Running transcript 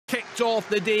off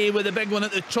the day with a big one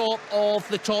at the top of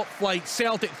the top flight.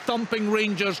 Celtic thumping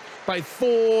Rangers by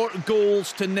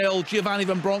 4-0. Giovanni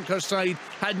Van Bronckhorst's side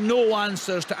had no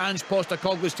answers to Ange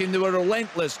Postecoglou's team. They were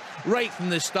relentless right from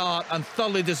the start and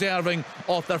thoroughly deserving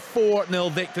of their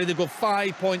 4-0 victory. They go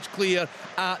 5 points clear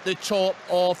at the top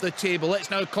of the table.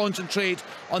 Let's now concentrate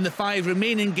on the 5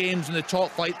 remaining games in the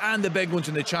top flight and the big ones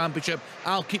in the Championship.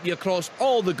 I'll keep you across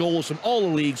all the goals from all the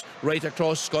leagues right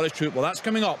across Scottish football. That's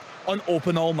coming up on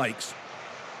Open All Mics.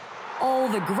 All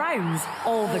the grounds,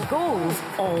 all the goals,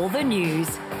 all the news.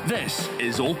 This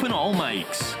is Open All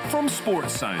Mics from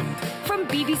Sports Sound. From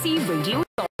BBC Radio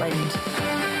Scotland.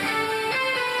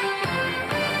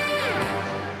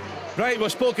 Right,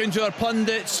 we've spoken to our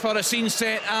pundits for a scene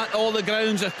set at all the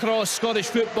grounds across Scottish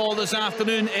football this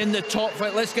afternoon in the top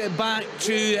flight. Let's get back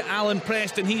to Alan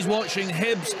Preston. He's watching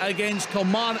Hibs against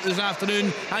Kilmarnock this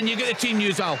afternoon. And you get the team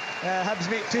news, Al. Hibs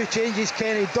make 2 changes,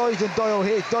 Kenny. Doige and Doyle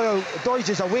Hayes. Doige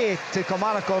is away to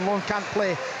Kilmarnock on loan, can't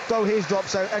play. Doyle Hayes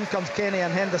drops out. In comes Kenny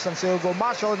and Henderson. So we'll go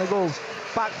Marshall in the goals.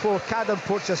 Back 4, Cadden,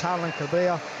 Porteous, Hanlon,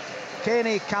 Cabrera.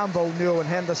 Kenny, Campbell, Newell and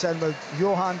Henderson, with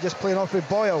Johan just playing off with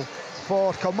Boyle.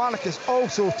 For Kilmarnock is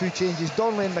also 2 changes.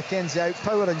 Donnelly and Mackenzie out,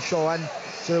 Power and Shaw in.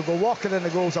 So they'll go Walker in the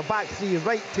goals. A back 3,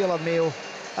 Wright, Taylor, Mayo,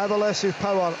 Everlesu,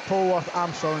 Power, Polworth,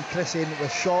 Armstrong, Chrissane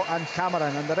with Shaw and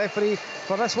Cameron. And the referee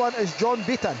for this one is John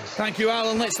Beaton. Thank you,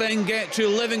 Alan. Let's then get to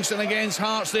Livingston against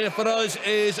Hearts. There for us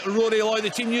is Rory Lloyd.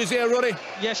 The team news there, Rory?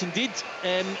 Yes, indeed.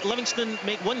 Livingston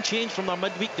make 1 change from their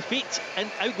midweek defeat.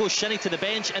 And out goes Shinnie to the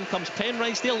bench. In comes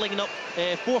Penrice. They're lining up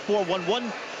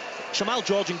 4-4-1-1. Shamal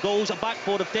George in goals, a back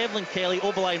 4 of Devlin, Kelly,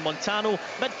 Oberle and Montano,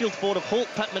 midfield 4 of Holt,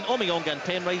 Pittman, Omiyonga and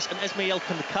Penrice, and Ismail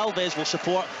Calvez will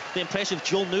support the impressive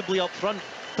Joel Newbley up front.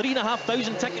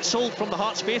 3,500 tickets sold from the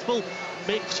Hearts faithful,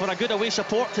 makes for a good away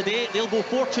support today. They'll go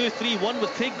 4-2-3-1 with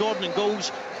Craig Gordon in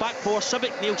goals, back 4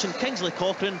 Civic, Nielsen, Kingsley,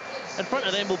 Cochrane. In front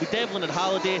of them will be Devlin and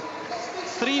Halliday.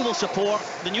 3 will support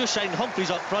the new signing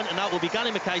Humphreys up front, and that will be Gary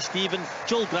Mackay-Stephen,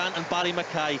 Joel Grant and Barry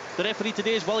Mackay. The referee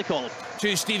today is Willie Collins.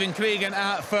 To Stephen Craigan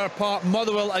at Fir Park.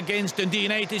 Motherwell against Dundee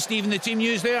United. Stephen, the team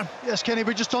news there? Yes, Kenny,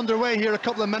 we're just underway here, a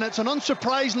couple of minutes, and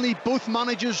unsurprisingly both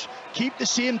managers keep the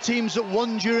same teams that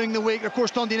won during the week. Of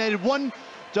course, Dundee United won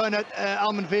down at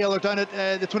Almond Vale, or down at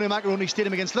the Tony Macaroni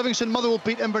Stadium against Livingston. Motherwell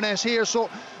beat Inverness here, so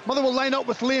Motherwell line up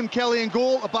with Liam Kelly in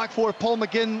goal, a back 4 Paul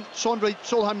McGinn, Sondre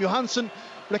Solheim Johansson,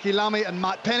 Ricky Lamy and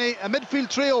Matt Penny, a midfield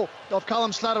trio of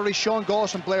Callum Slattery, Sean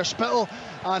Goss and Blair Spittle,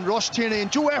 and Ross Tierney and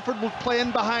Joe Efford will play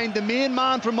in behind the main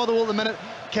man from Motherwell at the minute,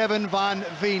 Kevin Van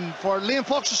Veen. For Liam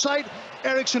Fox's side,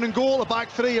 Ericsson in goal, a back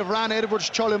 3 of Ran Edwards,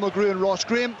 Charlie Mulgrew and Ross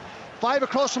Graham. 5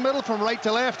 across the middle from right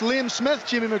to left, Liam Smith,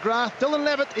 Jamie McGrath, Dylan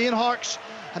Levitt, Ian Harkes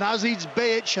and Aziz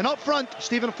Beich. And up front,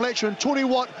 Stephen Fletcher and Tony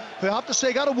Watt, who I have to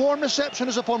say got a warm reception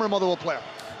as a former Motherwell player.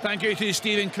 Thank you to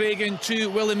Stephen Craigan, to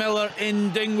Willie Miller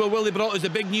in Dingwall. Willie brought us the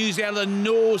big news earlier.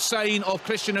 No sign of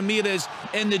Christian Ramirez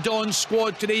in the Don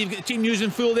squad today. You've got the team news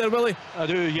in full there, Willie? I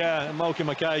do, yeah. Malcolm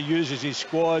Mackay uses his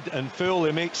squad in full.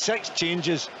 He makes 6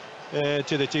 changes to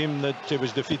the team that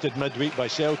was defeated midweek by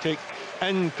Celtic.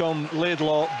 In come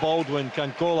Laidlaw, Baldwin,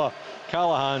 Cancola,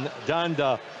 Callahan,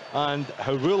 Danda and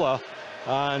Harula.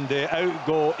 And out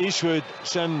go Eastwood,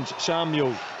 Sims,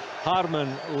 Samuel,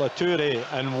 Harman, Latoure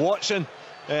and Watson.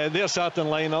 Their starting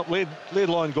line-up,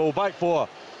 Laidlaw in goal, back 4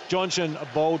 Johnson,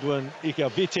 Baldwin,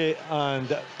 Ikavite and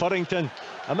Purrington.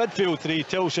 A midfield 3,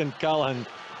 Tilson, Callahan,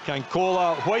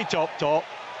 Cancola, White up top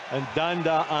and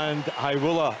Danda and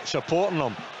Hyrule supporting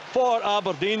them. For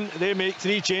Aberdeen, they make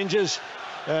 3 changes.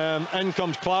 In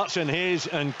comes Clarkson, Hayes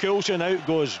and Coulson. Out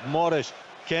goes Morris,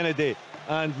 Kennedy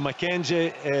and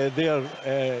Mackenzie.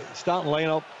 Their starting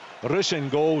line-up, Roos in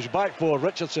goals, back 4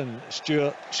 Richardson,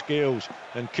 Stewart, Scales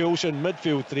and Coulson.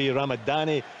 Midfield 3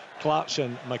 Ramadani,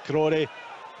 Clarkson, McCrory.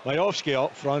 Majowski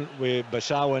up front with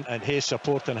Basawin and Hayes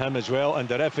supporting him as well. And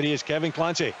the referee is Kevin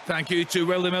Clancy. Thank you to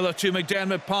Willie Miller, to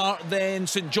McDermott Park, then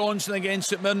St Johnstone against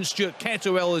St Mirren. Stuart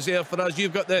Kettlewell is there for us.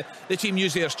 You've got the team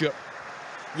news there, Stuart.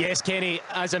 Yes, Kenny,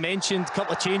 as I mentioned, a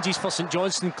couple of changes for St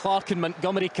Johnstone. Clark and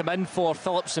Montgomery come in for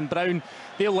Phillips and Brown.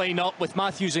 They'll line up with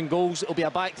Matthews in goals. It'll be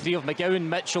a back 3 of McGowan,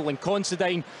 Mitchell and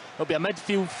Considine. It'll be a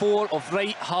midfield 4 of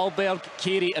Wright, Hallberg,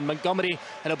 Carey and Montgomery.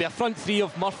 And it'll be a front 3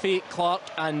 of Murphy, Clark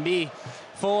and May.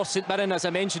 For St Mirren, as I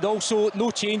mentioned, also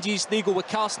no changes. They go with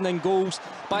Carson in goals,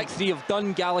 back 3 of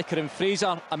Dunn, Gallagher and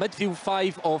Fraser, a midfield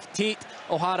 5 of Tate,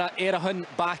 O'Hara, Erahun,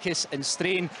 Bacchus and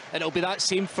Strain, and it'll be that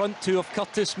same front 2 of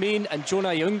Curtis Main and Jonah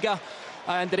Iunga.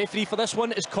 And the referee for this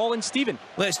one is Colin Stephen.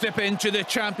 Let's dip into the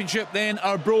Championship then.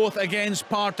 Arbroath against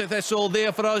Partick Thistle.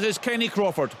 There for us is Kenny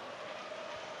Crawford.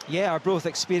 Yeah, Arbroath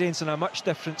experiencing a much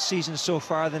different season so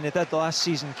far than they did last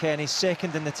season, Kenny.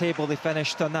 Second in the table, they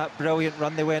finished on that brilliant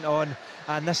run they went on,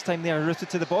 and this time they are rooted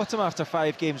to the bottom after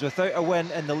 5 games without a win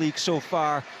in the league so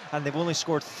far, and they've only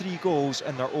scored 3 goals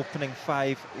in their opening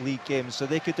 5 league games, so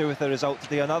they could do with a result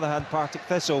today. On the other hand, Partick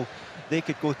Thistle, they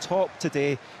could go top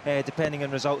today, depending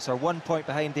on results. Are 1 point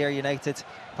behind Ayr United.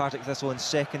 Partick Thistle in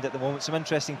second at the moment. Some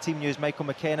interesting team news. Michael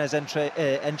McKenna is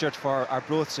injured for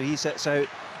Arbroath, so he sits out.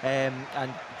 And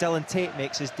Dylan Tate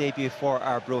makes his debut for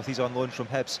Arbroath. He's on loan from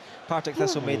Hibs. Partick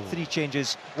Thistle made 3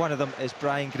 changes. One of them is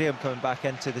Brian Graham coming back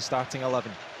into the starting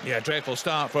 11. Yeah, dreadful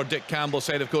start for Dick Campbell's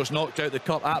side. Of course, knocked out the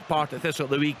cup at Partick Thistle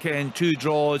at the weekend. 2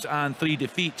 draws and 3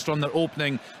 defeats from their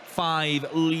opening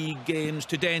 5 league games.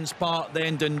 To Dens Park,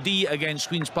 then Dundee against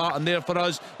Queen's Park, and there for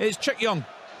us is Chick Young.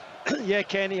 Yeah,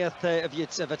 Kenny, if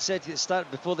I'd said at the start,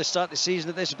 before the start of the season,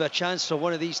 that this would be a chance for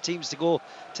one of these teams to go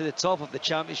to the top of the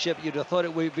championship, you'd have thought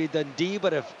it would be Dundee.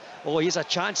 But here's a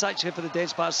chance actually for the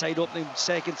Dens Park side opening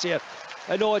seconds here.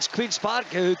 I know it's Queen's Park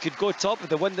who could go top if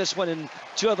they win this one and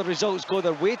 2 other results go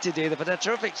their way today. They've had a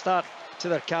terrific start to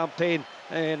their campaign,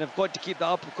 and have got to keep that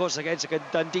up, of course, against a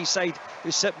Dundee side who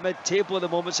sit mid-table at the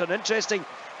moment. So an interesting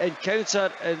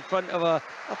encounter in front of a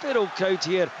fair old crowd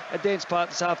here at Dens Park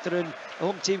this afternoon. The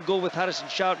home team goal with Harrison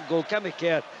Sharp in goal, Kimmy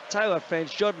Kerr, Tyler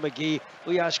French, Jordan McGee,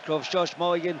 Lee Ashcroft, Josh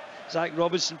Mulligan, Zach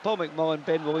Robinson, Paul McMullen,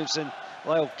 Ben Williamson,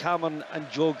 Lyle Cameron and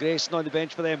Joe Grayson on the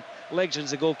bench for them. Legends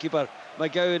the goalkeeper,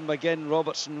 McGowan, McGinn,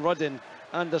 Robertson, Rudden,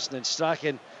 Anderson and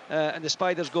Strachan. And the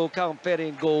Spiders goal, Callum Ferry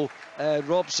in goal,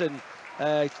 Robson,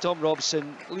 Tom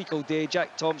Robson, Lee Day,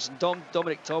 Jack Thompson,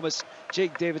 Dominic Thomas,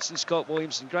 Jake Davidson, Scott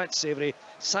Williamson, Grant Savoury,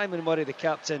 Simon Murray the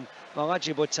captain,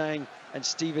 Malachi Botang and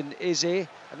Stephen Eze.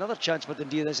 Another chance for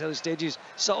Dundee in this early stages.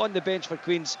 So on the bench for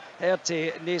Queens,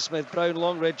 Herty, Naismith, Brown,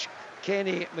 Longridge,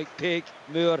 Kenny, McPake,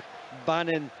 Moore,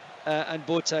 Bannon and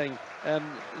Botang.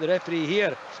 The referee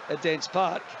here at Dens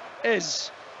Park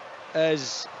is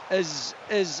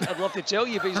I'd love to tell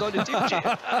you, but he's on the team sheet.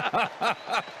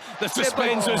 The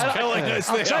suspense is killing us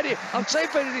there. I'm trying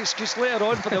to find an excuse later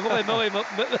on for the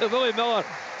Willie Miller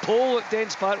pole at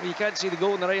Dens Park where you can't see the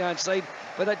goal on the right hand side.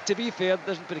 But that, to be fair,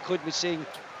 doesn't preclude me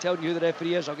telling you who the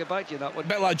referee is. I'll get back to you on that one.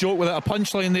 Bit like a joke without a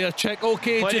punchline there, Chick.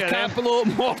 OK, to Capello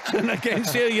Morton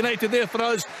against Ayr United. There for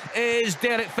us is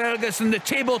Derek Ferguson, the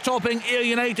table-topping Ayr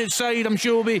United side. I'm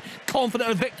sure will be confident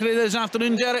of victory this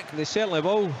afternoon, Derek. They certainly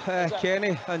will,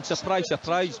 Kenny, and surprise,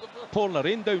 pouring the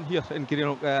rain down here in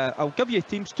Greenock. I'll give you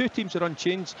 2 teams are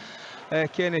unchanged,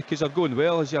 Kenny, because they're going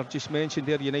well, as you've just mentioned.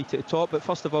 Ayr United at the top, but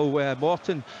first of all,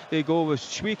 Morton, they go with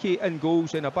Schweiki in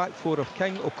goals, in a back 4 of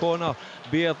King, O'Connor,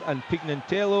 Baird and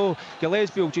Pignantello.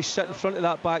 Gillespie will just sit in front of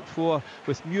that back 4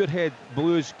 with Muirhead,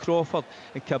 Blues, Crawford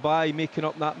and Cabai making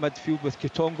up that midfield, with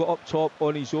Katongo up top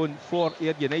on his own for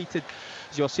Ayr United.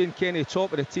 As you're saying, Kenny,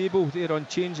 top of the table, they're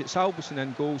unchanged. It's Albison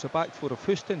in goals, a back 4 of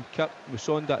Houston, Kirk,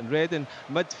 Musonda and Redden,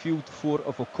 midfield 4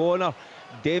 of O'Connor,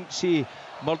 Dempsey,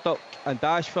 Murdoch and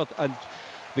Ashford, and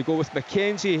they go with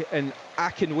Mackenzie and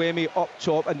Akinwemi up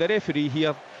top, and the referee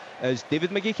here is David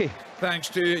McGeechy. Thanks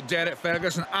to Derek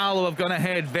Ferguson. Alloa have gone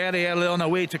ahead very early on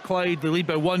away to Clyde. They lead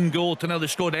by 1 goal to 0. They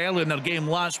scored early in their game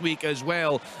last week as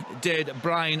well, did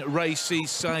Brian Rice's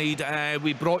side.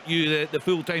 We brought you the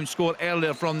full-time score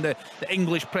earlier from the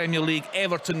English Premier League.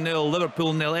 Everton 0,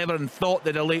 Liverpool 0. Everton thought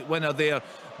they had a late winner there,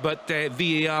 but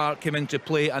VAR came into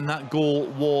play and that goal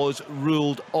was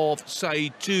ruled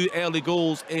offside. 2 early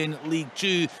goals in League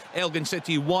 2. Elgin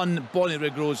City 1,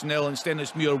 Bonnyrigg Rose 0 and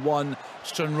Stennismuir 1,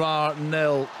 Stranraer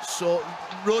 0. So,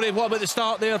 Rory, what about the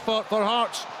start there for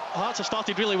Hearts? Hearts have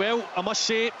started really well, I must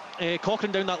say.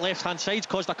 Cochrane down that left-hand side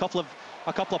caused a couple of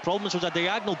problems. There was a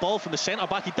diagonal ball from the centre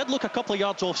back. He did look a couple of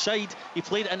yards offside. He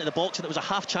played it into the box and it was a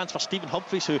half chance for Stephen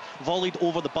Humphreys, who volleyed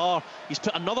over the bar. He's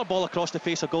put another ball across the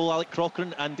face of goal, Alec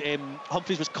Cochrane, and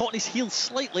Humphreys was caught on his heel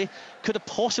slightly. Could have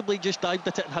possibly just dived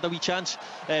at it and had a wee chance.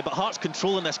 But Hearts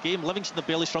controlling this game. Livingston have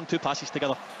barely strung 2 passes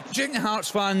together. Do you think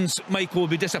Hearts fans, Michael, will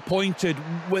be disappointed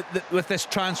with this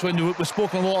transfer window? We've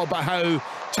spoken a lot about how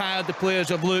tired the players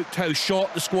have looked, how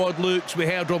short the squad looks. We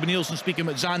heard Robbie Nielsen speaking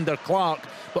about Xander Clark,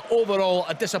 but overall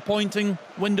a disappointing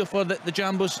window for the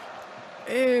Jambos.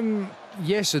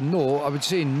 Yes and no. I would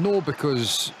say no,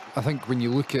 because I think when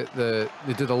you look at they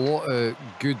did a lot of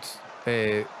good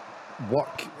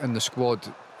work in the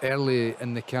squad early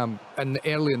in the camp and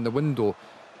early in the window.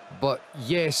 But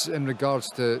yes, in regards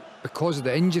to, because of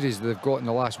the injuries that they've got in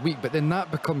the last week, but then that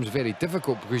becomes very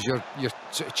difficult because you're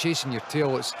sort of chasing your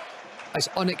tail. It's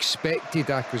unexpected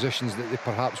acquisitions that they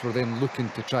perhaps were then looking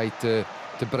to try to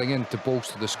bring in to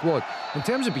bolster the squad. In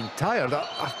terms of being tired,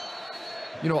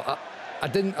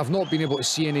 I've not been able to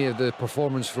see any of the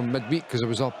performance from midweek because I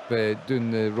was up doing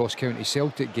the Ross County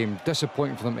Celtic game.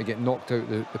 Disappointing for them to get knocked out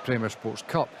the Premier Sports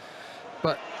Cup.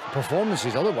 But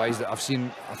performances otherwise that I've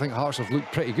seen, I think Hearts have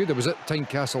looked pretty good. I was at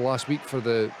Tynecastle last week for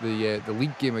the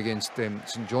league game against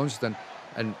St Johnstone,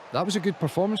 and that was a good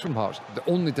performance from Hearts. The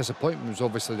only disappointment was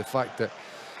obviously the fact that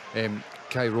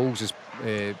Kai Rolls has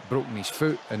broken his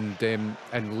foot, and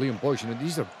Liam Boyce. You know,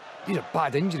 these are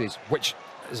bad injuries, which,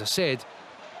 as I said,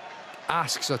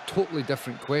 asks a totally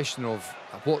different question of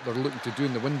what they're looking to do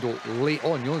in the window late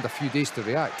on. You only had a few days to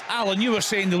react. Alan, you were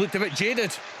saying they looked a bit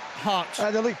jaded. Hearts.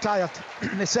 They look tired.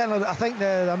 They certainly, I think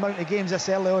the amount of games this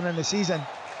early on in the season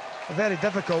are very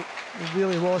difficult. It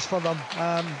really was for them.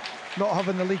 Not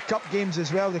having the League Cup games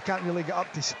as well, they can't really get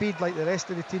up to speed like the rest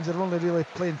of the teams. They're only really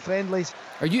playing friendlies.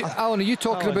 Alan, are you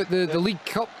talking about the League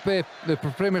Cup, the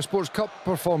Premier Sports Cup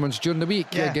performance during the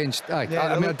week against? I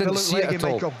didn't see it at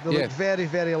all. Michael. They look very,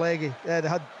 very leggy. They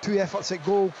had 2 efforts at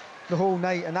goal the whole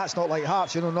night, and that's not like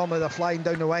Hearts. You know, normally they're flying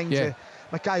down the wing to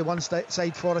Mackay one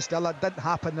side, Forest the other. That didn't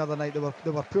happen the other night. They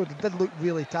were poor. They did look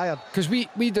really tired. Because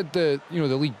we did the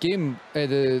league game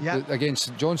against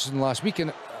St Johnstone last week,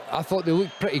 and I thought they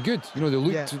looked pretty good. You know, they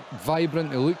looked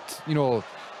vibrant. They looked,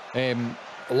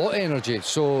 a lot of energy.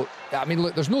 So, I mean,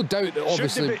 look, there's no doubt that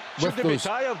obviously should they be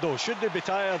tired though? Should they be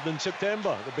tired in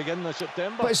September, the beginning of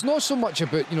September? But it's not so much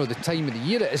about the time of the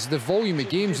year. It is the volume of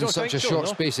games in such a short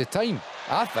space of time.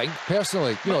 I think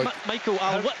personally, Michael,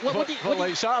 what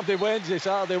like Saturday,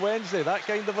 Wednesday, that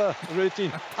kind of a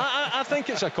routine. I think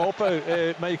it's a cop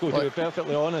out, Michael. To be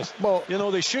perfectly honest, well,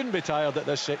 they shouldn't be tired at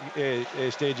this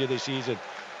stage of the season.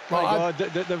 My God,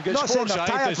 they've got sports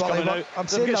scientists coming out.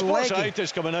 They've got sports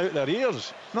scientists coming out their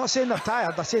ears. Not saying they're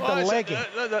tired, I said they're leggy.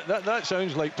 That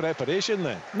sounds like preparation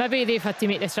then. Maybe they've had to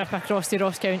make the trip across to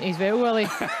Ross County as well, Willie.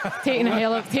 taking a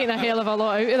hell of a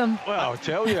lot out of them. Well, I'll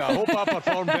tell you, I hope I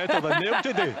perform better than they'll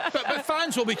to do. But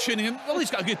fans will be tuning in. Well,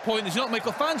 he's got a good point, is he not,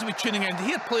 Michael? Fans will be tuning in to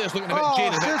hear players looking a bit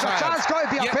jaded. There's a chance, got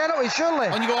to be a penalty, surely.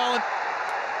 On you go, Alan.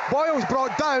 Boyle's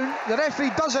brought down. The referee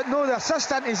doesn't know. The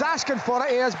assistant is asking for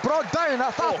it. He is brought down. I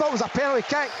thought it was a penalty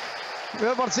kick.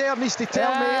 Whoever's there needs to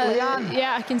tell me, Leanne.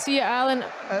 Yeah, I can see it, Alan.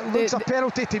 It looks a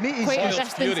penalty to me. Quite a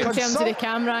distance in terms of the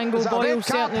camera angle. Boyle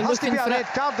certainly looking for a red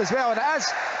card as well, and it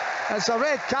is. It's a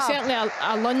red card. Certainly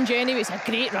a lunge anyway. It's a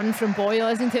great run from Boyle,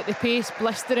 isn't it? The pace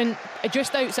blistering,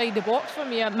 just outside the box for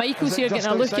me. Michael's here getting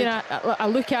a look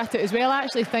at it as well. I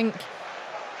actually think,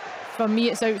 for me,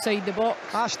 it's outside the box.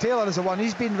 Ash Taylor is the one.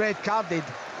 He's been red carded.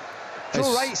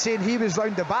 Joe Wright saying he was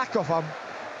round the back of him.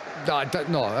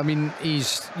 No, I mean,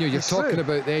 you're talking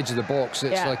about the edge of the box.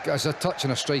 It's like it's a touch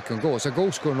and a strike and goal. It's a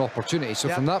goal scoring opportunity. So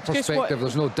from that perspective,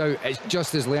 there's no doubt. It's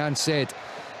just as Leanne said.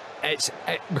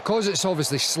 Because it's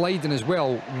obviously sliding as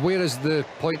well. Where is the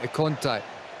point of contact?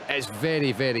 It's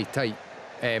very, very tight.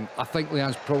 I think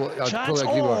Leanne's probably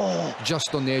agree with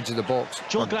just on the edge of the box.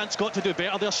 Joe Grant's got to do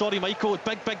better there. Sorry, Michael.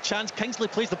 Big chance. Kingsley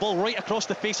plays the ball right across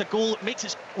the face of goal. Makes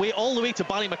its way all the way to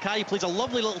Barry Mackay. Plays a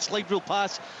lovely little slide rule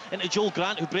pass into Joel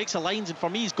Grant, who breaks the lines. And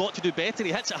for me, he's got to do better.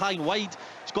 He hits it high and wide.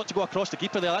 He's got to go across the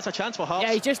keeper there. That's a chance for Hearts.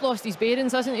 Yeah, he just lost his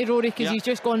bearings, hasn't he, Rory? Because he's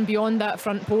just gone beyond that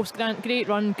front post. Grant, great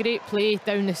run, great play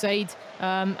down the side.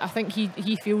 I think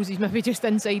he feels he's maybe just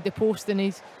inside the post, and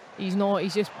he's not.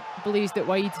 He's just blazed it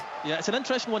wide. Yeah, it's an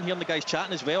interesting one hearing the guys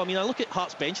chatting as well. I mean, I look at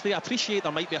Hearts bench today. I appreciate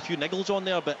there might be a few niggles on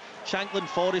there, but Shanklin,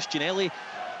 Forrest, Ginnelly,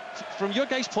 from your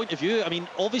guys' point of view, I mean,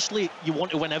 obviously you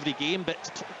want to win every game,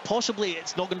 but possibly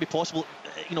it's not going to be possible,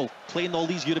 playing all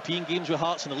these European games with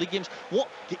Hearts and the league games. What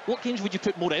games would you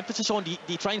put more emphasis on? Do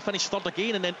you try and finish third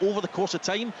again, and then over the course of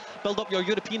time build up your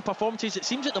European performances? It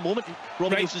seems at the moment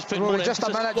Robbie Wilson's putting more emphasis. Just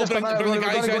a minute, we're going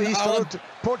to go east road.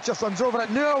 Porteous runs over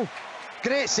it. No!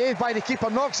 Great save by the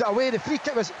keeper, knocks it away. The free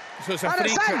kick was... So it's a free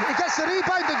kick. He gets the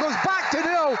rebound, it goes back to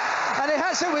Newell, and he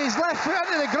hits it with his left foot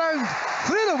into the ground,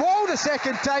 through the wall the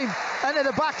second time, into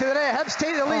the back of the net. Hibs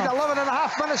take the lead, 11 and a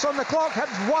half minutes on the clock.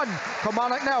 Hibs 1,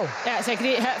 Kilmarnock 0. Yeah, it's a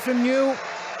great hit from Newell,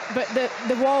 but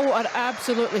the Wall are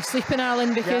absolutely sleeping,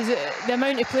 Alan, because the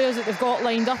amount of players that they've got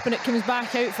lined up, and it comes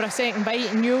back out for a second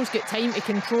bite, and Newell's got time to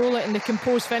control it, and the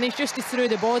composed finish just to through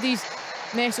the bodies.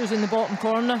 Nestles in the bottom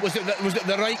corner. Was it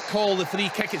the right call, the free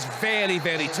kick? It's very,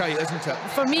 very tight, isn't it?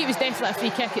 For me, it was definitely a free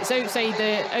kick. It's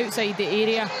outside the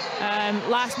area.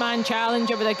 Last man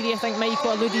challenge, I would agree. I think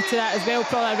Michael alluded to that as well.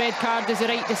 Probably a red card is the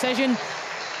right decision.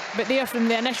 But there, from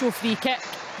the initial free kick,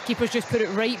 keeper's just put it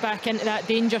right back into that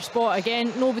danger spot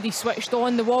again. Nobody switched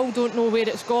on. The Wall don't know where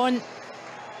it's gone.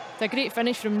 It's a great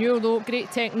finish from Newell, though.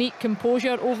 Great technique,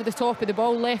 composure over the top of the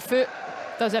ball. Left foot,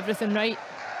 does everything right.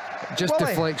 just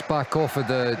deflects back off of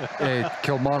the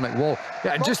Kilmarnock wall.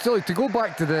 Yeah, and just to go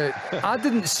back to I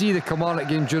didn't see the Kilmarnock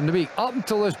game during the week. Up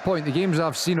until this point, the games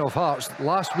I've seen of Hearts,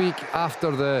 last week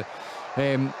after the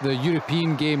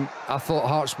European game, I thought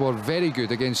Hearts were very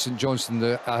good against St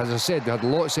Johnstone. As I said, they had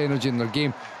lots of energy in their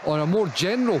game. On a more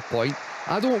general point,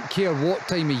 I don't care what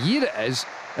time of year it is,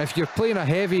 if you're playing a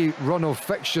heavy run of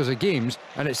fixtures of games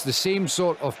and it's the same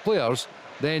sort of players,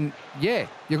 then yeah,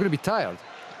 you're going to be tired.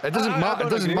 It doesn't matter. It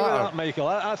doesn't matter, that, Michael.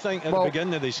 I think at the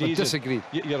beginning of the season, I disagree.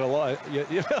 You're a lot.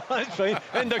 That's fine.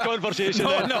 End the conversation.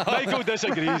 No. Michael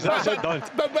disagrees. That's it done.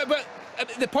 But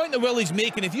the point that Willie's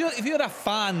making, if you're a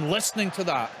fan listening to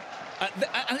that,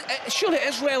 surely it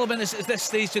is relevant at this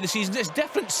stage of the season. It's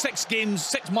different 6 games,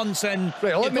 6 months in.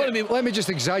 Right, let me just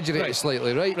exaggerate it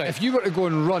slightly, right? If you were to go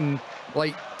and run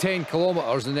like 10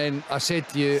 kilometres and then I said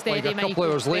to you a couple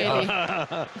of hours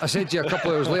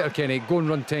later, Kenny, go and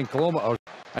run 10 kilometres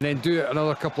and then do it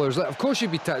another couple of hours later, of course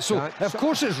you'd be tired. So of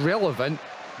course it's relevant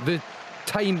the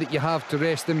time that you have to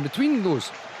rest in between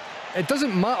those. It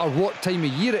doesn't matter what time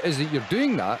of year it is that you're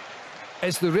doing that.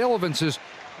 It's the relevance is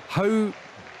how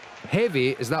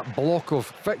heavy is that block of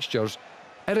fixtures,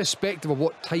 irrespective of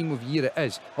what time of year it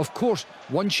is. Of course,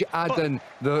 once you add in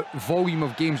the volume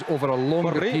of games over a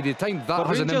longer period of time, that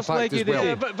has an impact as well.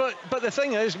 Yeah, but the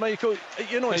thing is, Michael,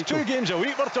 it's 2 games a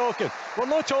week we're talking. We're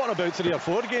not talking about 3 or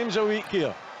 4 games a week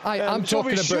here. I'm so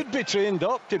talking we should be trained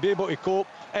up to be able to cope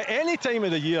at any time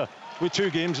of the year with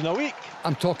 2 games in a week.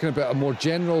 I'm talking about a more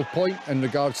general point in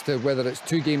regards to whether it's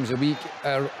 2 games a week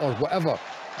or whatever.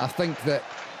 I think that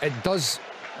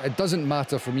it doesn't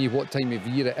matter for me what time of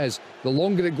year it is. The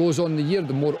longer it goes on the year,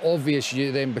 the more obvious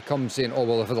you then become saying, oh,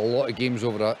 well, I've had a lot of games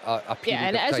over a period of time. Yeah,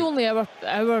 and it is only our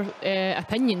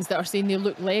opinions that are saying they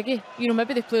look leggy.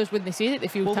 Maybe the players wouldn't say that they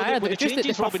feel tired. It's just that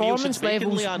the performance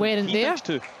levels weren't there.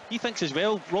 He thinks as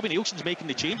well, Robbie Nielsen's making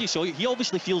the changes, so he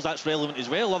obviously feels that's relevant as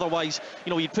well. Otherwise,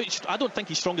 I don't think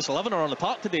his strongest 11 are on the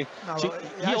park today. No, so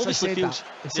he obviously feels...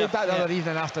 He said that the other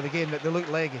evening after the game, that they looked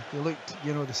leggy. They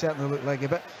certainly looked leggy.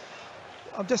 But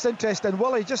I'm just interested in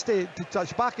Willie, just to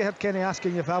touch back. I heard Kenny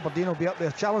asking if Aberdeen will be up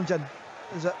there challenging.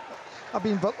 I've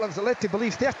been led to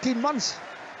believe 13 months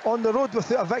on the road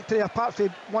without a victory apart from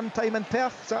one time in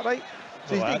Perth. Is that right?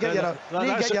 So you need to get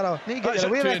your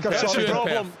away record sorted.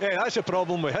 That's a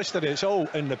problem with history. It's all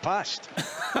in the past.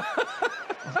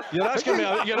 You're asking me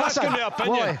an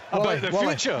opinion about the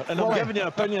future, and I'm giving you an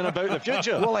opinion about the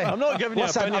future. I'm not giving you an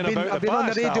opinion about the past. I've been on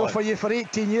the radio for you for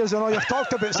 18 years, and all you've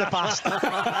talked about is the past.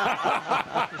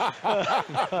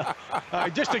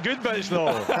 Just the good bits, though.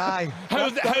 Aye.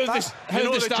 How's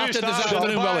the started this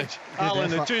afternoon, Willie?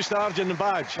 Alan, the 2 stars in the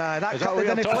badge. That cup they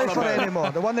didn't play for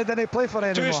anymore. The one they didn't play for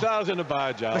anymore. 2 stars in the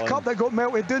badge, Alan. The cup that got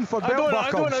melted down for belt buckles.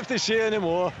 I don't have to say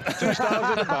anymore. 2 stars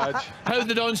in the badge. How's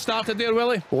the dawn started there,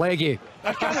 Willie? Leggy.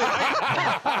 I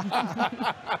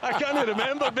can't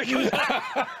remember because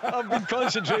I've been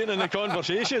concentrating on the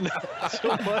conversation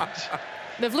so much.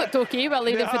 They've looked okay,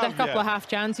 Willie. They've had a couple of half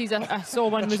chances. I saw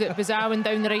one was at Bazawan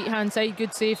down the right hand side.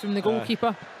 Good save from the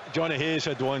goalkeeper. Johnny Hayes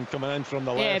had one coming in from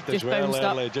the left as well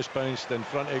early, just bounced in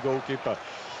front of the goalkeeper.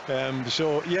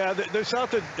 So yeah, they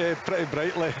started pretty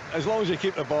brightly, as long as they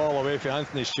keep the ball away from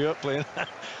Anthony Stewart playing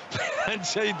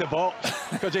inside the box,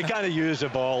 because he can't use the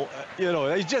ball.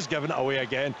 He's just giving it away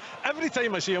again. Every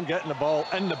time I see him getting the ball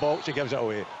in the box, he gives it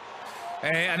away.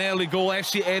 An early goal.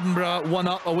 FC Edinburgh 1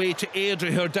 up away to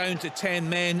Airdrie, who are down to 10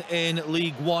 men in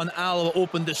League One. Alloa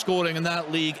opened the scoring in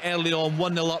that league early on,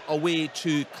 1-0 up away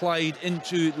to Clyde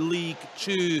into League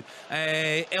 2.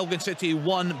 Elgin City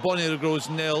 1, Bonnyrigg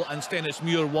 0, and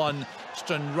Stennismuir 1,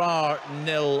 Stranraer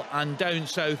 0. And down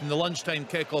south in the lunchtime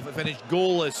kick-off, it finished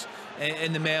goalless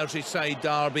in the Merseyside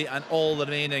derby, and all the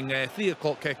remaining 3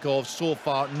 o'clock kick-offs so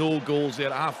far, no goals there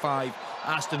at half-5.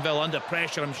 Aston Villa under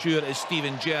pressure, I'm sure, is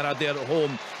Steven Gerrard there at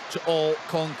home to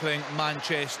all-conquering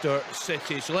Manchester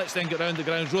City. So let's then get round the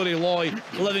grounds. Rory Loy,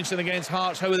 Livingston against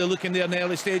Hearts. How are they looking there in the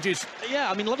early stages?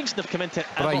 Yeah, I mean, Livingston have come into it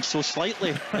ever so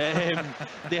slightly.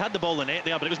 They had the ball in the net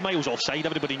there, but it was miles offside.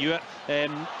 Everybody knew it.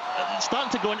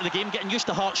 Starting to go into the game, getting used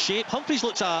to Hearts' shape. Humphreys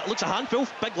looks a handful,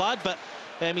 big lad, but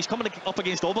he's coming up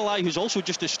against Obalai, who's also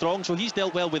just as strong, so he's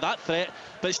dealt well with that threat.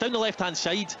 But it's down the left-hand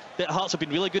side that Hearts have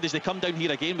been really good as they come down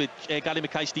here again with Gary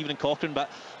Mackay, Stephen and Cochrane. But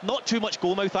not too much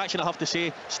goal-mouth action, I have to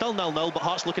say. Still 0-0, but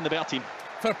Hearts looking the better team.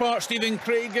 For part, Stephen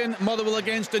Craigan, Motherwell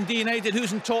against Dundee United.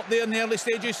 Who's in top there in the early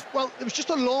stages? Well, it was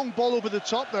just a long ball over the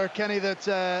top there, Kenny,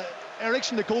 that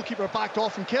Eriksson, the goalkeeper, backed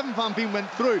off and Kevin Van Veen went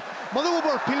through. Motherwell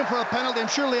were appealing for a penalty. I'm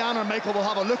sure Leanne and Michael will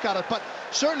have a look at it, but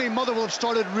certainly Motherwell have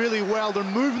started really well. They're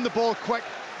moving the ball quick.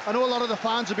 I know a lot of the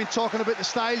fans have been talking about the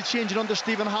style changing under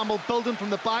Stephen Hamill, building from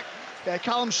the back.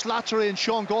 Callum Slattery and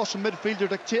Sean Goss in midfield are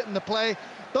dictating the play.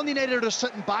 Dundee United are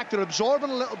sitting back, they're absorbing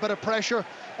a little bit of pressure.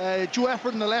 Joe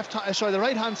Efford on the the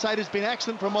right hand side has been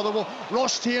excellent for Motherwell.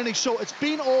 Ross Tierney, so it's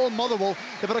been all Motherwell.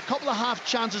 They've had a couple of half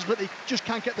chances, but they just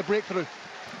can't get the breakthrough.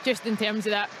 Just in terms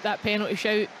of that penalty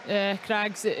shout,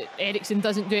 Craggs, Eriksson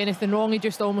doesn't do anything wrong, he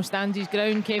just almost stands his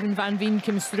ground. Kevin Van Veen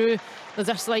comes through, there's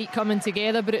a slight coming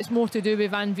together, but it's more to do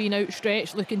with Van Veen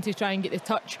outstretched, looking to try and get the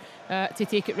touch to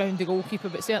take it round the goalkeeper,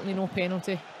 but certainly no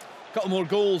penalty. Couple more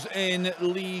goals in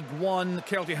League One.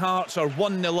 Kelty Hearts are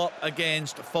 1-0 up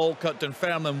against Falkirk.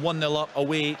 Dunfermline 1-0 up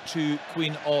away to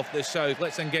Queen of the South.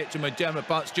 Let's then get to McDermott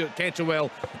Park. Stuart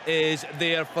Kettlewell is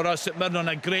there for us. St Mirren on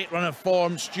a great run of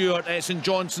form. Stuart, St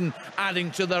Johnstone adding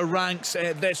to their ranks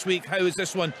this week. How has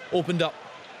this one opened up?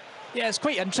 Yeah, it's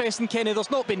quite interesting, Kenny.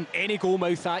 There's not been any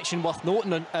goal-mouth action worth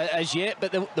noting as yet,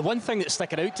 but the one thing that's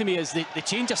sticking out to me is the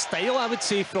change of style, I would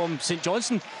say, from St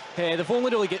Johnstone. They've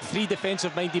only really got 3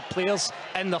 defensive-minded players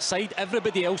in their side.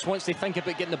 Everybody else wants to think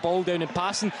about getting the ball down and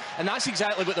passing, and that's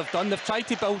exactly what they've done. They've tried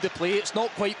to build the play. It's not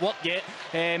quite worked yet,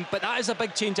 but that is a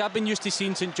big change. I've been used to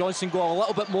seeing St Johnstone go a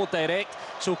little bit more direct,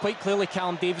 so quite clearly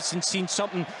Callum Davidson's seen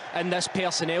something in this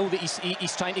personnel that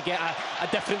he's trying to get a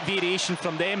different variation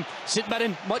from them. St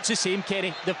Mirren, much the same,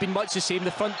 Kenny. They've been much the same.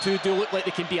 The front two do look like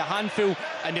they can be a handful,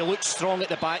 and they look strong at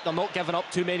the back. They're not giving up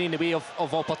too many in the way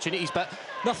of opportunities, but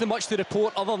nothing much to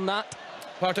report other than that.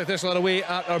 Partick Thistle are away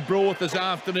at Arbroath this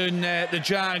afternoon. The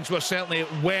Jags were certainly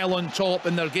well on top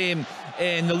in their game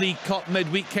in the League Cup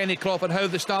midweek. Kenny Crawford, how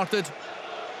have they started?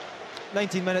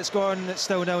 19 minutes gone, it's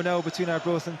still 0-0 between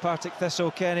Arbroath and Partick Thistle,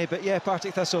 Kenny. But yeah,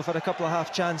 Partick Thistle had a couple of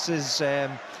half chances.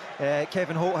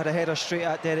 Kevin Holt had a header straight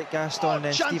at Derek Gaston, and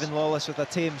then Stephen Lawless with a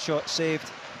tame shot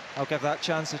saved. I'll give that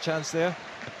chance a chance there.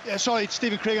 Yeah, sorry,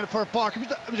 Stephen Craig at Fir Park. It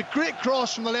was a great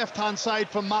cross from the left-hand side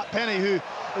from Matt Penny, who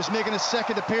is making his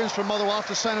second appearance for Motherwell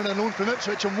after signing a loan from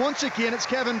Ipswich. And once again, it's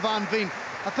Kevin Van Veen.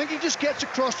 I think he just gets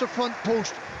across the front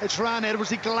post. It's Ryan Edwards.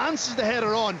 He glances the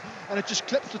header on, and it just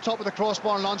clips the top of the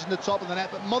crossbar and lands on the top of the net.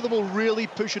 But Motherwell really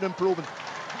pushing and probing.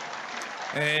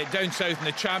 Down south in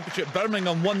the Championship,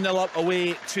 Birmingham 1-0 up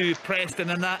away to Preston,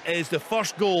 and that is the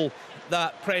first goal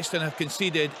that Preston have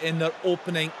conceded in their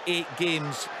opening 8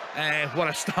 games. What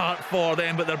a start for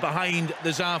them, but they're behind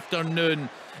this afternoon.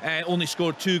 Only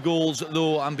scored 2 goals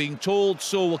though, I'm being told,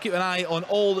 so we'll keep an eye on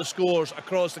all the scores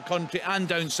across the country and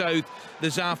down south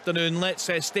this afternoon. Let's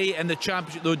stay in the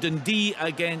Championship though. Dundee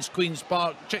against Queen's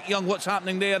Park. Chick Young, what's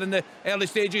happening there in the early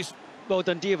stages? Well,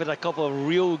 Dundee have had a couple of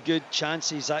real good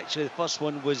chances actually. The first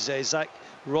one was Zach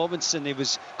Robinson. He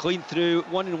was clean through,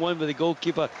 1-on-1 with the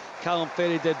goalkeeper. Callum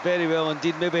Ferry did very well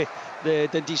indeed. Maybe the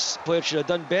Dundee players should have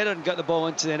done better and got the ball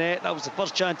into the net. That was the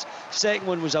first chance. Second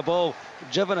one was a ball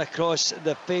driven across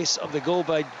the face of the goal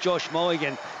by Josh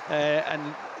Mulligan,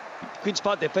 and Queen's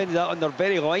Park defended that on their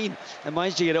very line and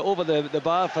managed to get it over the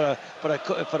bar for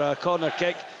a corner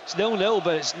kick. It's 0-0,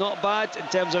 but it's not bad in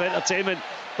terms of entertainment.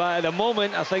 But at the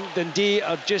moment, I think Dundee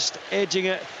are just edging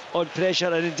it on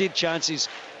pressure and indeed chances.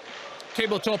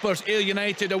 Table toppers Ayr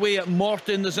United away at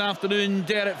Morton this afternoon.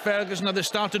 Derek Ferguson, have they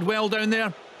started well down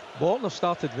there? Morton have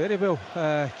started very well,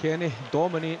 Kenny,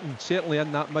 dominating, certainly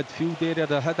in that midfield area.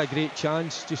 They had a great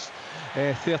chance, just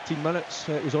 13 minutes,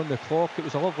 it was on the clock. It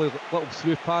was a lovely little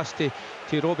through pass to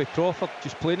Robbie Crawford,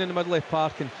 just playing in the middle of the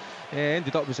park, and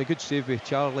ended up with a good save with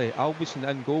Charlie Albison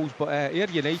in goals. But Ayr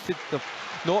United, they've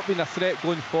not been a threat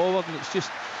going forward, and it's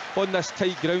just on this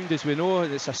tight ground, as we know.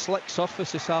 It's a slick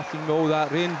surface this afternoon with all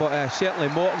that rain, but certainly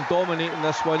Morton dominating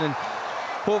this one, and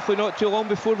hopefully not too long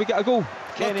before we get a goal.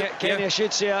 Kenny, I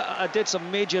should say I did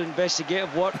some major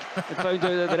investigative work and found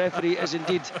out that the referee is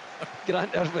indeed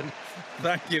Grant Irvin.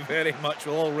 Thank you very much.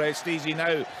 We'll all rest easy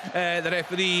now. The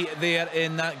referee there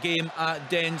in that game at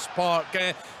Dens Park.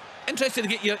 Interested to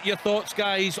get your thoughts,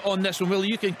 guys, on this one. Will,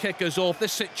 you can kick us off.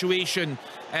 This situation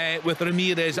with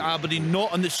Ramirez Aberdeen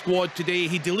not on the squad today.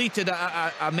 He deleted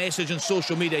a message on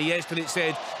social media yesterday. It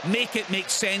said, "Make it make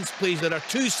sense, please. There are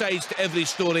 2 sides to every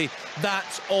story.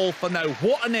 That's all for now."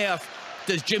 What on earth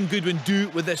does Jim Goodwin do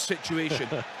with this situation?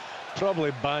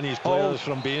 Probably ban his players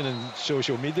from being in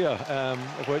social media,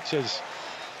 which is,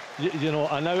 you know,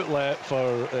 an outlet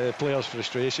for players'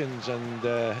 frustrations. And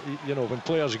you know, when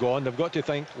players go on, they've got to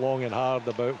think long and hard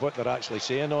about what they're actually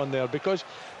saying on there, because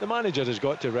the manager has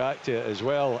got to react to it as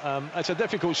well. It's a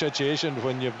difficult situation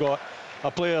when you've got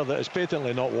a player that is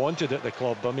patently not wanted at the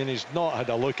club. I mean, he's not had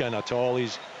a look in at all.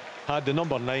 He's had the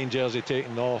number 9 jersey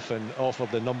taken off and offered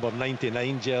the number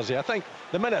 99 jersey. I think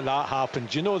the minute that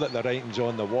happens, you know that the writing's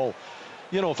on the wall.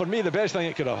 You know, for me, the best thing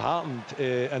that could have happened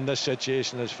in this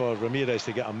situation is for Ramirez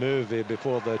to get a move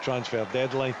before the transfer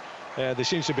deadline. there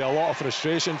seems to be a lot of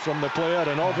frustration from the player,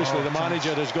 and obviously the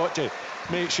manager has got to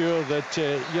make sure that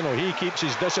you know, he keeps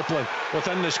his discipline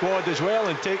within the squad as well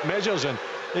and take measures, and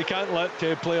he can't let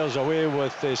players away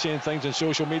with saying things on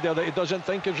social media that he doesn't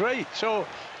think is right. So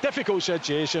difficult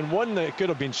situation, one that could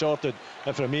have been sorted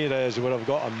if Ramirez would have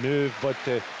got a move, but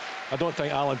I don't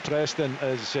think Alan Preston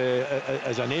is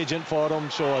an agent for him,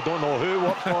 so I don't know who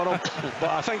worked for him.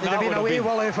 But I think that would have been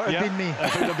Willie, if it had been me.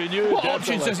 If it had been you. What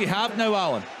options does he have now,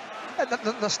 Alan?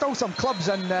 There's still some clubs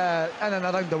in and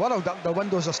around the world that the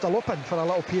windows are still open for a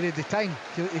little period of time.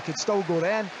 He could still go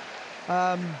then.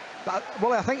 But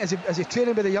Willie, I think is he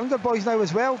training with the younger boys now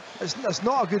as well? It's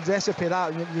not a good recipe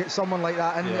that you get someone like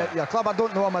that in your club. I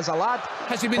don't know him as a lad.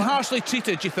 Has he been harshly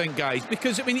treated, do you think, guys?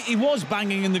 Because I mean, he was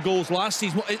banging in the goals last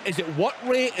season. Is it work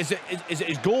rate? Is it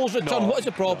his goals return? What is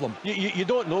the problem? You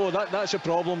don't know. That's a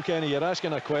problem, Kenny. You're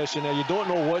asking a question there. You don't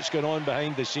know what's going on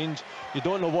behind the scenes. You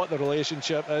don't know what the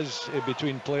relationship is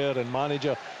between player and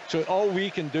manager. So all we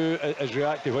can do is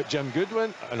react to what Jim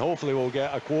Goodwin, and hopefully we'll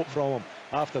get a quote from him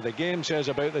after the game, says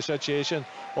about the situation,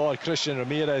 or Christian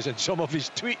Ramirez and some of his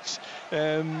tweets.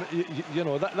 You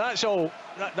know, that's all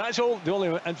the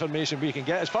only information we can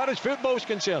get as far as football's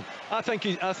concerned. I think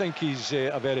he's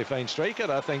a very fine striker.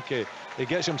 I think he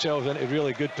gets himself into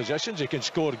really good positions. He can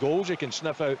score goals, he can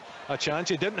sniff out a chance.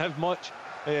 He didn't have much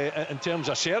in terms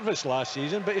of service last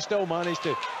season, but he still managed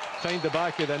to find the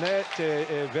back of the net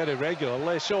very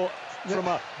regularly. So from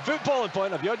a footballing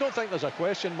point of view, I don't think there's a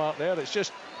question mark there. It's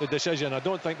just the decision. I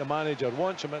don't think the manager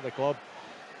wants him at the club.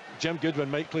 Jim Goodwin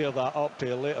might clear that up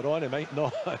later on. He might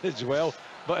not as well.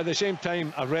 But at the same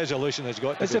time, a resolution has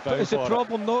got to be found. Is the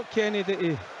problem not, Kenny, that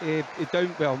he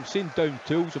down? Well, I'm saying down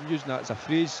tools. I'm using that as a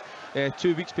phrase.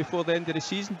 2 weeks before the end of the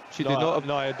season, should he not have?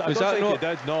 No, I don't think he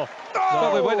did. No.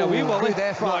 Well, he went away, Willie.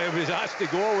 No, he was asked to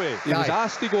go away. He was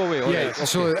asked to go away. Yeah. Right,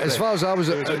 so okay, as far as I was,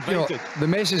 you know, the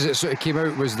message that sort of came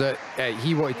out was that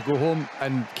he wanted to go home,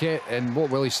 and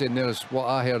what Willie's saying there is what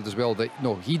I heard as well. That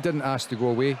no, he didn't ask to go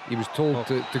away. He was told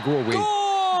to go away.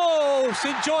 Goal,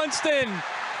 St Johnstone.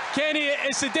 Kenny,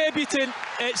 it's the debutant.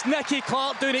 It's Nicky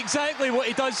Clark doing exactly what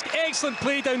he does. Excellent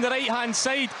play down the right-hand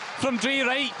side from Dre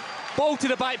Wright. Ball to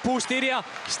the back post area.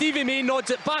 Stevie May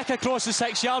nods it back across the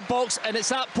 6-yard box, and it's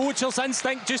that poacher's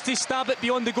instinct just to stab it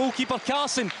beyond the goalkeeper,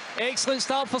 Carson. Excellent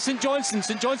start for St Johnstone.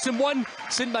 St Johnstone 1,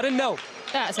 St Mirren 0.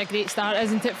 That's a great start,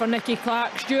 isn't it, for Nicky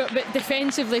Clark, Stuart? But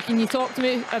defensively, can you talk to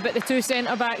me about the two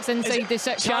centre-backs inside the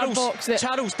 6-yard box?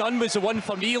 Charles Dunn was the one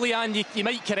for me, Leanne. You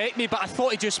might correct me, but I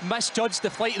thought he just misjudged the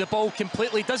flight of the ball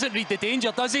completely. Doesn't read the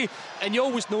danger, does he? And you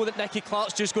always know that Nicky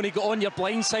Clark's just going to go on your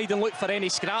blind side and look for any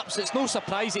scraps. It's no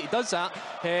surprise that he does that.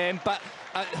 But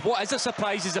what is a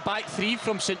surprise is the back three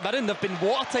from St Mirren. They've been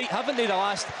watertight, haven't they, the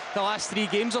last 3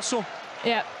 games or so?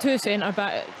 Yeah, two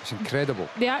centre-backs. It's incredible.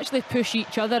 They actually push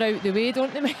each other out the way,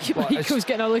 don't they? Michael's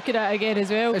getting a look at it again as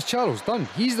well. It's Charles Dunn.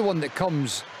 He's the one that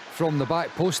comes from the back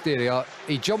post area.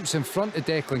 He jumps in front of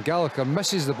Declan Gallagher,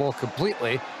 misses the ball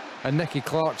completely, and Nicky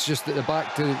Clark's just at the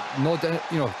back to nod it,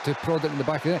 you know, to prod it in the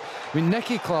back of the net. I mean,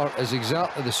 Nicky Clark is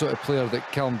exactly the sort of player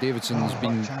that Callum Davidson's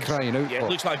been crying out for. It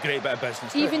looks like a great bit of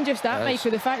business. Even just that, Michael,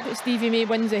 the fact that Stevie May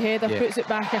wins the header, puts it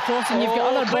back across, and you've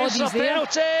got other bodies there.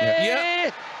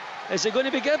 Penalty! Is it going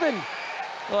to be given?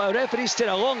 Oh, the referee's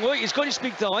taking a long look. He's going to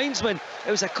speak to the linesman.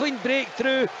 It was a clean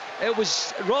breakthrough. It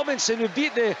was Robinson who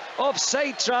beat the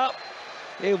offside trap.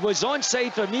 It was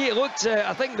onside for me. It looked,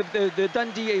 I think the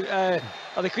Dundee or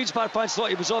the Queen's Park fans thought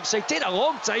he was offside. Taking a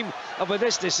long time about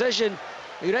this decision.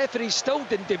 The referee's still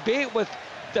in debate with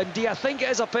Dundee. I think it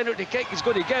is a penalty kick he's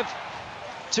going to give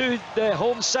to the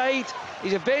home side.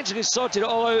 He's eventually sorted it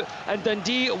all out, and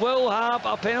Dundee will have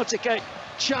a penalty kick.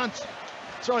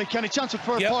 Kenny, chance at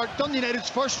Fir Park. Dundee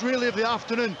United's first really of the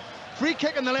afternoon. Free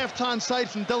kick on the left-hand side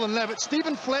from Dylan Levitt.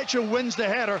 Stephen Fletcher wins the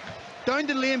header down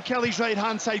to Liam Kelly's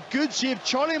right-hand side. Good save.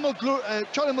 Charlie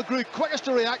McGrew, quickest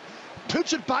to react,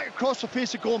 puts it back across the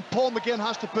face of goal, and Paul McGinn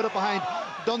has to put it behind.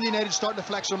 Dundee United starting to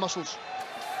flex their muscles.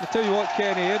 I tell you what,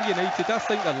 Kenny, Ayr United, I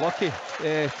think they're lucky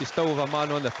to still have a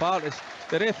man on the park. It's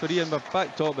the referee, and we're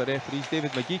back top of the referees,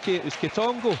 David McGeeky. It was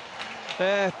Kitongo.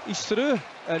 He's through,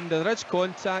 and there is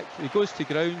contact. He goes to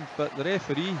ground, but the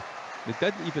referee, they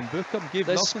didn't even book him, gave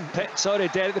nothing. Sorry,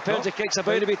 Derek, the penalty kick's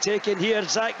about to be taken here.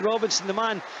 Zach Robinson, the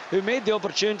man who made the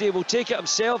opportunity, will take it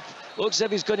himself. Looks as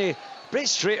if he's going to break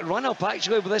straight and run up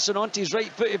actually with this one onto his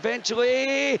right foot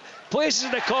eventually. Places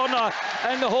in the corner,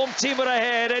 and the home team are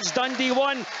ahead. It's Dundee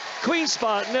 1, Queen's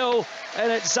Park 0,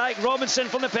 and it's Zach Robinson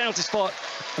from the penalty spot.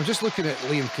 I'm just looking at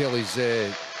Liam Kelly's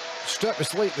strip.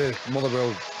 It's like the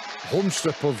Motherwell home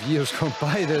strip of years gone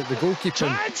by, the goalkeeper.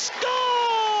 Chance,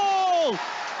 goal!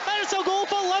 It's a goal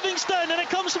for Livingston, and it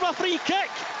comes from a free kick.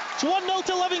 It's 1-0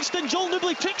 to Livingston. Joel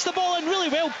Newbley picks the ball in really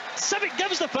well. Civic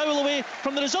gives the foul away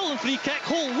from the resultant free kick.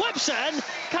 Hull whips it in.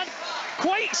 Can't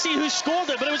quite see who scored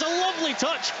it, but it was a lovely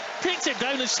touch. Takes it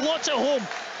down and slots it home.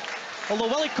 Although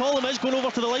Willie Collum is going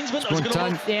over to the linesman.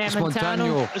 It's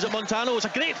Montano. Is it Montano? It's a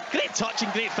great touch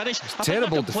and great finish.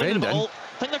 Terrible defending. I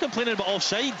think they're complaining about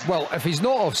offside. Well, if he's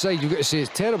not offside, you've got to say it's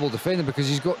terrible defending, because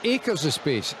he's got acres of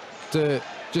space to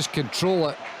just control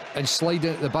it and slide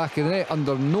it at the back of the net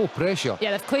under no pressure.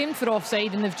 Yeah, they've claimed for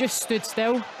offside and they've just stood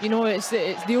still. You know, it's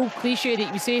the old cliche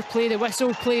that you say, play the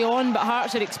whistle, play on, but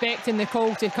Hearts are expecting the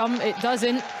call to come. It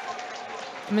doesn't.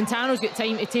 Montano's got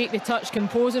time to take the touch,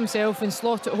 compose himself and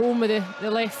slot it home with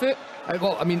the left foot.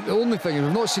 Well, I mean, the only thing, and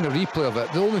we've not seen a replay of it,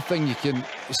 the only thing you can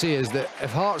say is that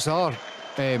if Hearts are,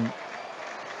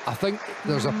 I think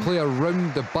there's a player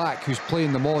round the back who's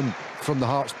playing them on from the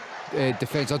Hearts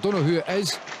defence. I don't know who it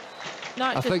is. No,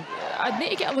 I'd need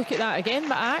to get a look at that again,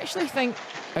 but I actually think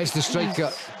it's the striker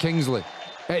Kingsley.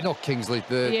 Not Kingsley.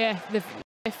 The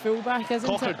fullback,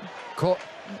 isn't it?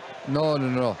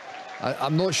 No.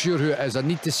 I'm not sure who it is. I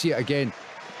need to see it again.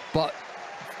 But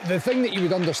the thing that you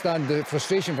would understand, the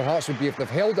frustration for Hearts would be if they've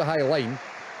held a high line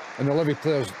and the Livy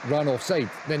players ran offside,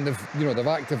 then they've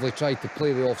actively tried to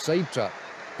play the offside trap.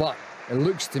 But it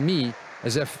looks to me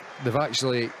as if they've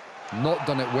actually not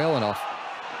done it well enough.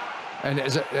 And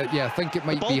I think it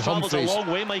might be Humphreys. A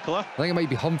long way, Michael. I think it might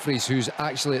be Humphreys who's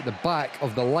actually at the back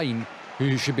of the line,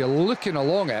 who should be looking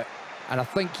along it, and I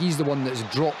think he's the one that's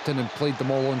dropped in and played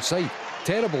them all onside.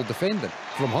 Terrible defending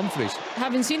from Humphreys.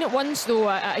 Having seen it once though,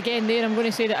 again there, I'm going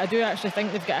to say that I do actually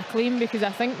think they've got a claim, because I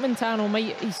think Montano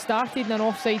he started in an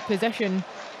offside position,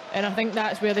 and I think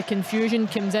that's where the confusion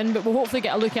comes in, but we'll hopefully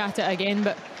get a look at it again.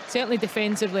 But certainly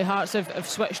defensively, Hearts have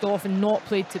switched off and not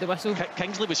played to the whistle.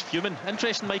 Kingsley was fuming.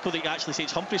 Interesting, Michael, that you actually say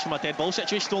it's Humphreys from a dead ball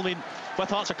situation. I mean, with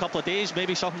Hearts a couple of days,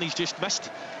 maybe something he's just missed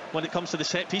when it comes to the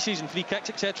set pieces and free kicks,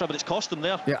 etc. But it's cost him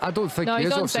there. Yeah, I don't think he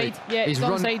is offside. Yeah, he's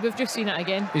onside. We've just seen it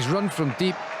again. He's run from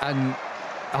deep, and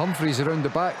Humphreys around the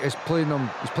back is playing them.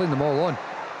 He's playing them all on.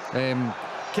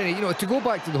 Kenny, to go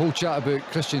back to the whole chat about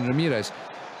Christian Ramirez,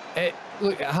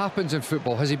 look, it happens in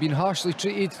football. Has he been harshly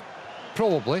treated?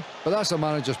 Probably, but that's a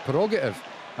manager's prerogative.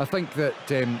 I think that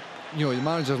the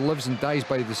manager lives and dies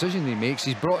by the decision he makes.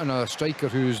 He's brought in a striker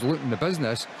who's looting the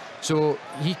business, so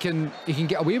he can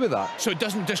get away with that. So it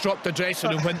doesn't disrupt the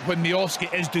dressing room when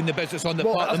Miovski is doing the business on the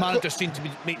part. The manager seems to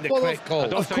be making the correct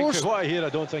call. Of course, what I hear, I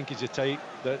don't think he's the type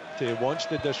that wants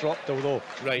to disrupt, although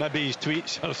maybe his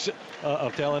tweets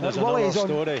are telling us another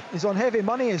story. He's on heavy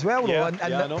money as well, though,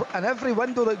 and every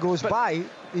window that goes by,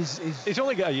 he's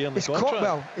only got a year in the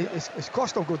contract. His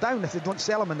cost will go down if they don't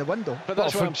sell him in the window. But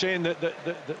that's what I'm saying, that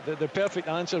the perfect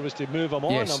answer was to move him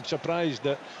on. Yes. I'm surprised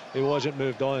that he wasn't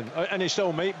moved on, and he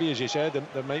still might be, as you said.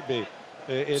 There might be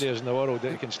areas in the world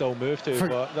that he can still move to,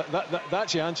 but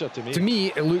that's the answer to me. To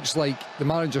me, it looks like the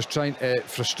manager's trying to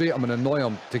frustrate him and annoy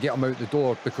him to get him out the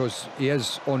door, because he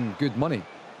is on good money,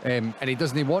 and he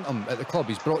doesn't want him at the club.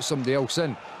 He's brought somebody else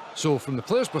in. So from the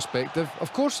player's perspective,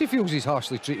 of course he feels he's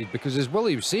harshly treated, because as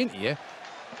Willie was saying to you,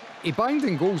 he banged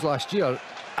in goals last year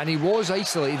and he was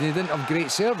isolated, he didn't have great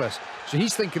service. So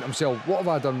he's thinking to himself, what have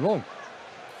I done wrong?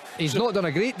 He's not done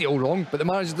a great deal wrong, but the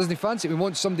manager doesn't fancy it. We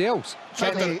want somebody else.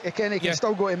 Kenny can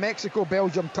still go to Mexico,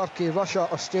 Belgium, Turkey, Russia,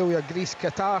 Australia, Greece,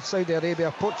 Qatar, Saudi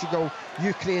Arabia, Portugal,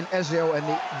 Ukraine, Israel and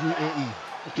the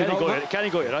UAE. Can he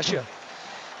go to Russia?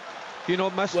 You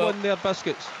not miss one there,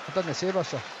 Biscuits? I didn't say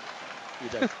Russia. You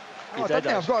did. I didn't.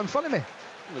 I've got it in front of me.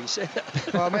 Well, you said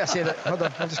it. I might have said it. Hold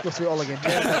on, I'll just go through it all again.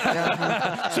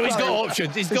 So he's got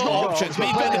options. He's got options.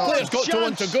 But the player's got to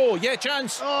want to go. Yeah,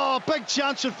 chance. Oh, big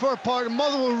chance at Fir Park.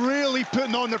 Motherwell really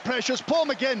putting on their pressure. It's Paul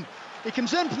McGinn. He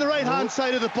comes in from the right-hand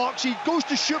side of the box. He goes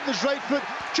to shoot with his right foot,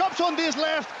 chops onto his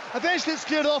left. Eventually it's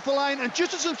cleared off the line, and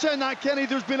just as I'm saying that, Kenny,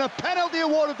 there's been a penalty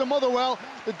awarded to Motherwell.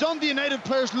 The Dundee United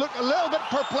players look a little bit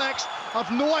perplexed.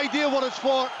 I've no idea what it's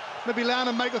for. Maybe Lan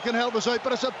and Michael can help us out,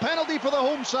 but it's a penalty for the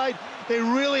home side. They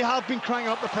really have been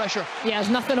cranking up the pressure. Yeah,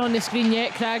 there's nothing on the screen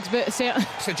yet, Craigs, but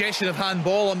suggestion of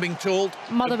handball, I'm being told.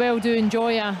 Motherwell do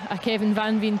enjoy a Kevin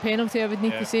Van Veen penalty, I would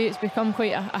need to say. It's become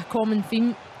quite a common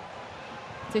theme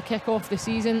to kick off the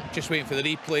season. Just waiting for the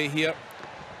replay here.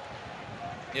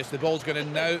 Yes, the ball's going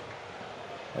in now.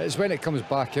 It's when it comes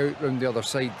back out round the other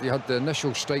side. You had the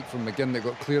initial strike from McGinn that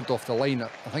got cleared off the line.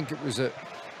 I think it was at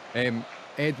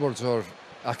Edwards, or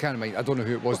I can't remember. I don't know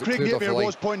who it was that cleared off the line. Craig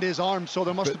was pointing to his arm, so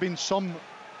there must have been some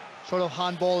sort of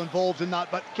handball involved in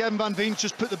that. But Kevin Van Veen's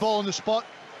just put the ball on the spot.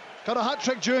 Got a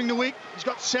hat-trick during the week. He's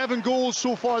got 7 goals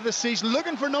so far this season.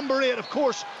 Looking for number 8, of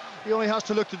course. He only has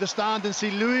to look to the stand and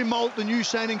see Louis Malt, the new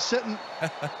signing, sitting,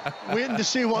 waiting to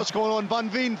see what's going on. Van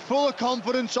Veen, full of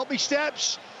confidence, up he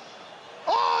steps.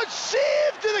 Oh, it's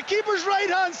saved to the keeper's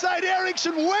right-hand side.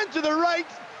 Eriksson went to the right.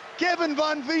 Kevin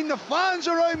Van Veen, the fans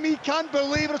around me can't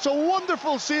believe it. It's a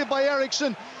wonderful save by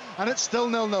Eriksson, and it's still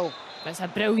 0-0. It's a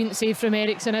brilliant save from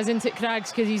Eriksson, isn't it,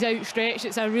 Craggs? Because he's outstretched.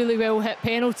 It's a really well hit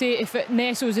penalty. If it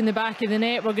nestles in the back of the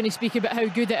net, we're going to speak about how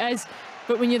good it is.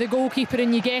 But when you're the goalkeeper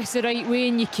and you guess the right way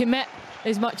and you commit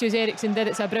as much as Eriksson did,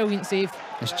 it's a brilliant save.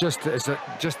 It's just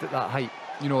at that height.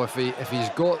 You know, if he's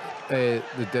got the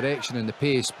direction and the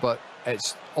pace, but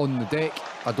it's on the deck,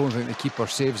 I don't think the keeper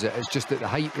saves it. It's just at the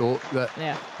height, though, that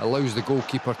allows the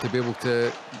goalkeeper to be able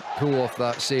to pull off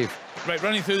that save. Right,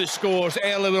 running through the scores.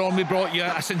 Earlier on, we brought you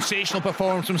a sensational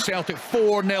performance from Celtic.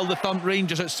 4-0 the thump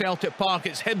Rangers at Celtic Park.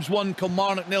 It's Hibs 1,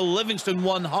 Kilmarnock 0, Livingston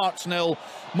 1, Hearts 0,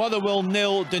 Motherwell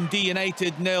 0, Dundee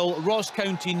United 0, Ross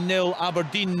County 0,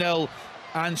 Aberdeen 0,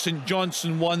 and St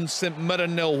Johnstone 1, St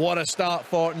Mirren 0. What a start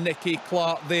for Nicky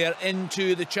Clark there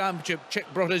into the championship. Chick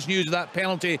brought us news of that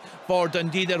penalty for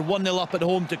Dundee. They're 1-0 up at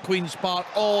home to Queen's Park.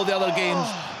 All the other games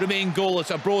remain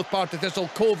goalless. Arbroath, Partick Thistle,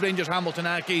 Cove Rangers, Hamilton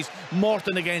Accies,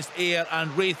 Morton against Ayr,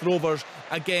 and Wraith Rovers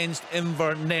against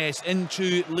Inverness.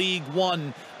 Into League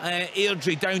One,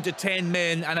 Airdrie down to 10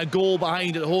 men and a goal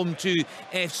behind at home to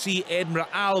FC Edinburgh.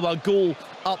 Alloa goal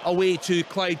up away to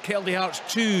Clyde. Kelty Hearts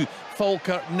 2,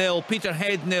 Falkirk 0,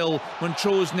 Peterhead 0,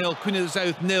 Montrose 0, Queen of the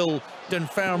South 0,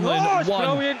 Dunfermline 1.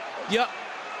 Brilliant. Yep.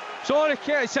 Sorry,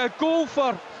 Kit, it's a goal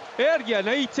for Ayr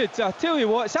United. I tell you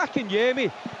what, it's Akinyemi.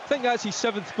 I think that's his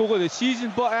 7th goal of the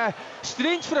season, but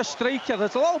strange for a striker.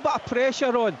 There's a little bit of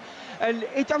pressure on, and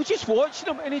I was just watching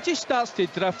him, and he just starts to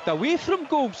drift away from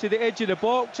goals to the edge of the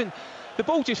box, and the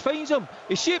ball just finds him.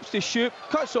 He shapes the shoot,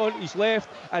 cuts on his left,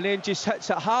 and then just hits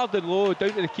it hard and low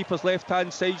down to the keeper's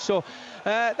left-hand side. So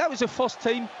that was the first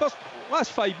time,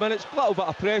 last 5 minutes, a little bit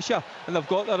of pressure, and they've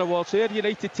got their rewards. Ayr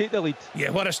United take the lead.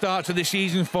 Yeah, what a start to the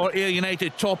season for Ayr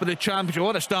United, top of the championship.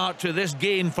 What a start to this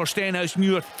game for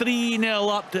Stenhousemuir.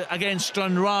 3-0 up against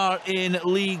Stranraer in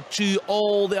League 2.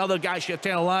 All the other guys, you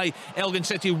tell a lie. Elgin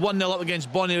City 1-0 up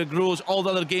against Bonnie Rose. All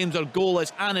the other games are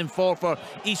goalless. Annan Forfar,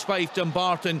 East Fife,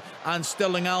 Dumbarton, and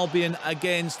Stirling Albion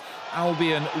against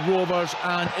Albion Rovers.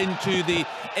 And into the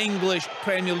English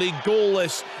Premier League,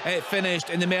 goalless finished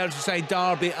in the Merseyside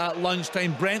derby at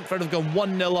lunchtime. Brentford have gone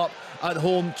 1-0 up at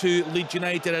home to Leeds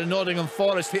United, and Nottingham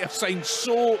Forest, they have signed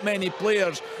so many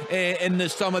players in the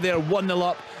summer. They're 1-0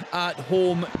 up at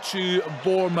home to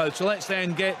Bournemouth. So let's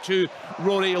then get to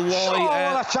Rory Loy.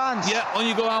 Oh, what a chance. Yeah, on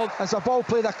you go, Al. As a ball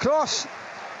played across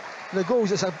the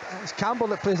goals, it's Campbell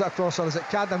that plays it across, or is it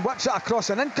Cadden? Whips it across,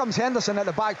 and in comes Henderson at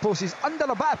the back post. He's under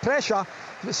a bit of pressure,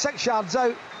 but 6 yards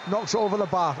out, knocks it over the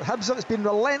bar. Hibs, it's been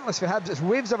relentless for Hibs. It's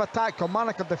waves of attack.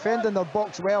 Kilmarnock are defending their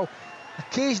box well.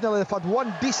 Occasionally they've had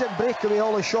one decent breakaway.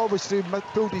 Ollie Shaw was through,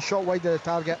 pulled his shot wide of the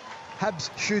target.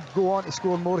 Hibs should go on to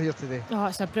score more here today. Oh,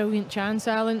 it's a brilliant chance,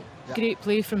 Alan. Yeah. Great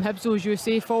play from Hibs, as you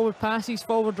say. Forward passes,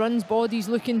 forward runs, bodies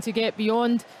looking to get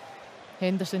beyond.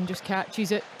 Henderson just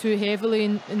catches it too heavily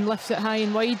and lifts it high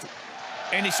and wide.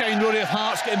 Any sign, Rory, of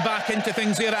Hearts getting back into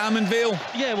things there at Amon Vale?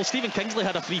 Yeah, well, Stephen Kingsley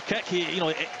had a free kick. He,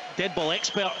 dead ball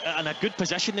expert and a good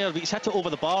position there, but he's hit it over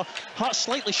the bar. Hearts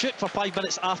slightly shook for 5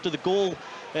 minutes after the goal.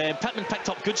 Pittman picked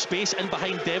up good space in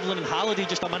behind Devlin, and Halliday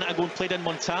just a minute ago and played in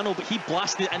Montano, but he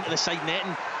blasted it into the side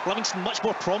netting. Livingston much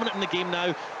more prominent in the game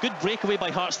now. Good breakaway by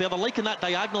Hearts there. They're liking that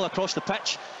diagonal across the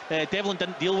pitch. Devlin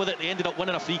didn't deal with it. They ended up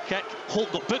winning a free kick.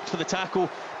 Holt got booked for the tackle,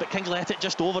 but Kingsley hit it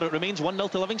just over. It remains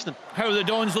 1-0 to Livingston. How are the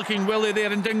Dons looking, Willie,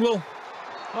 there in Dingwall?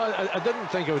 I didn't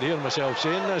think I would hear myself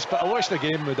saying this, but I wish the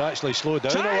game would actually slow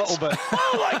down a little bit.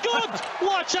 Oh my God!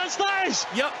 What a chance that is!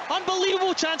 Yep.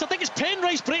 Unbelievable chance. I think it's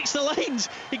Penrice breaks the lines.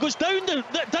 He goes down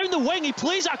the wing. He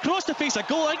plays it across the face of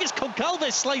goal. I think it's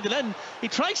Concalves sliding in. He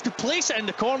tries to place it in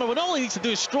the corner when all he needs to do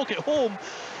is stroke it home,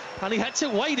 and he hits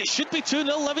it wide. It should be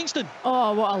 2-0 Livingston.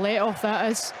 Oh, what a let-off that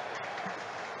is.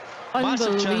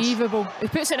 Unbelievable. He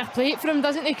puts it in a plate for him,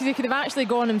 doesn't he? Because he could have actually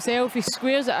gone himself. He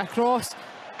squares it across.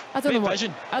 I don't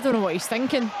know what he's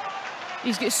thinking.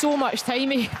 He's got so much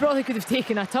time. He probably could have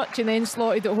taken a touch and then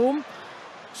slotted it home.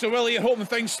 So, Willie, you're hoping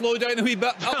things slow down a wee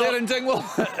bit up there in Dingwall?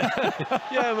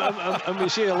 Yeah, and we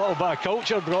see a little bit of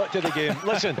culture brought to the game.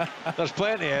 Listen, there's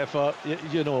plenty of effort.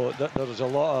 You know, there's a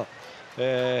lot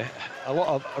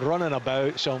of running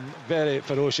about, some very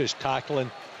ferocious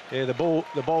tackling.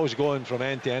 The ball's going from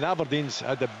end to end. Aberdeen's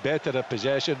had the better of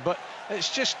possession, but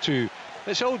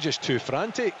it's all just too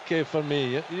frantic for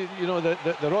me. You know,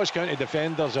 the Ross County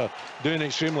defenders are doing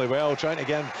extremely well, trying to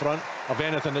get in front of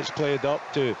anything that's played up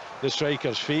to the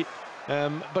striker's feet.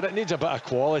 But it needs a bit of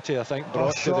quality, I think,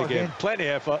 brought to the game. Plenty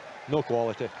of effort, no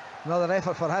quality. Another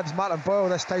effort for Hibs. Martin Boyle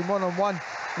this time one-on-one.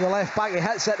 The left back, he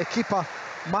hits it, the keeper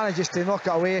manages to knock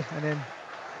it away, and then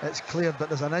it's cleared, but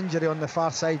there's an injury on the far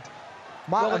side.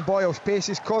 Martin Boyle's pace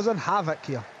is causing havoc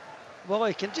here. Well,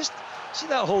 I can just see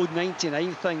that whole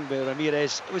 99 thing with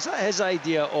Ramirez. Was that his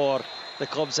idea or the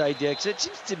club's idea? Because it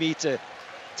seems to me to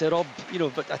rob,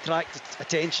 but attract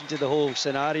attention to the whole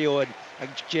scenario and a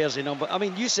jersey number. I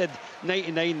mean, you said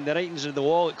 99, the writing's on the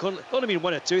wall. It could only mean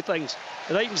one of two things: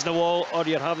 the writing's on the wall, or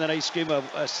you're having an ice cream,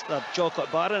 a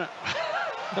chocolate bar in it.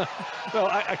 Well,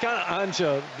 I can't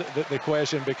answer the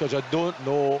question because I don't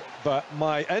know, but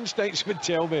my instincts would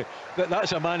tell me that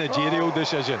that's a managerial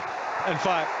decision. In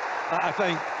fact, I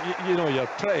think you're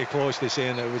pretty close to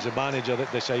saying it was the manager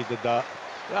that decided that.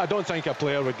 I don't think a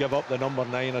player would give up the number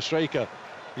 9. A striker,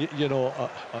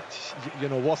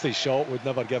 worth his shot would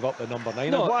never give up the number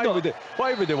 9. No, why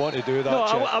would they want to do that?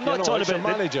 No, I'm not talking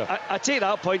about manager. I take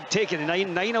that point, taking the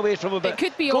 9 away from him. It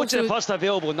could be go also to the first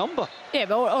available number. Yeah,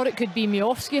 but or it could be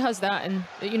Miofsky has that, and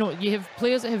you have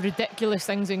players that have ridiculous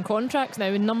things in contracts now,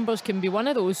 and numbers can be one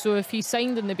of those. So if he's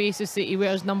signed on the basis that he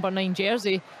wears number 9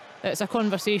 jersey, it's a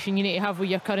conversation you need to have with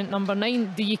your current number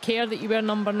 9. Do you care that you wear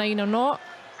number 9 or not?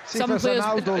 See, some players,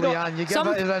 Ronaldo, Leanne, you give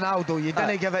it to Ronaldo, you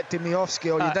didn't give it to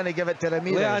Miofsky, or you didn't give it to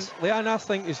Ramirez. Leanne, I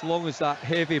think as long as that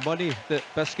heavy money that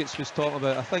Biscuits was talking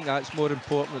about, I think that's more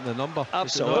important than the number.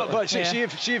 Absolutely. But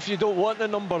see if you don't want the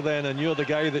number then, and you're the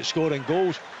guy that's scoring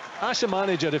goals, ask the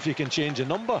manager if you can change the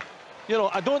number.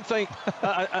 I don't think, but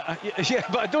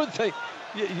I don't think,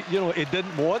 he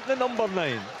didn't want the number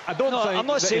 9. I don't think I'm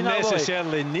not saying he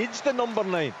necessarily needs the number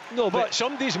 9. No, but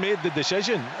somebody's made the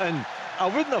decision, and I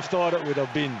wouldn't have thought it would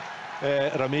have been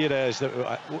Ramirez that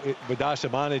would ask the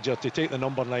manager to take the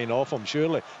number 9 off him,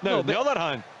 surely. Now, on the other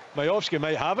hand, Miofsky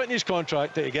might have it in his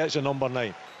contract that he gets a number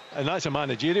 9, and that's a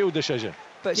managerial decision.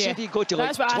 But should he go to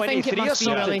like 23 or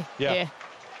something? Really. Yeah.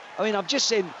 I mean, I'm just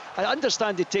saying, I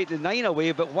understand they take the 9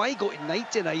 away, but why go to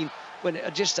 99 when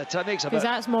it just makes a bit because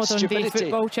that's modern day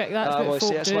football, Chick. That's what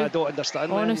folk that's do. why I don't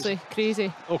understand. Honestly,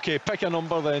 crazy. Okay, pick a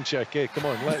number then, Chick. Hey, come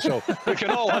on, let's all. we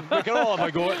can all have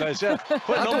a go at this. Yeah.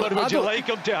 What number would you like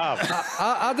him to have?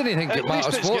 I didn't think it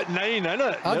matters what. Got 9 in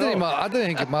it. I didn't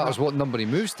think it matters what number he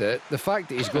moves to. The fact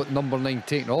that he's got number 9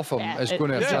 taken off him is going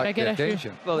to attract the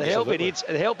attention. Well, the help he needs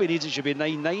it should be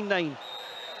 999.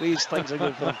 These things are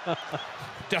good for him.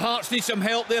 Do Hearts need some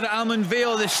help there at Almond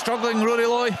Vale? They're struggling, Rory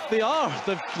Loy. They are.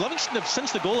 Livingston have,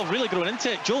 since the goal, have really grown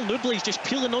into it. Joel Newbley's just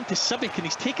peeling onto Civic, and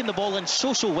he's taking the ball in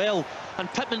so well. And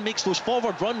Pittman makes those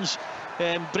forward runs,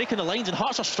 breaking the lines, and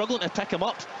Hearts are struggling to pick him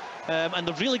up. And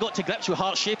they've really got to grips with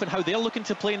Hearts' shape and how they're looking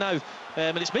to play now.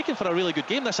 And it's making for a really good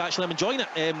game, this, actually. I'm enjoying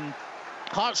it.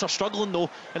 Hearts are struggling though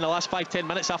in the last 5-10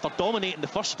 minutes after dominating the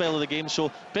first spell of the game,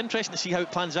 so be interesting to see how it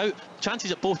plans out.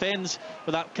 Chances at both ends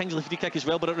with that Kingsley free kick as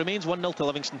well, but it remains 1-0 to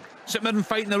Livingston. St Mirren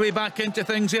fighting their way back into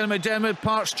things here. McDermott,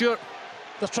 Park, Stewart.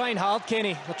 They're trying hard,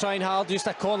 Kenny. They're trying hard. Just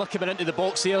a corner coming into the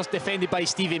box there, defended by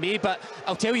Stevie May. But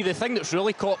I'll tell you, the thing that's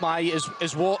really caught my eye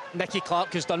is what Nicky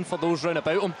Clark has done for those round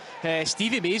about him.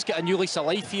 Stevie May's got a new lease of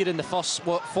life here in the first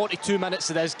 42 minutes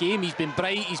of this game. He's been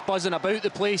bright, he's buzzing about the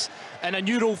place, and a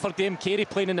new role for Graham Carey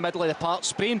playing in the middle of the park,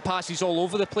 spraying passes all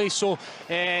over the place. So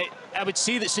I would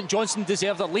say that St Johnstone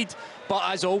deserve their lead, but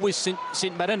as always,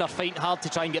 St Mirren are fighting hard to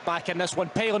try and get back in this one,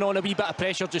 piling on a wee bit of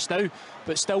pressure just now,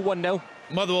 but still 1-0.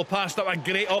 Motherwell passed up a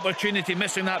great opportunity,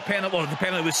 missing that penalty. Well, the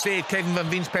penalty was saved. Kevin Van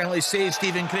Veen's penalty saved.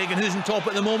 Stephen Craig, and who's on top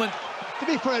at the moment? To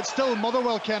be fair, it's still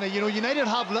Motherwell, Kenny. United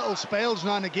have little spells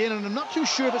now and again, and I'm not too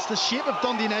sure if it's the shape of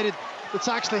Dundee United that's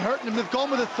actually hurting them. They've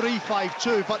gone with a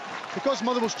 3-5-2, but because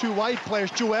Motherwell's two wide players,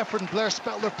 Joe Efford and Blair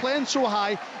Spittle, they're playing so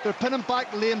high, they're pinning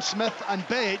back Liam Smith and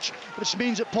Beich, which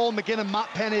means that Paul McGinn and Matt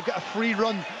Penny have got a free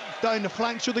run down the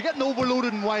flank, so they're getting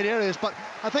overloaded in wide areas. But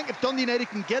I think if Dundee United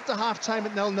can get to half-time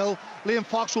at 0-0, Liam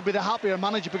Fox will be the happier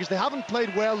manager, because they haven't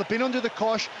played well. They've been under the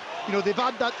cosh. They've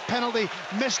had that penalty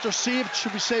missed or saved,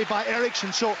 should we say, by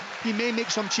Eriksson, so he may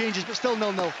make some changes, but still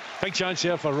 0-0. Big chance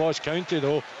here for Ross County,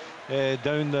 though,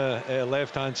 down the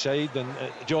left-hand side, and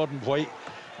Jordan White,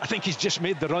 I think he's just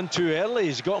made the run too early.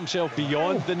 He's got himself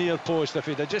beyond the near post. If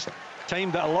he'd have just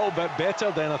timed it a little bit better,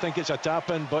 then I think it's a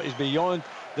tap-in, but he's beyond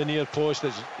the near post.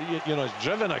 It's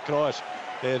driven across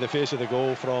the face of the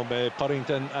goal from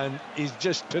Purrington, and he's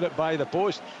just put it by the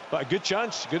post. But a good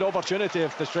chance, good opportunity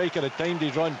if the striker had timed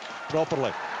his run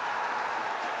properly.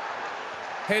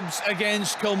 Hibs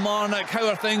against Kilmarnock. How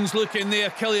are things looking there?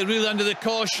 Kelly really under the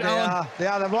cosh, Alan? They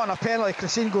are. They're wanting a penalty.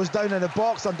 Christine goes down in the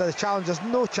box under the challenge. There's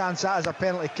no chance that is a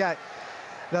penalty kick.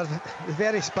 They're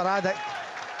very sporadic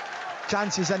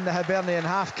chances in the Hibernian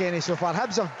half, Kenny, so far.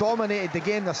 Hibs have dominated the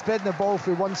game. They're spreading the ball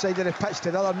from one side of the pitch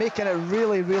to the other, making it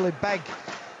really, really big.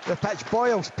 The pitch,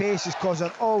 Boyle's pace is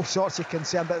causing all sorts of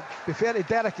concern, but to be fair to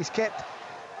Derek, he's kept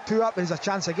 2 up. There's a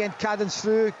chance again. Cadden's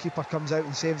through, keeper comes out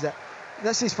and saves it.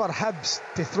 This is for Hibs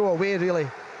to throw away, really.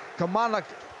 Kilmarnock,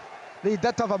 they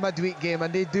did have a midweek game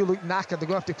and they do look knackered. They're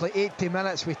going to have to play 80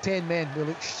 minutes with 10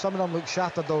 men. Some of them look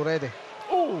shattered already.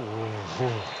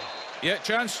 Yeah,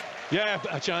 chance. Yeah,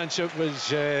 a chance. It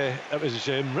was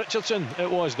Richardson. It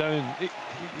was down.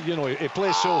 You know, he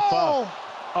plays so far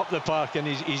up the park, and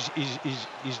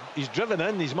he's driven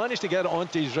in. He's managed to get it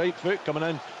onto his right foot coming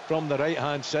in from the right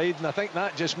hand side, and I think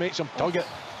that just makes him tug it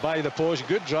by the post.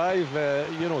 Good drive,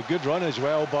 you know, good run as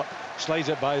well, but slides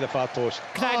it by the far post.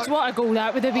 Craigs, what a goal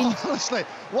that would have been. Honestly,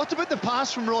 what about the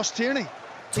pass from Ross Tierney?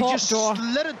 He just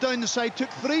slid it down the side, took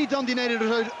 3 Dundee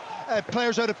United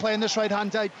players out of play on this right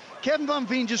hand side. Kevin Van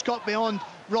Veen just got beyond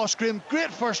Ross Graham,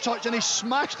 great first touch, and he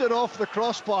smashed it off the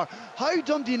crossbar. How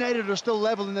Dundee United are still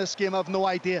level in this game, I have no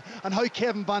idea, and how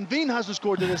Kevin Van Veen hasn't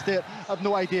scored to this date, I have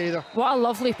no idea either. What a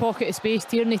lovely pocket of space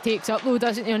Tierney takes up though,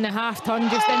 doesn't he, on the half turn,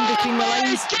 just in between the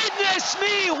lines. Goodness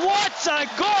me, what a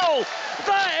goal!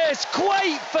 That is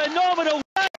quite phenomenal.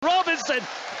 Robinson,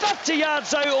 30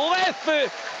 yards out, left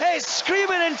foot, it's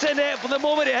screaming into net from the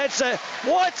moment he hits it.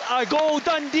 What a goal.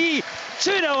 Dundee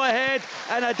 2-0 ahead,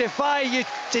 and I defy you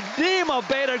to name a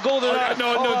better goal than that.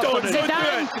 Don't do it.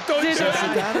 Don't do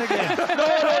it.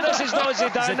 No, this is not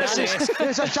Zidane.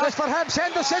 There's a chance for Hibs.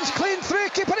 Henderson's clean through,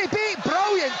 keeper he beat.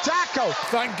 Brilliant tackle.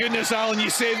 Thank goodness, Alan, you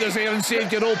saved us here and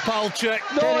saved your old pal Chick.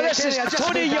 No, this is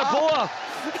Tony Yeboah.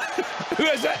 Who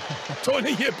is it?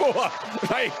 Tony Yeboah.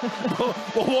 Right,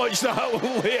 we'll watch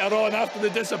that later on after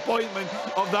the disappointment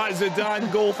of that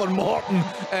Zidane goal for Morton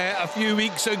a few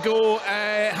weeks ago.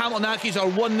 Hamilton Accies are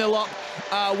 1-0 up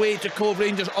away to Cove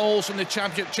Rangers, also in the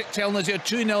Championship. Chick telling us here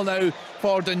 2-0 now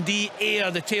for Dundee.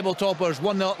 Ayr, the table toppers,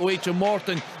 1-0 up away to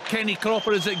Morton. Kenny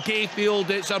Cropper is at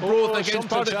Gayfield. It's a Broth against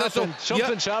Partick Thistle.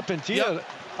 Something's happened here. Yep.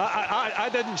 I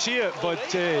didn't see it, but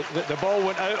the ball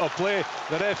went out of play.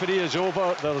 The referee is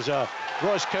over. There's a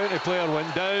Ross County player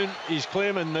went down. He's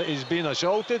claiming that he's been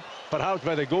assaulted, perhaps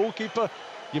by the goalkeeper.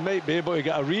 You might be able to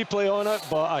get a replay on it,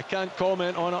 but I can't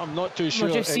comment on it. I'm not too sure.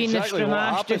 We're just seeing exactly the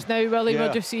scrimmage just now, Willie. Yeah.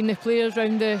 We're just seeing the players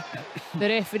round the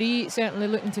referee, certainly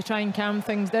looking to try and calm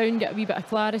things down, get a wee bit of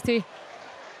clarity.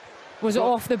 Was it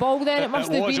off the ball then? It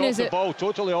must have been. It was off the ball,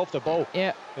 totally off the ball.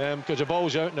 Yeah. Because the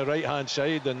ball's out on the right-hand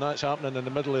side, and that's happening in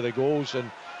the middle of the goals. And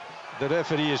the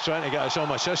referee is trying to get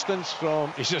some assistance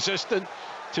from his assistant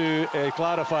to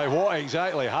clarify what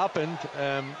exactly happened.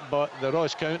 But the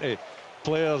Ross County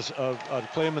players are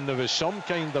claiming there was some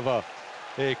kind of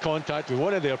a contact with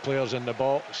one of their players in the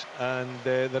box, and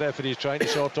the referee is trying to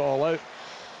sort it all out.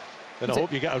 And I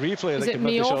hope you get a replay that can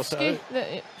maybe sort it out. That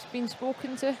it's been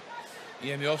spoken to?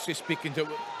 Yeah, Miofsky speaking to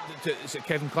is it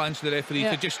Kevin Clancy, the referee.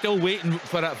 They're just still waiting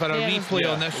for a replay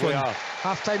on this one.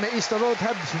 Half time at Easter Road,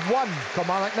 Hibs 1,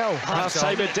 Kilmarnock 0. Half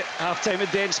time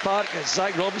at Dens Park, it's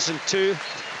Zach Robinson 2,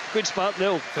 Queen's Park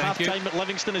 0. Half time at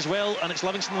Livingston as well, and it's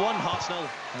Livingston 1, Hearts 0.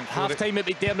 Half time at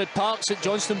McDermott Park, St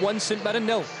Johnstone 1, St Mirren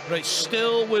 0. Right,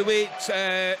 still we wait.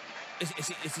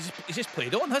 Is this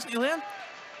played on, hasn't he, Leanne?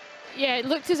 Yeah, it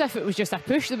looked as if it was just a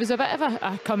push. There was a bit of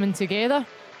a coming together.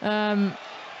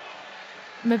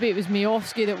 Maybe it was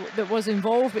Miofsky that was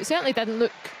involved, but it certainly didn't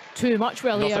look too much,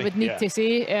 Willie, I would need to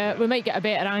say. We might get a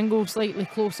better angle slightly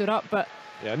closer up, but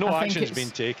no action's been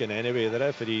taken anyway. The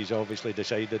referee's obviously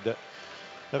decided that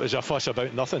it was a fuss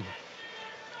about nothing.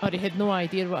 Or he had no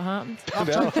idea what happened. A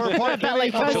bit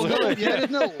like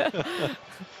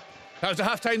That was the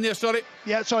half time there, sorry.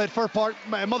 Yeah, sorry, at Fir Park,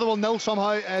 Motherwell 0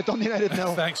 somehow, Dundee United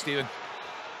 0. Thanks, Stephen.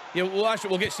 Yeah,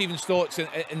 we'll get Stephen's thoughts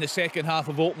in the second half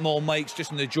of Open All Mics,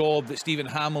 just in the job that Stephen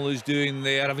Hamill is doing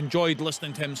there. I've enjoyed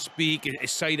listening to him speak.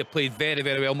 His side have played very,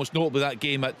 very well, most notably that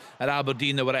game at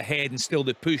Aberdeen. They were ahead and still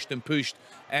they pushed and pushed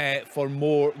for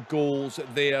more goals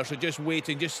there. So just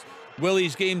waiting, just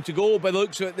Willie's game to go by the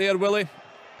looks of it there, Willie.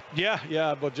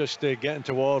 Yeah, we're just getting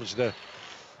towards the...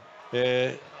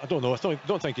 I don't know, I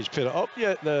don't think he's put it up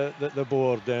yet, the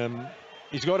board.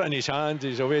 He's got it in his hand.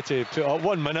 He's away to put up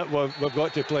 1 minute. We've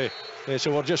got to play,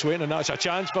 so we're just waiting, and that's a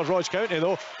chance for Ross County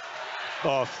though.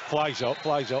 Oh, flags up.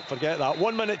 Forget that.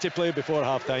 1 minute to play before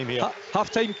half time here.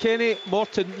 Half time, Kenny.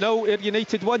 Morton 0, Ayr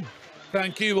United 1.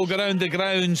 Thank you. We'll go round the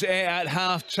grounds at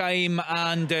half-time,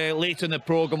 and later in the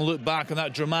programme we'll look back on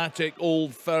that dramatic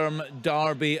Old Firm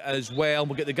derby as well.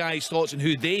 We'll get the guys' thoughts on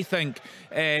who they think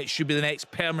should be the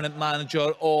next permanent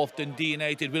manager of Dundee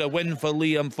United. With a win for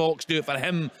Liam Fox, do it for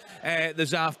him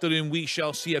this afternoon. We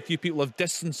shall see. A few people have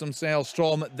distanced themselves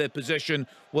from the position.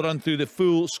 We'll run through the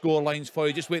full score lines for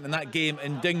you. Just waiting on that game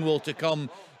in Dingwall to come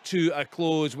to a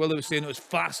close. Willie was saying it was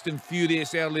fast and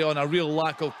furious early on, a real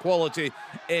lack of quality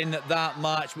in that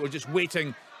match. We're just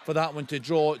waiting for that one to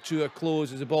draw to a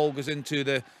close as the ball goes into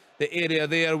the area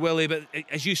there, Willie. But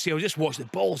as you say, we just watch the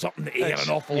balls up in the air an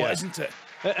awful lot, isn't it?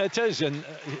 It is, and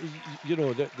you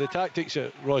know, the tactics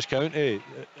that Ross County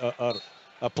are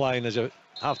applying as a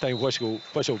half-time whistle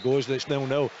goes, that's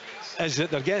 0-0, is that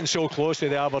they're getting so close to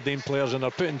the Aberdeen players and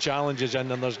they're putting challenges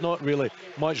in, and there's not really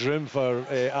much room for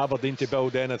Aberdeen to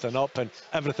build anything up, and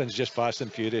everything's just fast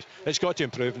and furious. It's got to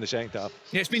improve in the second half.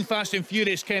 Yeah, it's been fast and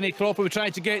furious, Kenny Cropper. We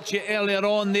tried to get you earlier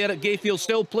on there at Gayfield.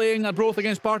 Still playing Arbroath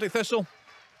against Partick Thistle?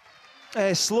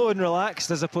 Slow and relaxed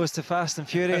as opposed to fast and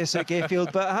furious at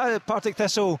Gayfield, but Partick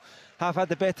Thistle have had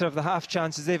the better of the half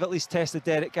chances. They've at least tested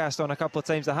Derek Gaston a couple of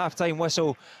times. The half-time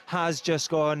whistle has just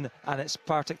gone, and it's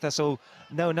Partick Thistle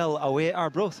 0-0 away at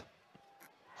Arbroath.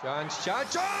 Chance! And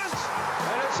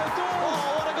it's a goal!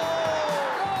 Oh, what a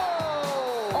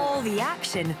goal! All the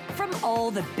action from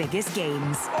all the biggest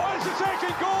games. Oh, it's the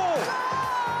second goal!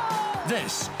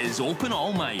 This is Open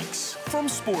All Mics from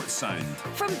Sports Sound.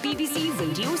 From BBC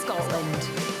Radio Scotland.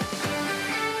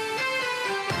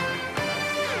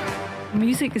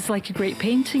 Music is like a great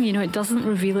painting, you know, it doesn't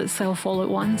reveal itself all at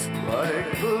once.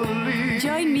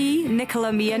 Join me,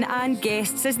 Nicola Meehan, and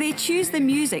guests as they choose the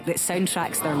music that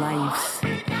soundtracks their lives.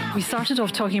 We started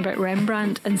off talking about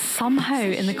Rembrandt, and somehow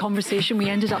in the conversation we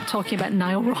ended up talking about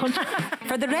Nile Rodgers.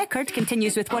 For the Record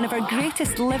continues with one of our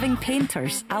greatest living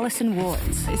painters, Alison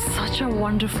Watts. It's such a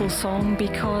wonderful song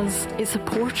because it's a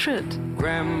portrait.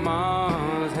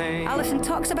 Grandma's hand. Alison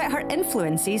talks about her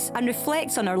influences and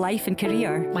reflects on her life and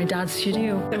career. My dad's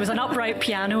studio. There was an upright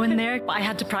piano in there, but I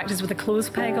had to practice with a clothes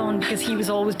peg on because he was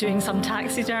always doing some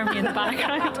taxidermy in the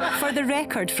background. For the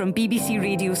Record from BBC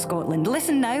Radio Scotland.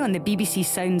 Listen now on the BBC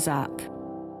Sounds app.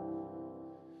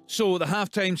 So the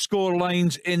half-time score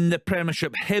lines in the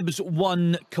Premiership: Hibs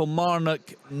 1,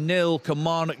 Kilmarnock 0.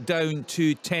 Kilmarnock down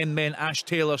to 10 men. Ash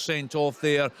Taylor sent off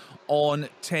there on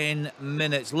 10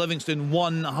 minutes. Livingston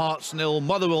 1, Hearts 0.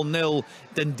 Motherwell 0,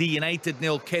 Dundee United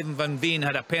 0. Kevin Van Veen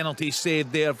had a penalty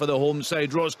saved there for the home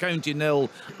side. Ross County 0,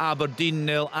 Aberdeen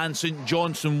 0, and St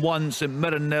Johnstone 1, St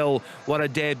Mirren 0. What a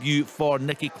debut for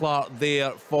Nicky Clark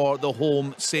there for the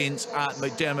home Saints at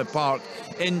McDermott Park.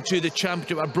 Into the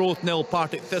Championship: Arbroath 0,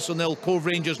 Partick Thistle 0, Cove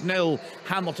Rangers 0,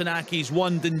 Hamilton Accies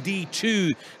 1, Dundee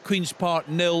 2, Queen's Park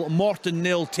 0, Morton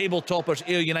 0, table toppers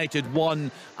Ayr United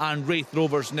 1, and Wraith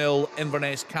Rovers 0,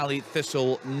 Inverness Cally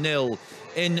Thistle 0.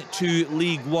 Into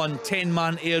League 1,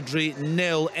 10-man Airdrie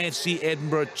 0, FC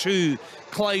Edinburgh 2,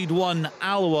 Clyde 1,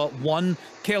 Alloa 1,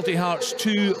 Kelty Hearts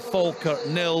 2, Falkirk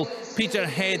 0,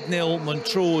 Peterhead 0,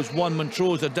 Montrose 1.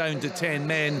 Montrose are down to 10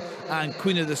 men, and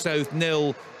Queen of the South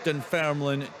 0,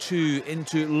 Dunfermline 2.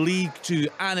 Into League 2,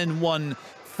 Annan 1,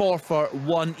 Forfar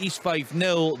 1, East Fife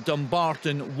 0,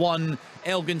 Dumbarton 1,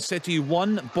 Elgin City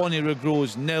 1, Bonnyrigg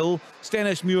Rose 0,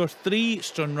 Stennismuir 3,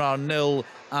 Stranraer 0,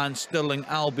 and Stirling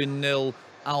Albion 0,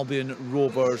 Albion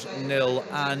Rovers 0.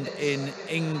 And in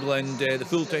England, the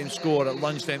full-time score at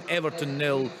lunchtime: Everton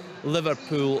 0,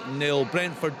 Liverpool 0,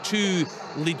 Brentford 2,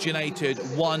 Leeds United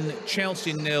 1,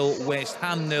 Chelsea 0, West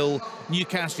Ham 0,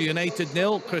 Newcastle United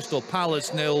 0, Crystal Palace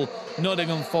 0,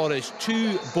 Nottingham Forest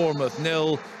 2, Bournemouth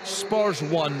 0, Spurs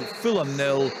 1, Fulham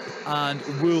 0, and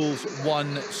Wolves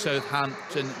 1,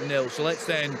 Southampton 0. So let's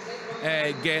then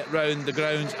get round the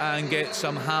grounds and get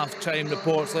some half-time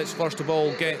reports. Let's first of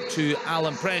all get to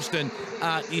Alan Preston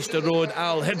at Easter Road.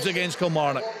 Al, Hibs against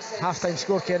Kilmarnock. Half-time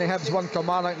score, Kenny. Hibs 1,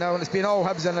 Kilmarnock now, and it's been all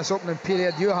Hibs in this opening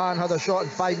period. Johan had a shot in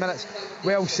 5 minutes,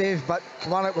 well saved, but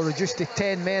Kilmarnock were reduced to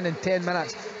 10 men in 10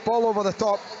 minutes. Ball over the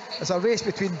top. It's a race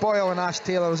between Boyle and Ash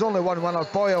Taylor. There's only one winner,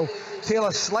 Boyle.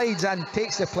 Taylor slides in,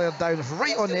 takes the player down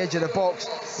right on the edge of the box.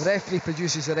 The referee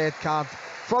produces a red card.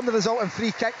 From the resulting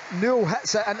free kick, Newell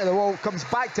hits it into the wall, comes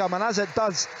back to him, and as it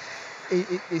does,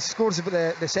 he scores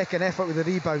the second effort with the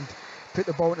rebound, put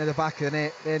the ball into the back of the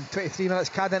net. Then 23 minutes,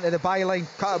 Cad into the byline,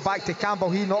 cut it back to Campbell,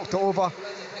 he knocked it over.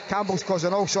 Campbell's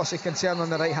causing all sorts of concern on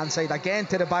the right hand side, again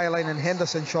to the byline, and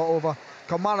Henderson shot over.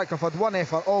 Kilmarnock have had one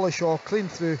effort, Ollie Shaw clean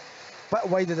through, bit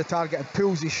wide of the target, and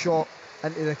pulls his shot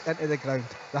into the ground.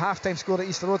 The half-time score at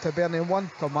Easter Road: Hibernian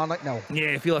 1, Kilmarnock 0.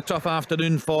 Yeah, feel a tough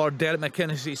afternoon for Derek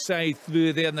McInnes's side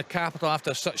through there in the capital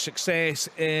after such success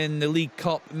in the League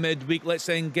Cup midweek. Let's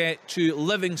then get to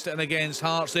Livingston against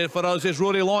Hearts. There for us is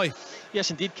Rory Loy.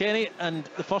 Yes, indeed, Kenny. And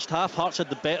the first half, Hearts had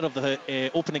the better of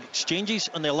the opening exchanges.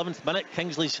 On the 11th minute,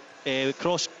 Kingsley's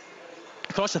cross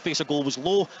across the face of goal was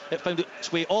low. It found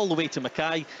its way all the way to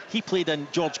Mackay. He played in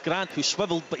George Grant, who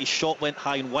swivelled, but his shot went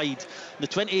high and wide. In the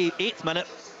 28th minute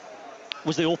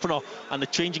was the opener and the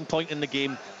changing point in the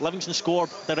game. Livingston scored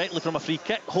directly from a free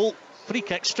kick. Holt, free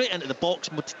kick straight into the box.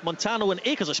 Montano, in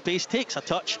acres of space, takes a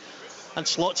touch and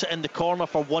slots it in the corner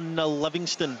for 1-0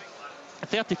 Livingston.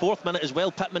 34th minute as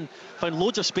well, Pittman found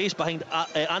loads of space behind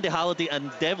Andy Halliday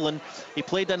and Devlin. He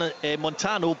played in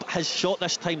Montano, but his shot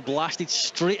this time blasted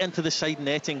straight into the side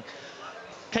netting.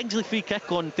 Kingsley free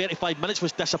kick on 35 minutes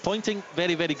was disappointing.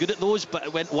 Very, very good at those, but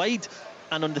it went wide.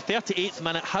 And on the 38th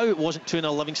minute, how it wasn't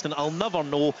 2-0 Livingston, I'll never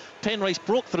know. Penrice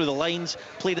broke through the lines,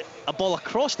 played a ball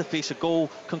across the face of goal.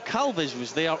 Concalves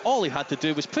was there. All he had to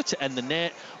do was put it in the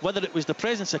net. Whether it was the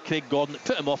presence of Craig Gordon that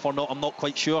put him off or not, I'm not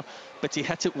quite sure. But he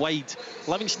hit it wide.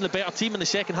 Livingston the better team in the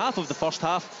second half of the first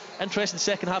half. Interesting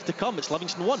second half to come. It's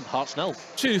Livingston 1, Hearts 0.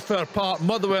 2 for Park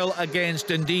Motherwell against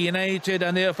Dundee United.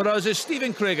 And there for us is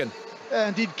Stephen Craigan.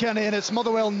 Indeed, Kenny, and it's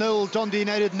Motherwell 0, Dundee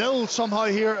United 0 somehow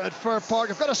here at Fir Park.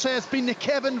 I've got to say, it's been the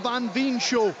Kevin Van Veen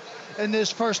show in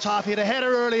this first half. He had a header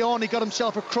early on, he got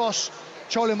himself across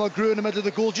Charlie Mulgrew in the middle of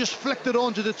the goal, just flicked it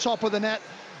onto the top of the net.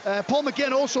 Paul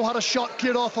McGinn also had a shot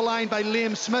cleared off the line by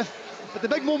Liam Smith, but the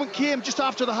big moment came just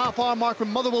after the half-hour mark when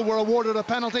Motherwell were awarded a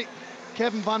penalty.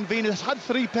 Kevin Van Veen has had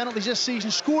 3 penalties this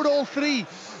season, scored all 3,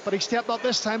 but he stepped up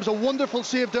this time. It was a wonderful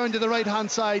save down to the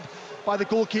right-hand side by the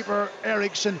goalkeeper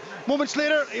Eriksson. Moments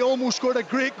later, he almost scored a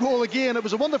great goal again. It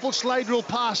was a wonderful slide rule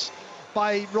pass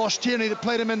by Ross Tierney that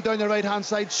played him in down the right-hand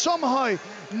side. Somehow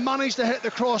managed to hit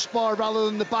the crossbar rather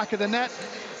than the back of the net.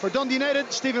 For Dundee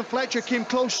United, Stephen Fletcher came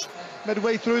close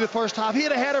midway through the first half. He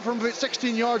had a header from about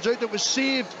 16 yards out that was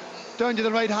saved down to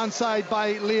the right-hand side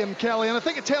by Liam Kelly. And I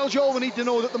think it tells you all we need to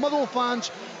know that the Motherwell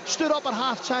fans stood up at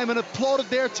half-time and applauded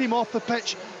their team off the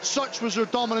pitch. Such was their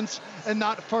dominance in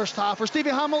that first half. For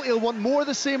Stevie Hamill, he'll want more of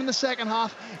the same in the second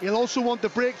half. He'll also want the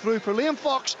breakthrough. For Liam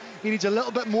Fox, he needs a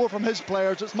little bit more from his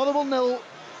players. It's Motherwell 0,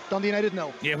 Dundee United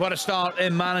 0. Yeah, what a start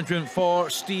in management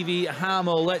for Stevie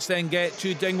Hamill. Let's then get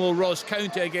to Dingwall Ross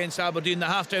County against Aberdeen. The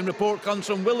half-time report comes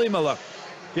from Willie Miller.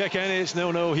 Yeah, Kenny, it's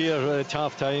 0-0 here at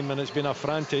half-time, and it's been a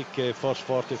frantic first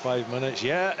 45 minutes.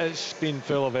 Yeah, it's been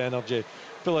full of energy,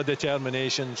 full of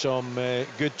determination, some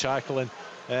good tackling,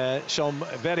 some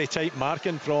very tight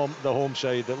marking from the home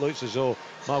side. It looks as though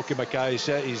Malky Mackay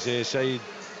set his side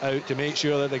out to make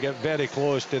sure that they get very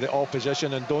close to the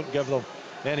opposition and don't give them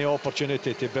any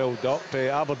opportunity to build up.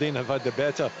 Aberdeen have had the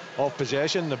better of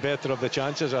possession, the better of the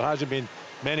chances. There hasn't been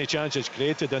many chances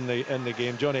created in the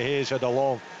game. Johnny Hayes had a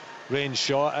long range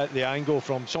shot at the angle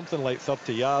from something like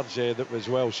 30 yards that was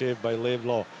well saved by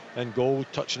Laidlaw in goal,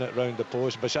 touching it round the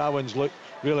post. Basawin's looked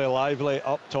really lively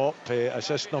up top,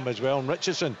 assisting them as well. And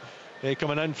Richardson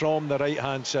coming in from the right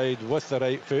hand side with the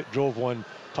right foot, drove one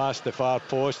past the far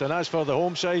post. And as for the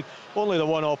home side, only the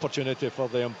one opportunity for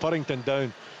them. Purrington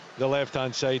down the left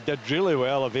hand side did really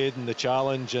well evading the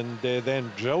challenge and then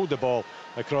drilled the ball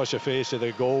across the face of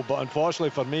the goal. But unfortunately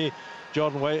for me,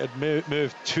 Jordan White had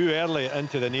moved too early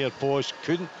into the near post,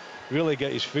 couldn't really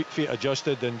get his feet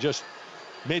adjusted and just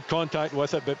made contact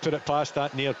with it but put it past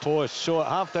that near post. So at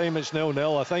half time it's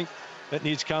 0-0. I think it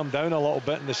needs calmed down a little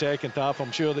bit in the second half.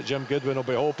 I'm sure that Jim Goodwin will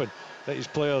be hoping that his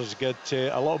players get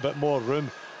a little bit more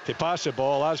room to pass the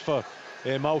ball. As for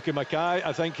Malky Mackay,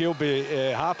 I think he'll be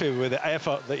happy with the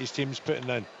effort that his team's putting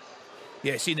in.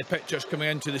 Yeah, seeing the pictures coming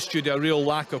into the studio, a real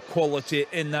lack of quality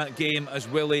in that game, as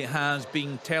Willie has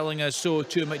been telling us. So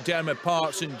to McDermott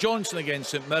Park, St Johnstone against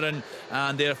St Mirren,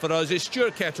 and there for us is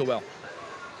Stuart Kettlewell.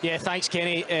 Yeah, thanks,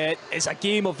 Kenny. It's a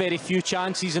game of very few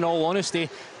chances, in all honesty.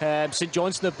 St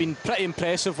Johnstone have been pretty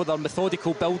impressive with their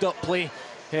methodical build-up play.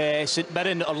 St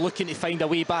Mirren are looking to find a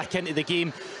way back into the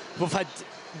game. We've had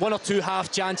 1 or 2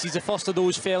 half chances. The first of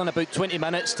those fell in about 20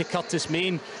 minutes to Curtis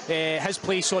Main. His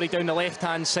play, down the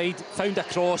left-hand side, found a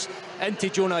cross into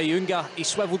Jonah Ayunga. He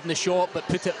swivelled in the shot but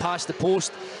put it past the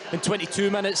post. In 22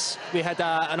 minutes, we had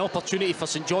an opportunity for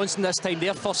St Johnstone this time.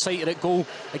 Their first sighted at goal.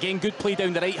 Again, good play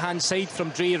down the right-hand side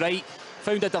from Dre Wright.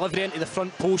 Found a delivery into the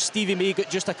front post. Stevie May got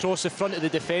just across the front of the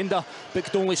defender but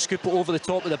could only scoop it over the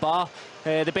top of the bar.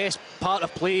 The best part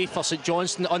of play for St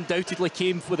Johnstone undoubtedly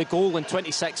came with a goal in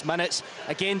 26 minutes.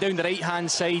 Again down the right hand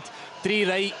side, Dre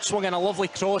Wright swung in a lovely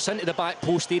cross into the back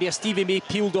post area. Stevie May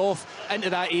peeled off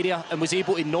into that area and was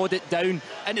able to nod it down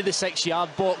into the 6-yard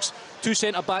box. Two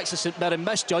centre-backs of St Mirren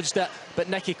misjudged it, but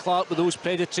Nicky Clark, with those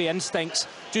predatory instincts,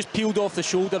 just peeled off the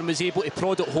shoulder and was able to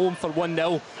prod it home for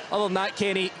 1-0. Other than that,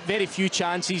 Kenny, very few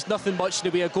chances, nothing much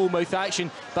in the way of goal-mouth action,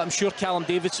 but I'm sure Callum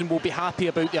Davidson will be happy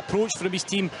about the approach from his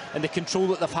team and the control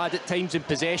that they've had at times in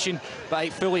possession. But I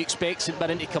fully expect St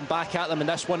Mirren to come back at them in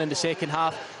this one in the second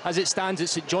half. As it stands,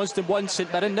 it's St Johnstone 1,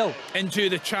 St Mirren 0. Into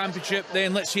the Championship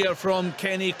then, let's hear from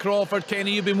Kenny Crawford.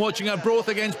 Kenny, you've been watching Arbroath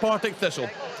against Partick Thistle.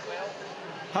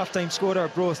 Half-time score,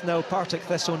 Arbroath 0, Partick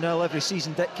Thistle 0. Every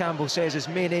season Dick Campbell says his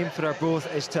main aim for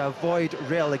Arbroath is to avoid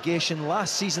relegation.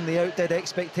 Last season they outdid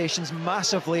expectations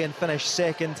massively and finished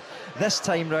second. This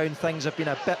time round things have been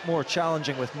a bit more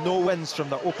challenging with no wins from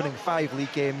the opening 5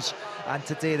 league games, and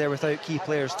today they're without key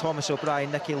players Thomas O'Brien,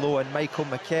 Nicky Lowe and Michael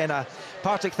McKenna.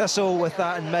 Partick Thistle, with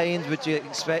that in mind,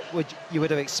 you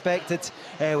would have expected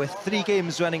with 3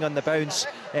 games winning on the bounce.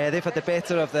 They've had the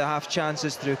better of the half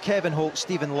chances through Kevin Holt,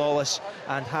 Stephen Lawless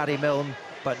and Harry Milne,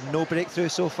 but no breakthrough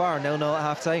so far. 0-0 at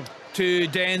half-time. To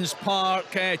Dens Park,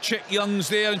 Chick Young's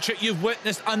there, and Chick, you've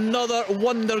witnessed another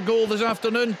wonder goal this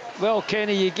afternoon. Well,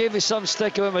 Kenny, you gave me some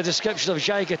stick about my description of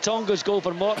Jai Gatonga's goal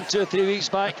for Morton 2 or 3 weeks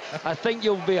back. I think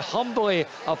you'll be humbly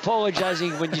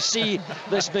apologising when you see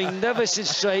this magnificent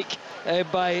strike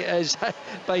by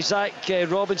Zach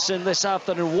Robinson this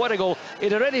afternoon. What a goal.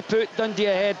 He'd already put Dundee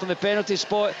ahead from the penalty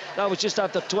spot. That was just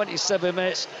after 27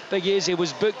 minutes. Big Easy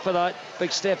was booked for that.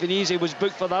 Big Stephen Easy was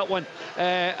booked for that one.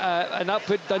 And that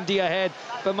put Dundee ahead.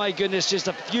 But my goodness, just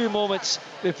a few moments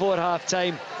before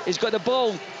half-time, he's got the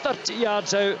ball 30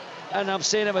 yards out. And I'm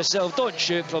saying to myself, don't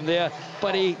shoot from there.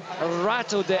 But he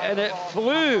rattled it and it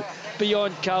flew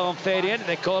beyond Callum Ferry into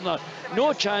the corner.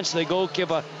 No chance for the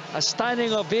goalkeeper. A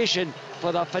standing ovation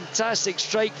for the fantastic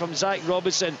strike from Zach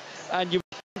Robinson. And you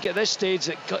think at this stage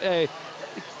that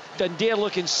Dundee are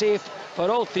looking safe for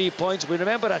all 3 points. We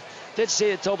remember, I did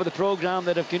say at the top of the programme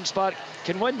that if Queen's Park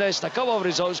can win this, and a couple of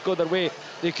results go their way,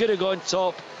 they could have gone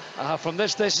top. From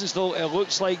this distance, though, it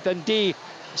looks like Dundee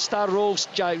star roles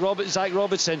Zach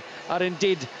Robinson are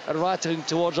indeed rattling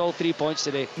towards all 3 points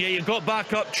today. Yeah, you've got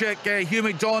back up, Chick. Hugh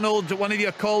McDonald, one of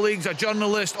your colleagues, a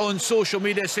journalist on social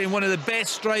media, saying one of the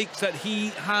best strikes that he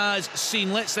has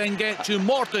seen. Let's then get to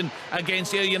Morton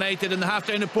against Ayr United and the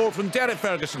half-time report from Derek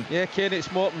Ferguson. Yeah, Ken,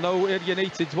 it's Morton now. Ayr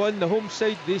United won. The home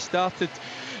side, they started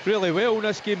really well in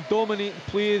this game, dominating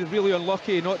play, really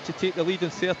unlucky not to take the lead in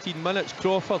 13 minutes.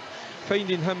 Crawford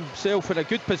finding himself in a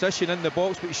good position in the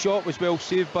box, but his shot was well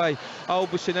saved by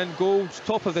Albison in goals.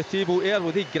 Top of the table, Ayr,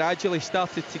 well, they gradually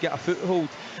started to get a foothold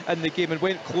in the game and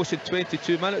went close in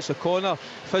 22 minutes. O'Connor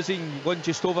fizzing one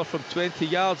just over from 20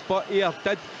 yards, but Ayr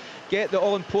did get the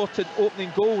all-important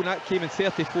opening goal, and that came in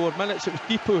 34 minutes. It was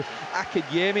Dipo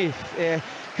Akinyemi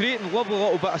creating a lovely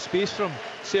little bit of space for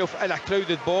himself in a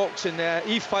crowded box, and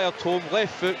he fired home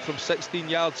left foot from 16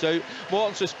 yards out.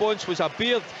 Morton's response was a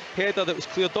Beard header that was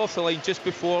cleared off the line just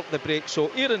before the break.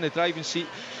 So Ayr in the driving seat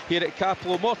here at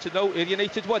Capello. Morton 0, Ayr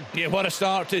United 1. Yeah, what a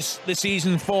start to the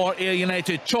season for Ayr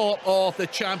United. Top of the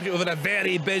Championship with a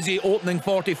very busy opening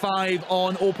 45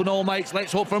 on Open All Mics.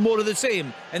 Let's hope for more of the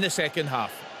same in the second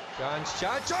half. Chance!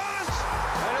 And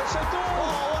it's a goal!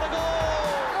 Oh, what a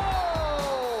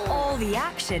goal! All the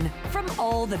action from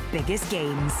all the biggest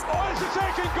games. Oh, it's the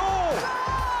second goal!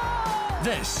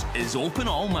 This is Open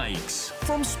All Mics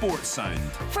from Sports Sound.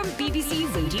 From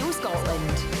BBC Radio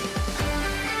Scotland.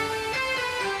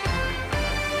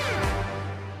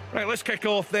 Right, let's kick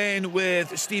off then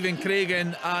with Stephen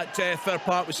Craigan at Fir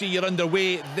Park. We see you're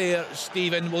underway there,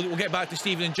 Stephen. We'll get back to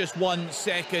Stephen in just 1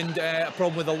 second. A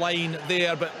problem with the line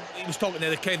there, but he was talking to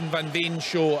the Kevin Van Veen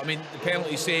show. I mean, the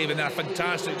penalty save and a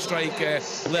fantastic strike,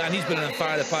 and he's been on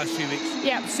fire the past few weeks.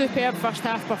 Yeah, superb first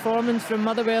half performance from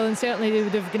Motherwell, and certainly they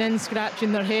would have gone in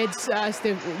scratching their heads as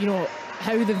to, you know,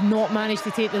 how they've not managed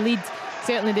to take the lead.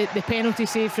 Certainly the penalty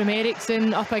save from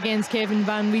Eriksson up against Kevin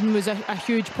Van Veen was a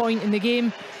huge point in the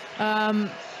game.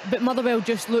 But Motherwell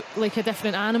just looked like a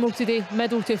different animal today,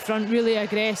 middle to front, really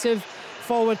aggressive,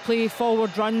 forward play,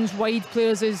 forward runs, wide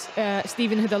players, as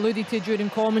Stephen had alluded to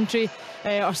during commentary,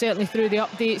 or certainly through the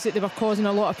updates, that they were causing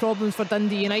a lot of problems for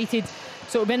Dundee United.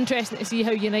 So it'll be interesting to see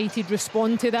how United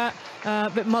respond to that,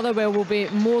 but Motherwell will be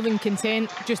more than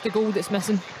content, just the goal that's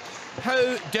missing.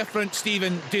 How different,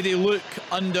 Stephen, do they look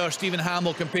under Stephen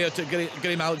Hamill compared to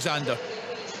Graham Alexander?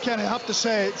 Ken, I have to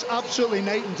say, it's absolutely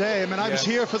night and day. I mean, I was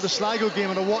here for the Sligo game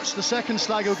and I watched the second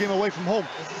Sligo game away from home.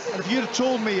 And if you'd have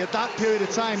told me at that period of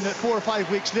time that 4 or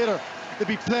 5 weeks later, they'd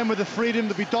be playing with the freedom,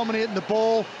 they'd be dominating the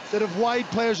ball, they'd have wide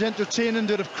players entertaining,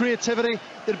 they'd have creativity,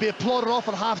 they'd be applauded off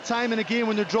at half-time in a game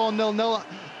when they're drawn 0-0,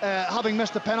 having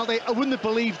missed a penalty, I wouldn't have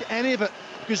believed any of it,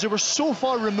 because they were so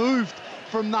far removed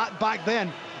from that back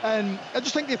then. And I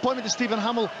just think the appointment of Stephen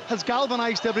Hamill has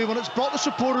galvanised everyone. It's brought the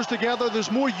supporters together.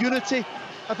 There's more unity.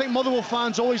 I think Motherwell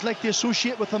fans always like to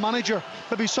associate with the manager,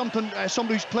 maybe somebody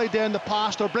who's played there in the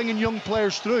past, or bringing young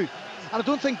players through. And I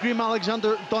don't think Graham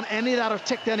Alexander done any of that or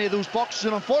ticked any of those boxes.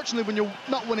 And unfortunately, when you're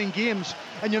not winning games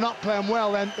and you're not playing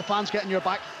well, then the fans get in your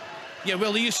back. Yeah,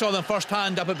 well, you saw them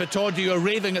firsthand up at Pittodrie. You were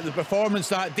raving at the performance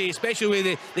that day, especially the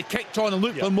way they kicked on and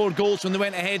looked for more goals when they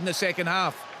went ahead in the second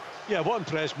half. Yeah, what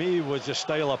impressed me was the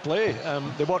style of play.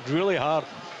 They worked really hard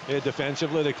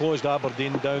defensively. They closed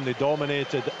Aberdeen down. They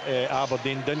dominated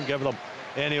Aberdeen, didn't give them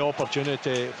any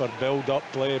opportunity for build-up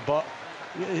play. But,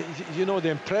 you know, the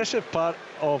impressive part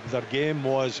of their game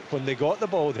was when they got the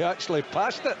ball, they actually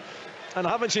passed it. And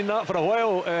I haven't seen that for a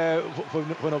while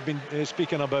when I've been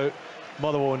speaking about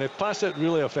Motherwell. And they passed it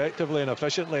really effectively and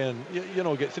efficiently, and, you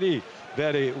know, get 3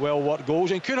 very well-worked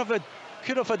goals. And could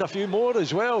have had a few more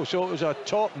as well. So it was a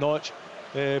top-notch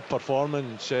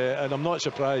performance, and I'm not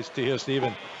surprised to hear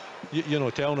Stephen, you know,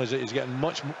 telling us that he's getting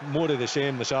much more of the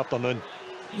same this afternoon.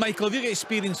 Michael, have you got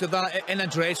experience of that in a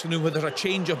dressing room where there's a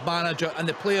change of manager and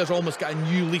the players almost get a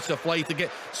new lease of life, to get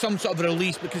some sort of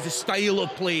release because the style of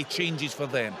play changes for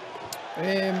them?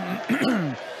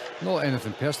 Not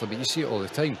anything personal, but you see it all the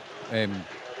time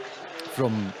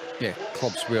from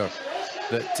clubs where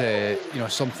that you know,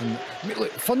 something. I mean,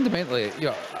 look, fundamentally, you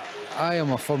know, I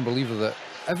am a firm believer that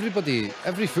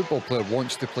every football player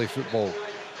wants to play football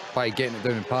by getting it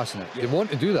down and passing it. They want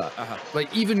to do that.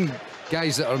 Like, even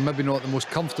guys that are maybe not the most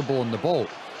comfortable on the ball,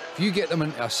 if you get them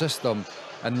into a system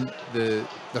and they're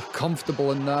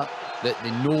comfortable in that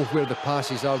they know where the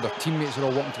passes are, their teammates are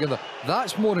all working together,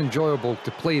 that's more enjoyable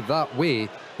to play that way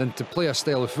than to play a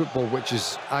style of football which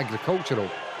is agricultural.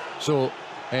 So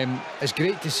it's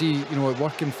great to see, you know, it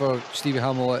working for Stevie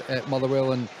Hamill at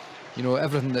Motherwell, and, you know,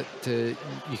 everything that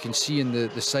you can see in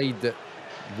the side that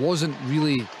wasn't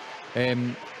really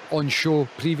on show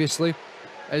previously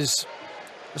is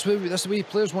that's the way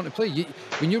players want to play.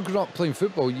 When you grow up playing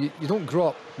football, you don't grow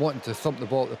up wanting to thump the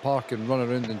ball at the park and run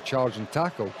around and charge and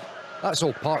tackle. That's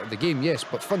all part of the game, yes,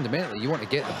 but fundamentally you want to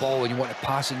get the ball and you want to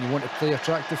pass it and you want to play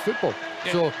attractive football.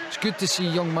 Yeah. So it's good to see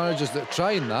young managers that are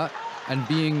trying that and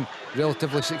being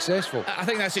relatively successful. I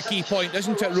think that's a key point,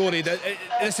 isn't it, Rory? That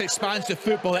this expansive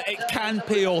football, it can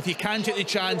pay off. You can take the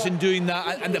chance in doing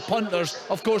that, and the punters,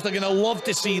 of course, they're going to love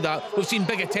to see that. We've seen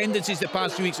big attendances the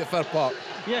past few weeks at Fir Park.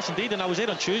 Yes, indeed, and I was there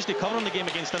on Tuesday covering the game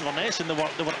against Inverness, and they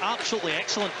were absolutely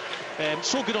excellent.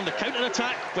 So good on the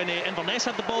counter-attack when Inverness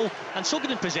had the ball, and so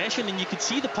good in possession, and you could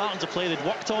see the patterns of play they'd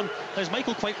worked on. As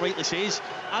Michael quite rightly says,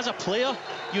 as a player,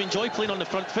 you enjoy playing on the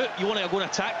front foot. You want to go and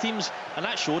attack teams, and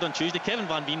that showed on Tuesday. Kevin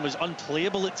Van Veen was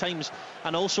unplayable at times,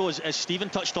 and also, as Stephen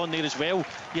touched on there as well,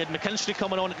 you had McKinstry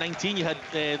coming on at 19, you had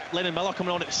Lennon Miller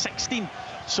coming on at 16.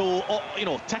 So, you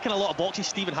know, ticking a lot of boxes.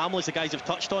 Stephen Hamill is the guys have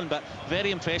touched on, but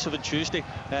very impressive on Tuesday,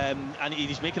 and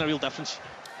he's making a real difference.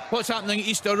 What's happening at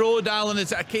Easter Road, Alan?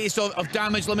 Is it a case of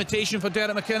damage limitation for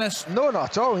Derek McInnes? No,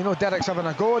 not at all. You know, Derek's having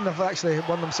a go, and they've actually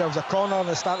won themselves a corner at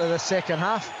the start of the second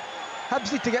half.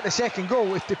 Hibs need to get the second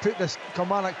goal to put this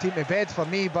Kilmarnock team to bed for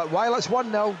me, but while it's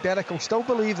 1-0, Derek will still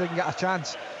believe they can get a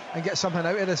chance and get something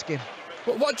out of this game.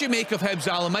 What do you make of Hibs,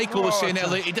 Alan? Michael was saying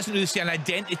earlier he doesn't really see an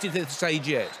identity to the side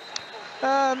yet.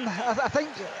 I think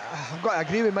I've got to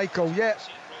agree with Michael, yes.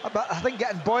 But I think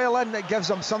getting Boyle in, it gives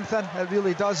them something, it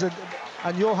really does.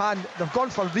 And Johan, they've gone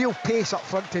for real pace up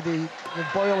front today with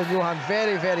Boyle and Johan,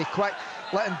 very, very quick,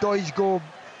 letting Doige go,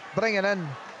 bringing in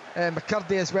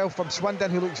McCurdy as well from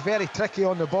Swindon, who looks very tricky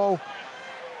on the ball.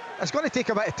 It's going to take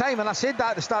a bit of time, and I said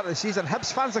that at the start of the season.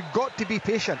 Hibs fans have got to be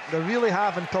patient. They really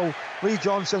have, until Lee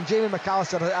Johnson, Jamie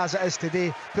McAllister, as it is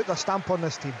today, put their stamp on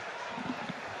this team.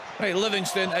 Right,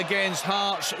 Livingston against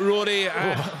Hearts. Rory,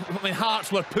 I mean,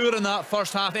 Hearts were poor in that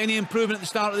first half. Any improvement at the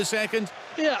start of the second?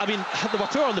 Yeah, I mean, they were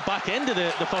poor on the back end of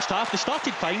the first half. They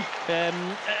started fine.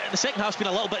 The second half's been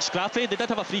a little bit scrappy. They did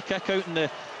have a free kick out in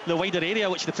the wider area,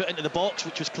 which they put into the box,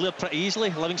 which was cleared pretty easily.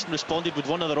 Livingston responded with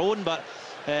one of their own, but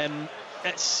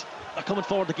they're coming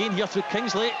forward again here through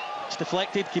Kingsley. It's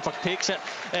deflected, keeper takes it.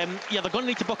 Yeah, they're going to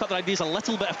need to buck up their ideas a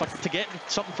little bit to get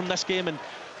something from this game. And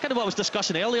kind of what I was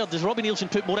discussing earlier, does Robbie Nielsen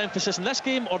put more emphasis on this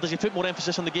game, or does he put more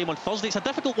emphasis on the game on Thursday? It's a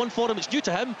difficult one for him. It's due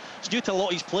to him, it's due to a lot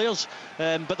of his players,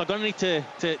 but they're going to need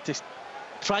to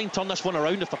try and turn this one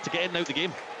around if they're to get in and out the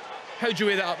game. How do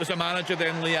you weigh that up as a manager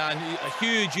then, Leanne? A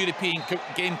huge European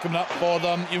game coming up for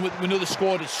them. We know the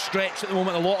squad is stretched at the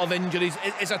moment, a lot of injuries.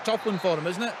 It's a tough one for them,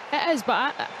 isn't it? It is,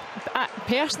 but I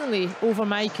personally, over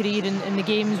my career in the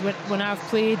games when I've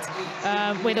played,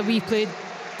 whether we played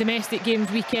domestic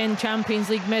games, weekend, Champions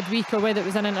League midweek, or whether it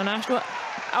was an international,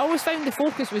 I always found the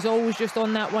focus was always just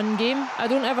on that one game. I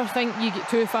don't ever think you get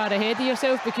too far ahead of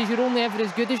yourself, because you're only ever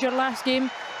as good as your last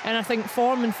game. And I think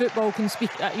form in football can speak,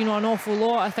 an awful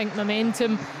lot. I think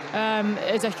momentum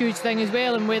is a huge thing as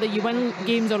well, and whether you win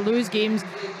games or lose games,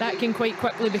 that can quite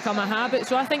quickly become a habit.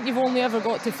 So I think you've only ever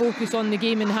got to focus on the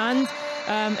game in hand,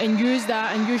 and use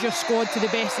that and use your squad to the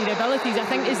best of their abilities. I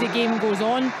think as the game goes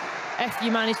on, if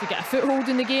you manage to get a foothold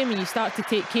in the game and you start to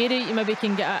take care of it, you maybe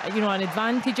can get an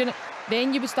advantage in it.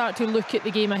 Then you would start to look at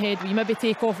the game ahead, where you maybe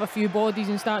take off a few bodies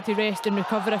and start to rest and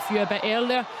recover a few a bit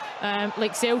earlier,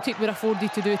 like Celtic were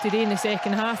afforded to do today in the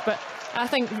second half. But I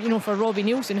think, for Robbie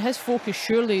Neilson, his focus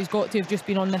surely has got to have just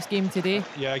been on this game today.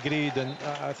 Yeah, agreed. And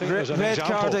I think there's an red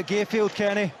example. card at Gayfield,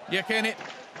 Kenny. Yeah, Kenny.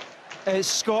 It's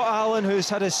Scott Allen who's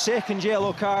had his second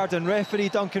yellow card, and referee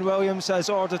Duncan Williams has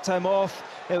ordered him off.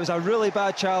 It was a really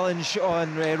bad challenge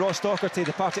on Ross Docherty,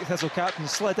 the Partick Thistle captain,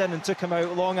 slid in and took him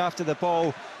out long after the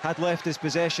ball had left his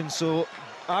possession. So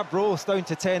Arbroath down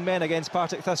to 10 men against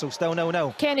Partick Thistle, still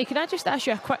 0-0. Kenny, can I just ask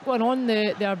you a quick one on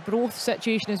the Arbroath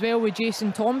situation as well, with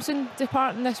Jason Thompson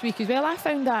departing this week as well? I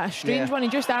found that a strange one. He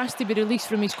just asked to be released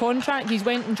from his contract. He's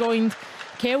went and joined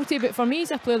Kelty, but for me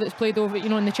he's a player that's played over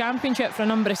in the Championship for a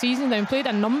number of seasons now, and played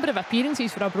a number of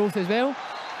appearances for Arbroath as well.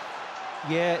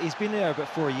 Yeah, he's been there about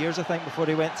 4 years, I think, before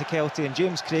he went to Kelty. And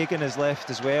James Cragen has left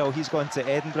as well. He's gone to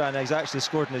Edinburgh, and he's actually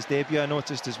scored in his debut, I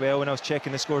noticed as well when I was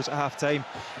checking the scores at half-time.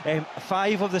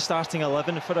 5 of the starting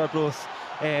 11 for Arbroath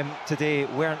today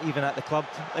weren't even at the club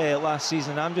last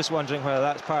season. I'm just wondering whether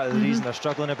that's part of the reason they're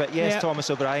struggling a bit. Yes, Thomas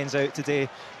O'Brien's out today.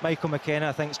 Michael McKenna,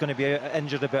 I think, is going to be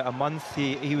injured about a month.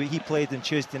 He played on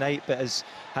Tuesday night, but has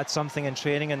had something in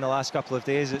training in the last couple of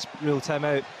days. It's ruled him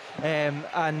out.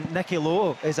 And Nicky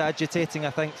Lowe is agitating,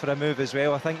 I think, for a move as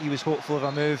well. I think he was hopeful of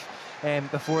a move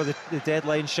before the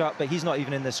deadline shut, but he's not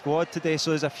even in the squad today.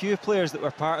 So there's a few players that were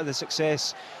part of the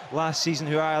success last season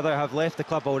who either have left the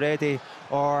club already,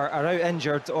 or are out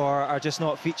injured, or are just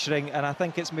not featuring. And I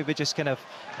think it's maybe just kind of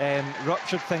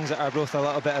ruptured things at Arbroath a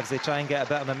little bit as they try and get a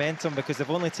bit of momentum, because they've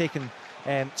only taken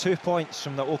 2 points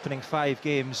from the opening 5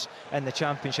 games in the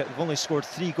Championship. They've only scored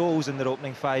 3 goals in their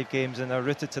opening 5 games, and they're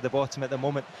rooted to the bottom at the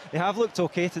moment. They have looked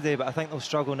okay today, but I think they'll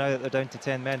struggle now that they're down to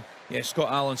 10 men. Yeah,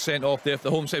 Scott Allen sent off there for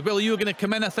the home side. Well, you were going to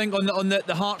come in, I think, on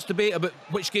the Hearts debate about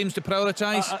which games to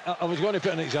prioritise. I was going to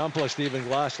put an example of Stephen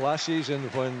Glass last season,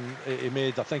 when he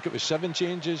made, I think it was 7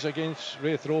 changes against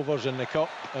Raith Rovers in the Cup,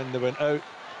 and they went out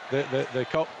the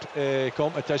Cup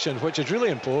competition, which is really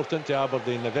important to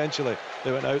Aberdeen. Eventually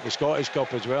they went out the Scottish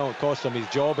Cup as well. It cost him his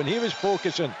job, and he was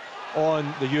focusing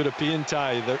on the European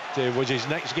tie that was his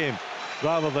next game,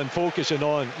 rather than focusing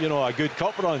on a good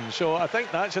cup run. So I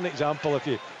think that's an example.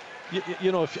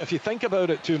 If you think about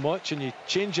it too much and you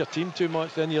change your team too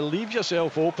much, then you leave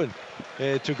yourself open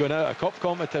to going out a cup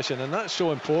competition, and that's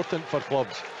so important for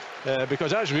clubs,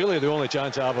 because that's really the only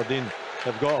chance Aberdeen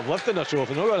have got of lifting their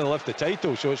trophy. They're not going to lift the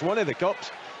title, so it's one of the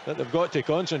cups that they've got to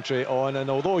concentrate on.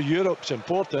 And although Europe's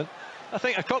important, I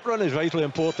think a cup run is vitally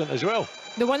important as well.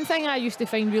 The one thing I used to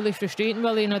find really frustrating,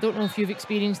 Willie, and I don't know if you've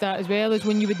experienced that as well, is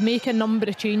when you would make a number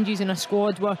of changes in a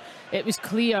squad where it was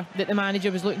clear that the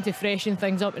manager was looking to freshen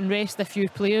things up and rest a few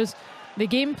players. The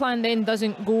game plan then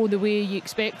doesn't go the way you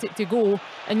expect it to go,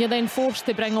 and you're then forced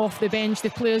to bring off the bench the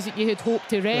players that you had hoped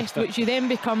to rest, which you then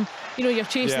become, you're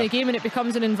chasing the game, and it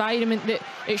becomes an environment that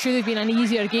it should have been an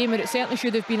easier game, or it certainly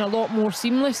should have been a lot more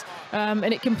seamless, and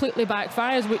it completely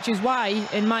backfires, which is why,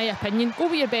 in my opinion, go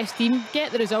with your best team,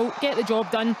 get the result, get the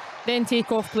job done, then take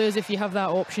off players if you have that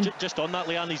option. Just on that,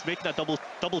 Leanne, he's making a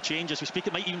double change as we speak.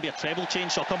 It might even be a treble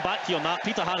change, so I'll come back to you on that.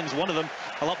 Peter Haring's one of them.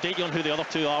 I'll update you on who the other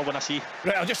 2 are when I see.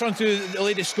 Right, I'll just run through the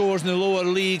latest scores in the lower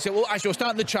leagues. Well, actually, we'll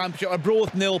start in the Championship.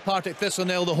 Arbroath 0, Partick Thistle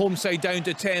 0, the home side down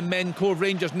to 10 men. Cove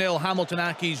Rangers 0, Hamilton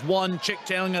Accies 1, Chick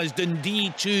Tellingas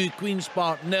Dundee 2, Queen's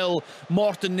Park 0,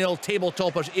 Morton 0, Table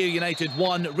Toppers Ayr United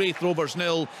 1, Raith Rovers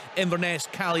 0, Inverness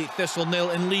Cally Thistle 0.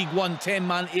 In League 1,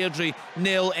 10-man Airdrie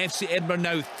 0, FC Edinburgh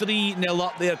now 3-0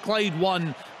 up there. Clyde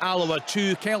 1, Alloa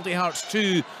 2, Kelty Hearts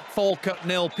 2, Falkirk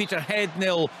 0, Peterhead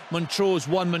 0, Montrose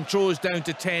 1, Montrose down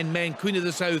to 10 men, Queen of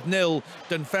the South 0,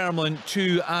 Dunfermline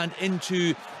 2, and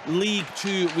into League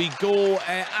 2 we go.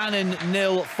 Annan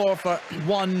 0, Forfar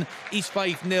 1, East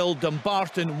Fife 0,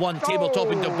 Dumbarton 1, tabletop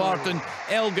in Dumbarton,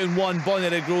 Elgin 1,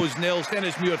 Bonnyrigg Rose 0,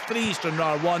 Stennismuir 3,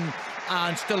 Stranraer 1,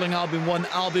 and Stirling Albion 1,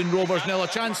 Albion Rovers 0. A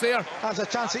chance there? There's a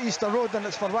chance at Easter Road, and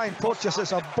it's for Ryan Porteous.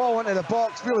 It's a ball into the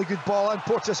box, really good ball in.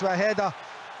 Porteous with a header,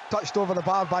 touched over the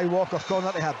bar by Walker,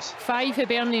 corner to Hibs. 5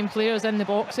 Hibernian players in the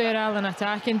box there, Alan,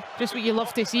 attacking. Just what you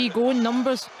love to see. Go in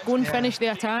numbers, go and finish the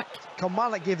attack.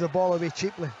 Kilmarnock gave the ball away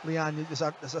cheaply, Leanne.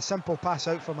 There's a simple pass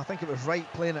out from, I think it was Wright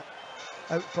playing it.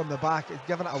 out from the back,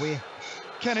 giving it away.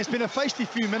 Ken, it's been a feisty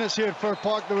few minutes here at Fir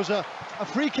Park. There was a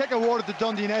free kick awarded to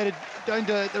Dundee United down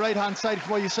to the right-hand side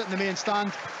from where you sit in the main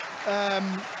stand.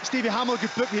 Stevie Hamill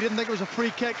got booked. He didn't think it was a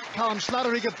free kick. Callum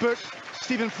Slattery got booked.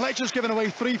 Stephen Fletcher's given away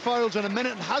 3 fouls in a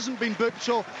minute and hasn't been booked,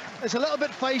 so it's a little bit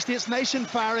feisty. It's nice and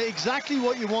fiery, exactly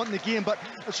what you want in the game, but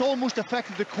it's almost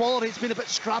affected the quality. It's been a bit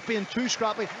scrappy and too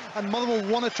scrappy, and Motherwell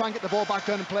want to try and get the ball back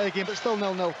down and play a game, but still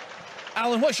 0-0.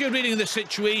 Alan, what's your reading of the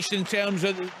situation in terms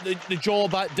of the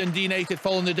job at Dundee United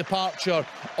following the departure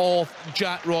of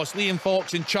Jack Ross? Liam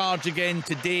Fox in charge again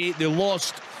today. They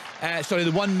lost, they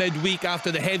won midweek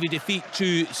after the heavy defeat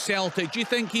to Celtic. Do you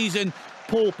think he's in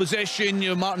pole position? You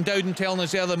know, Martin Dowden telling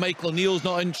us there that Michael O'Neill's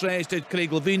not interested,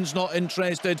 Craig Levine's not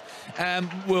interested.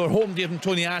 We were hoping to hear from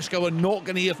Tony Aschke. We're not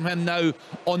going to hear from him now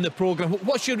on the programme.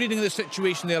 What's your reading of the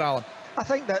situation there, Alan? I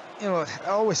think that, you know, I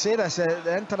always say this,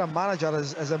 the interim manager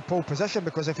is in pole position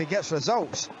because if he gets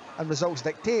results, and results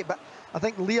dictate, but I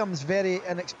think Liam's very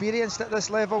inexperienced at this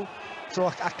level, so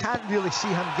I can't really see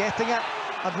him getting it.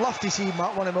 I'd love to see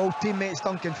one of my old teammates,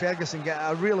 Duncan Ferguson, get it.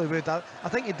 I really would. I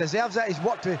think he deserves it. He's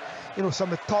worked with, you know,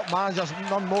 some of the top managers,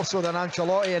 none more so than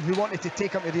Ancelotti, and who wanted to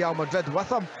take him to Real Madrid with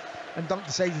him, and Dunk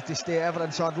decided to stay at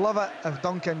Everton, so I'd love it if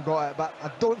Duncan got it, but I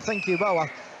don't think he will.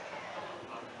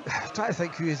 I'm trying to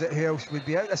think who else would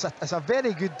be out. It's a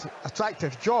very good,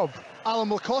 attractive job. Alan,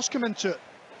 will cost come into it?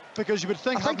 Because you would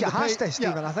think... I think it has to,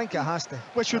 Stephen. I think it has to.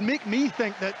 Which would make me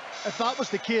think that if that was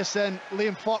the case, then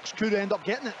Liam Fox could end up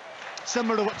getting it.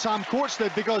 Similar to what Sam Courts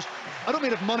did, because I don't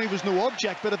mean if money was no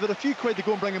object, but if there had a few quid to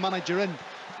go and bring a manager in,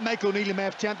 Michael O'Neill may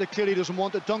have tempted, clearly doesn't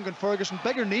want it, Duncan Ferguson,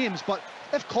 bigger names, but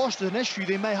if cost is an issue,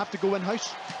 they may have to go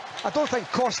in-house. I don't think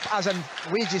cost as in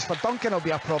wages for Duncan will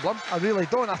be a problem. I really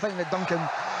don't. I think that Duncan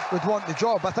would want the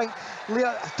job. I think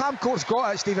Tam Courts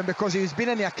got it, Stephen, because he's been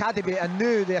in the academy and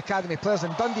knew the academy players,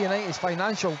 and Dundee United's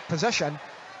financial position,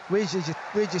 wages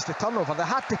to turnover, they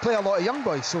had to play a lot of young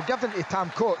boys, so given to Tam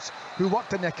Courts, who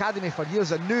worked in the academy for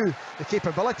years and knew the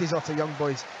capabilities of the young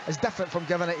boys, is different from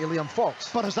giving it to Liam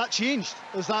Fox. But has that changed?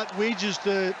 Has that wages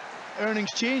to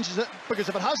earnings changed? Is it? Because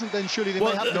if it hasn't, then surely they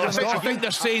might have to... I think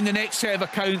they're saying the next set of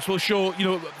accounts will show, you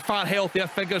know, far healthier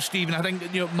figures, Stephen. I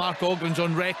think, you know, Mark Ogren's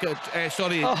on record,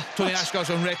 Tony Aschke's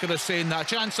on record as saying that.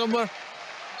 Chance somewhere?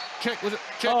 Check, was it?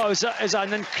 Check. Oh, it's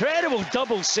an incredible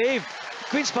double save.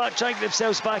 Queen's Park trying to get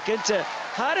themselves back into it.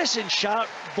 Harrison Sharp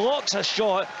blocks a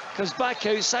shot, comes back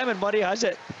out, Simon Murray has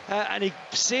it, and he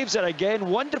saves it again.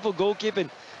 Wonderful goalkeeping.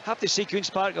 Have to see Queen's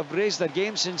Park have raised their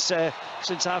game since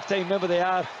half-time. Remember, they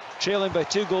are trailing by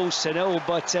 2-0,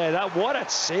 but what a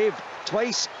save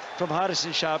twice from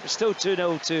Harrison Sharp. It's still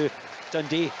 2-0 to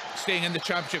Dundee. Staying in the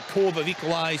Championship, Cove have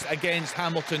equalised against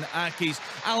Hamilton Accies.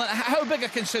 Alan, how big a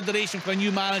consideration for a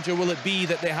new manager will it be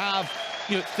that they have,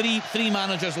 you know, three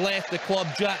managers left the club?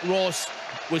 Jack Ross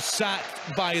was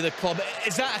sacked by the club.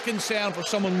 Is that a concern for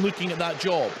someone looking at that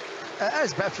job? It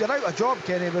is, but if you're out of job,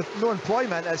 Kenny, with no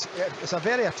employment, it's a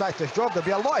very attractive job. There'll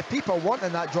be a lot of people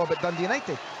wanting that job at Dundee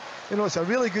United. You know, it's a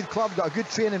really good club, got a good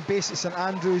training base at St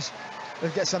Andrews.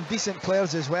 They've got some decent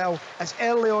players as well. It's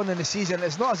early on in the season.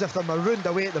 It's not as if they're marooned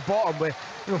away at the bottom with,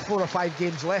 you know, 4 or 5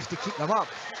 games left to keep them up.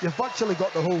 You've virtually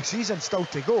got the whole season still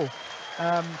to go.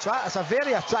 So it's a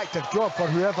very attractive job for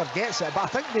whoever gets it. But I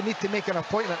think they need to make an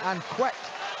appointment, and quick.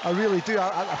 I really do.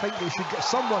 I think they should get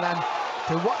someone in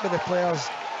to work with the players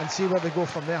and see where they go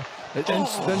from there. The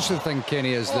interesting thing,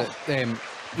 Kenny, is that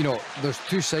you know, there's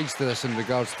two sides to this in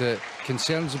regards to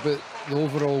concerns about the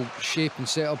overall shape and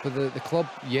setup of the club.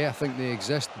 Yeah, I think they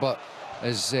exist, but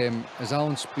as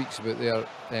Alan speaks about there,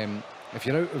 if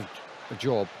you're out of a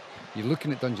job, you're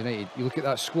looking at Dundee United, you look at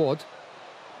that squad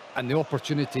and the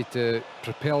opportunity to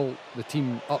propel the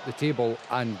team up the table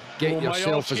and get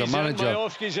yourself as a manager.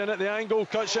 Majowski's in at the angle,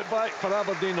 cuts it back for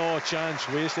Aberdeen. Oh, chance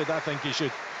wasted. I think he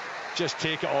should just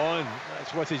take it on.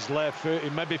 It's with his left foot. He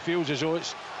maybe feels as though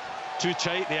it's too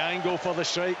tight, the angle for the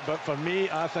strike, but for me,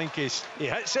 I think he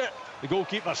hits it. The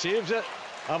goalkeeper saves it.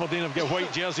 Aberdeen have got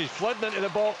white jerseys flooding into the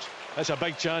box. It's a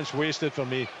big chance wasted for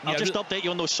me. I'll just update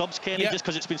you on those subs, Kenny, just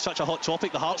because it's been such a hot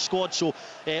topic, the Hearts squad. So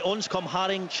ons come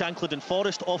Haring, Shankland and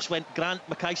Forrest. Offs went Grant,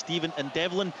 Mackay, Stephen and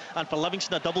Devlin. And for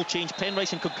Livingston, a double change.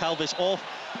 Penrice and Concalves off.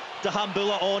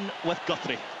 Dahambula on with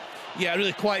Guthrie. Yeah, a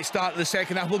really quiet start to the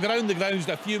second half. We'll go around the grounds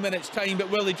in a few minutes' time, but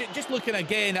Willie, just looking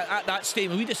again at that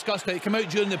statement, we discussed it came out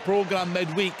during the programme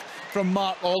midweek from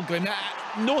Mark Ogren.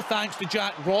 No thanks to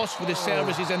Jack Ross for the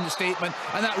services in the statement,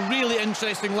 and that really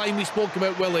interesting line we spoke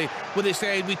about, Willie, where they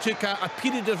said we took a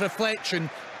period of reflection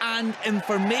and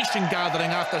information gathering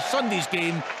after Sunday's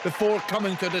game before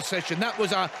coming to a decision. That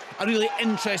was a really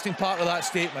interesting part of that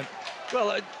statement.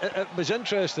 Well, it was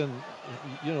interesting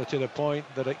you know, to the point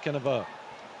that it kind of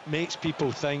makes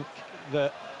people think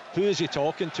that who is he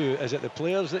talking to? Is it the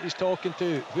players that he's talking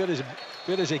to? Where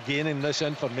is he gaining this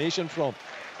information from?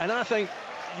 And I think,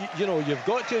 you know, you've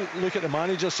got to look at the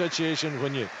manager's situation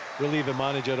when you relieve the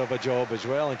manager of a job as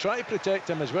well, and try to protect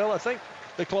him as well. I think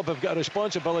the club have got a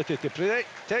responsibility to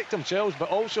protect themselves, but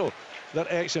also their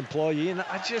ex-employee, and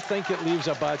I just think it leaves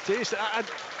a bad taste.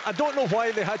 I don't know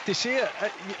why they had to say it.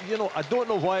 You know, I don't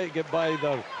know why it got by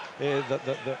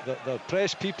the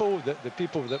press people, the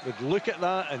people that would look at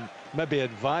that and maybe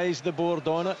advise the board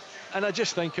on it. And I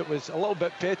just think it was a little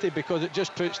bit petty, because it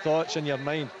just puts thoughts in your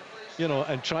mind, you know,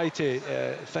 and try to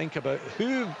think about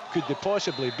who could they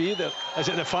possibly be there. Is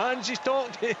it the fans he's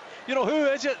talking to? You know, who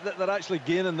is it that they're actually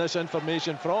gaining this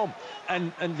information from?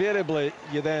 And invariably,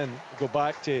 you then go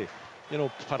back to, you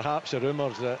know, perhaps the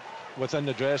rumours that within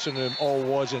the dressing room all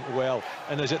wasn't well.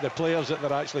 And is it the players that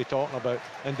they're actually talking about?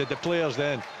 And did the players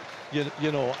then,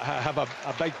 you know, have a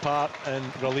big part in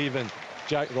relieving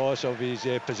Jack Ross of his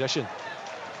position?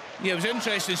 Yeah, it was an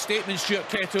interesting statement, Stuart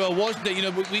Kettlewell, wasn't it? You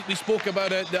know, we spoke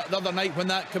about it the other night when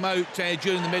that came out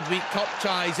during the midweek cup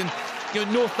ties, and you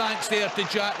know, no thanks there to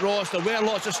Jack Ross. There were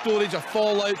lots of stories of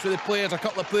fallouts with the players. A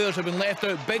couple of players have been left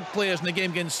out. Big players in the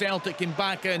game against Celtic came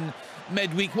back in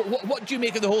midweek. What do you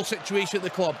make of the whole situation at the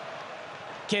club?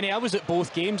 Kenny, I was at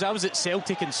both games. I was at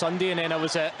Celtic on Sunday, and then I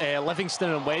was at Livingston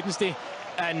on Wednesday.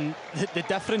 And the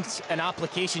difference in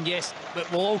application, yes,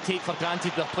 we'll all take for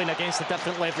granted they're playing against a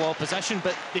different level of opposition,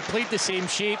 but they played the same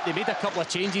shape. They made a couple of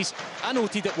changes. I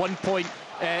noted at one point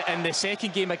in the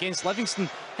second game against Livingston,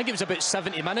 I think it was about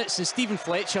 70 minutes, and Stephen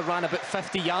Fletcher ran about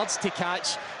 50 yards to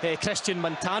catch Christian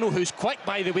Montano, who's quick,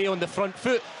 by the way, on the front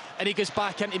foot, and he goes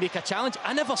back in to make a challenge.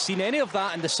 I never seen any of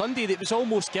that on the Sunday. It was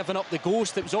almost giving up the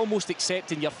ghost. It was almost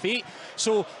accepting your fate.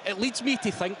 So it leads me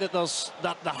to think that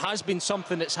there has been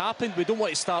something that's happened. We don't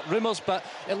want to start rumours, but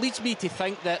it leads me to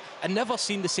think that I never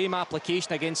seen the same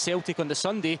application against Celtic on the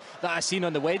Sunday that I seen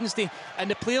on the Wednesday.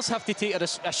 And the players have to take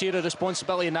a share of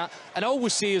responsibility in that. And I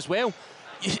always say as well,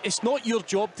 it's not your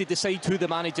job to decide who the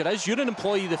manager is. You're an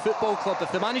employee of the football club.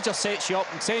 If the manager sets you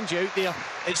up and sends you out there,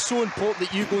 it's so important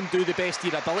that you go and do the best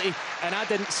of your ability. And I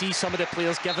didn't see some of the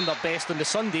players giving their best on the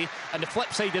Sunday. And the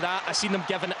flip side of that, I seen them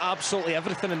giving absolutely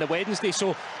everything on the Wednesday.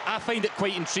 So I find it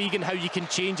quite intriguing how you can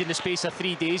change in the space of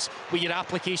 3 days with your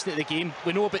application at the game.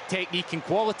 We know about technique and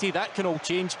quality, that can all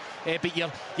change. But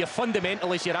your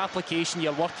fundamental is your application,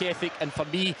 your work ethic. And for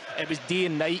me, it was day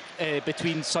and night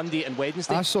between Sunday and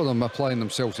Wednesday. I saw them applying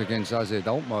themselves against AZ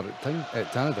Alkmaar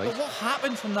at Tannadice. But what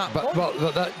happened from that point?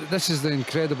 But this is the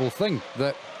incredible thing,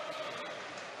 that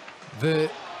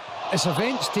it's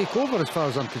events take over as far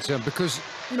as I'm concerned, because,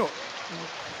 you know,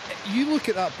 you look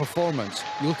at that performance,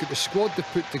 you look at the squad they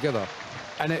put together,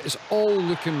 and it's all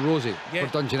looking rosy for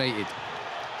Dundee United.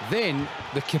 Then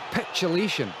the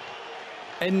capitulation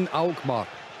in Alkmaar,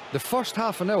 the first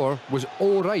half an hour was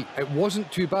all right. It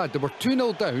wasn't too bad. They were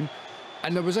 2-0 down.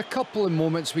 And there was a couple of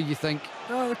moments where you think,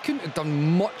 oh, they couldn't have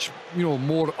done much, you know,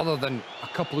 more other than a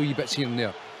couple of wee bits here and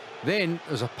there. Then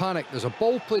there's a panic. There's a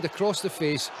ball played across the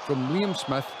face from Liam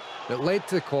Smith that led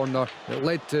to the corner, that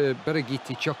led to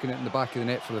Birighitti chucking it in the back of the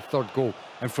net for the third goal.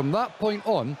 And from that point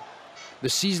on, the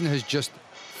season has just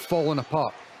fallen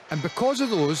apart. And because of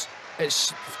those,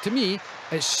 to me,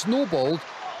 it's snowballed,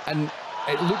 and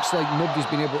it looks like nobody's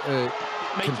been able to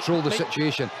control the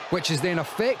situation, which has then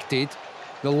affected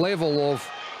the level of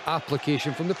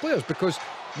application from the players. Because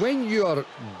when you are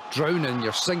drowning,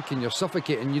 you're sinking, you're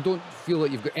suffocating, you don't feel like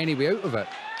you've got any way out of it.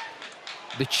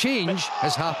 The change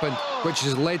has happened, which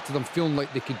has led to them feeling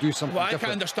like they could do something different. I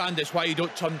can understand this, why you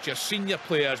don't turn to your senior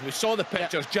players. We saw the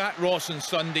pictures, Jack Ross on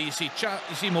Sunday, you see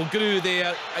Mulgrew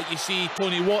there, you see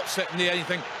Tony Watt sitting there, and you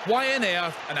think, why on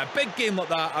earth, in a big game like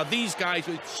that, are these guys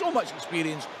with so much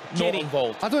experience not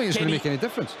involved? I don't think it's going to make any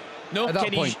difference. No, at that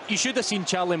Kenny, point. you should have seen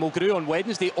Charlie Mulgrew on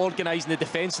Wednesday organising the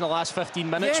defence in the last 15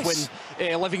 minutes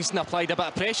when Livingston applied a bit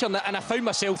of pressure. And I found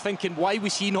myself thinking, why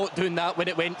was he not doing that when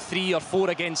it went 3 or 4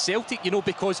 against Celtic? You know,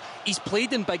 because he's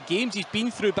played in big games, he's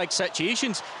been through big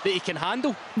situations that he can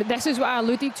handle. But this is what I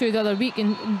alluded to the other week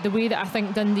in the way that I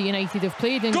think Dundee United have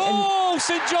played. Goal,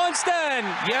 St Johnstone!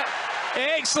 Yep.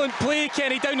 Excellent play,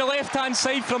 Kenny, down the left-hand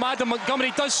side from Adam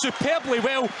Montgomery. Does superbly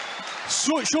well.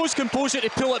 So shows composure to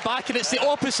pull it back, and it's the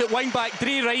opposite wing back.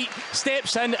 Dre Wright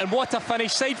steps in, and what a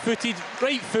finish, side-footed,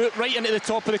 right foot right into the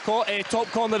top of the top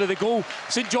corner of the goal.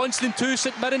 St Johnstone 2,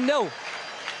 St Mirren 0.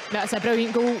 That's a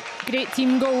brilliant goal, great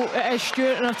team goal it is,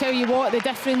 Stuart. And I'll tell you what, the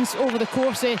difference over the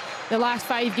course of the last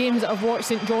 5 games that I've watched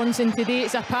St Johnstone today,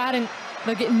 it's apparent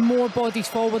they're getting more bodies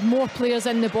forward, more players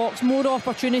in the box, more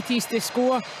opportunities to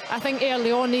score. I think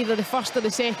early on, either the first or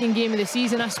the second game of the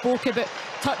season, I spoke about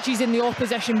touches in the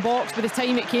opposition box by the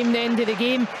time it came the end of the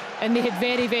game, and they had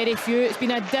very, very few. It's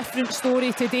been a different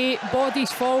story today.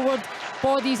 Bodies forward,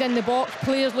 bodies in the box,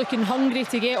 players looking hungry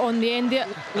to get on the end of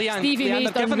it. Leanne, Stevie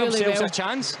May's they're done giving really themselves well. a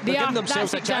chance. They're giving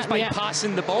themselves a chance by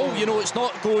passing the ball. You know, it's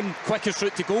not going quickest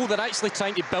route to goal. They're actually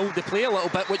trying to build the play a little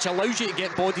bit, which allows you to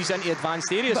get bodies into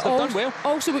advanced areas. They've done well.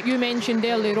 Also, what you mentioned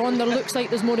earlier on, there looks like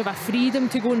there's more of a freedom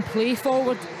to go and play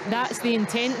forward. That's the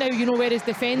intent now, you know, whereas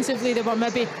defensively they were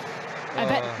maybe a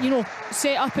bit, you know,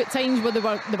 set up at times where they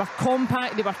were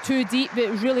compact, they were too deep, it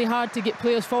was really hard to get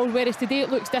players forward, whereas today it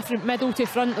looks different, middle to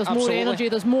front, there's more energy,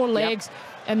 there's more legs,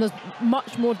 and there's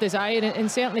much more desire,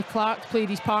 and certainly Clark played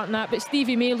his part in that, but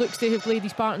Stevie May looks to have played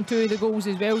his part in 2 of the goals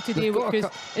as well today, which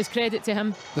is credit to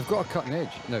him. They've got a cutting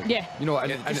edge now. Yeah. You know,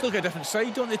 and just look at a different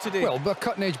side, don't they, today? Well, but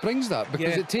cutting edge brings that,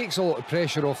 because it takes a lot of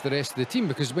pressure off the rest of the team,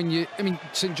 because when you, I mean,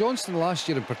 St Johnstone last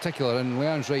year in particular, and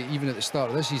Leanne's right, even at the start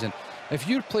of this season, if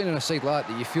you're playing on a side like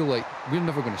that you feel like we're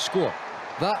never going to score,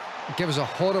 that gives a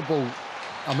horrible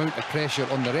amount of pressure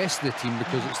on the rest of the team,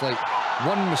 because it's like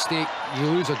one mistake, you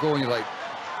lose a goal and you're like,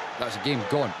 that's a game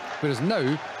gone. Whereas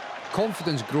now,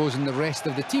 confidence grows in the rest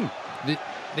of the team.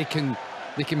 They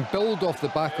can build off the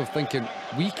back of thinking,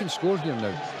 we can score here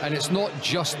now. And it's not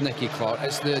just Nicky Clark,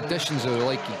 it's the additions of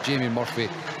like Jamie Murphy,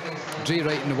 Dre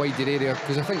Wright in the wider area,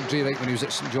 because I think Dre Wright, when he was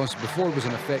at St Johnstone before, was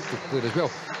an effective player as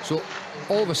well. So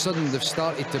all of a sudden they've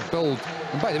started to build,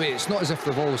 and by the way, it's not as if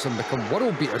they've all of a sudden become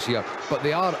world beaters here, but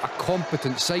they are a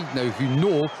competent side now who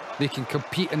know they can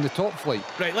compete in the top flight.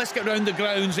 Right, let's get round the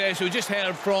grounds. So we just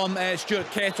heard from Stuart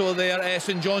Kettle there,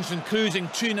 St Johnstone cruising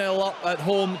 2-0 up at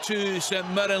home to St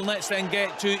Mirren. Let's then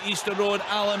get to Easter Road.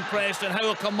 Alan Preston, how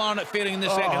are Kilmarnock faring in the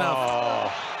second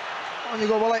half? On you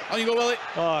go, Willie. On you go, Willie.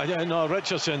 Oh, yeah, no,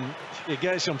 Richardson, he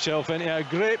gets himself into a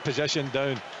great position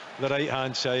down the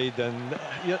right-hand side, and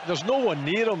there's no one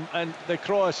near him, and the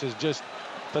cross is just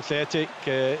pathetic.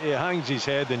 He hangs his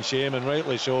head in shame, and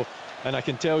rightly so. And I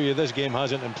can tell you, this game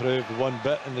hasn't improved one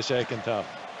bit in the second half.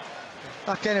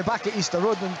 Kenny, back at Easter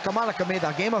Road, and Kilmarnock have made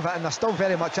a game of it, and they're still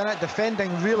very much in it, defending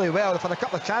really well. They've had a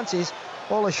couple of chances.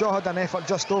 Ollie Shaw had an effort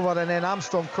just over, and then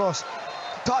Armstrong cross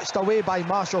touched away by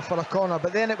Marshall for a corner,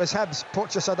 but then it was Hibs.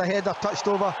 Porteous had a header touched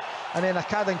over, and then a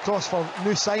Cadden cross for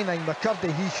new signing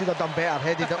McCurdy. He should have done better,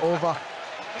 headed it over.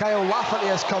 Kyle Lafferty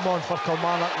has come on for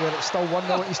Kilmarnock, where it's still 1-0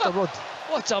 at Easter Road.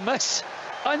 What a miss.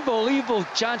 Unbelievable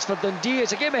chance for Dundee.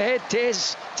 It's a game ahead,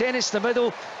 tennis in the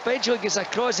middle. Eventually gets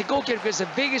across. The goalkeeper gets the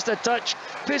biggest of touch,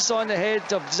 puts on the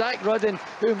head of Zach Rudden,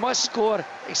 who must score,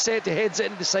 except he heads it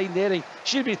into the side netting.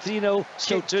 Should be 3-0,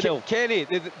 still 2-0. Kenny,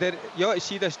 you ought to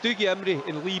see this. Dougie Imrie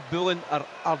and Lee Bullen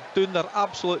are doing their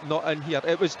absolute nut in here.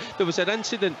 There was an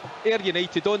incident, Ayr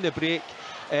United on the break.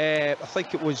 I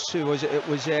think it was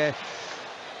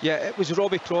it was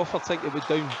Robbie Crawford, I think it was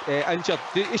down injured.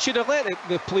 He should have let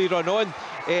the play run on.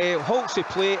 Halts the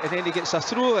play, and then he gets a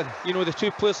throw in. You know, the two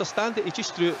players are standing. He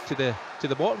just threw it to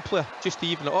the bottom player just to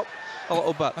even it up a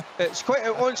little bit. It's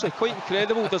honestly quite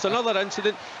incredible. There's another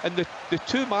incident, and the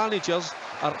two managers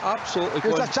are absolutely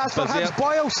going. There's a chance for Hibs.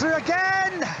 Boyles through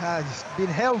again. He's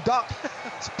been held up.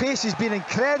 His pace has been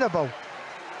incredible.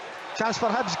 Chance for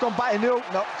Hibs, gone back to nil.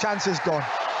 No, chance is gone.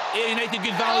 Ayr United,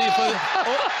 good value for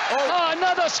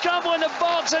another scramble in the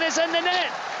box, and it's in the net.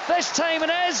 This time it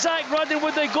is Zach Rudden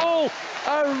with the goal.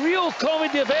 A real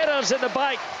comedy of errors at the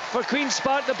back for Queen's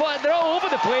Park. They're all over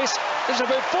the place. There's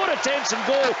about 4 attempts in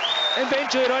goal.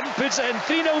 Eventually Rudden puts it in.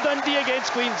 3-0 Dundee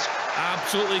against Queens.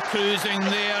 Absolutely cruising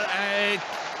there.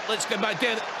 Let's get back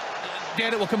there.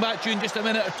 Derek, we'll come back to you in just a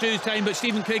minute or two's time, but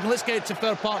Stephen Craig, let's get to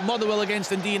Fir Park. Motherwell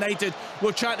against Dundee United.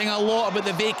 We're chatting a lot about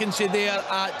the vacancy there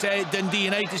at Dundee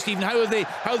United. Stephen, how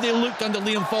have they looked under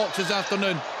Liam Fox this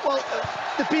afternoon? Well,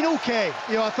 they've been okay.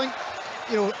 You know, I think,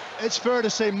 you know, it's fair to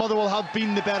say Motherwell have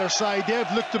been the better side.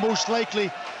 They've looked the most likely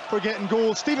for getting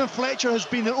goals. Stephen Fletcher has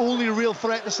been the only real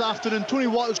threat this afternoon. Tony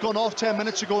Watt has gone off 10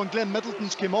 minutes ago, and Glenn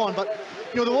Middleton's came on. But,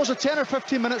 you know, there was a 10 or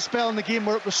 15 minute spell in the game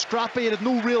where it was scrappy. It had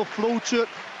no real flow to it.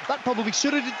 That probably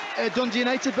suited Dundee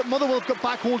United, but Motherwell have got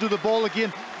back hold of the ball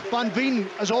again. Van Veen,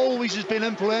 as always, has been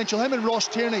influential. Him and Ross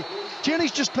Tierney.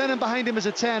 Tierney's just playing behind him as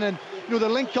a 10, and you know, the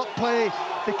link-up play,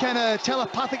 the kind of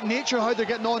telepathic nature of how they're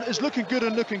getting on is looking good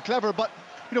and looking clever. But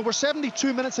You know, we're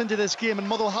 72 minutes into this game and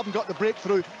Motherwell haven't got the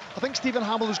breakthrough. I think Stephen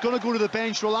Hamill is going to go to the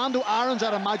bench. Rolando Aarons,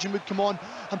 I'd imagine, would come on,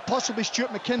 and possibly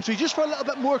Stuart McKinstry, just for a little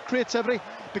bit more creativity,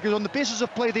 because on the basis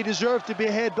of play they deserve to be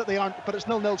ahead, but they aren't. But it's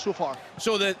 0-0 so far.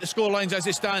 So the scorelines as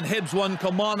they stand: Hibs 1,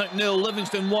 Kilmarnock 0,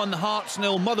 Livingston 1, Hearts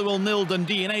 0, Motherwell 0,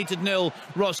 Dundee United 0,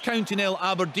 Ross County 0,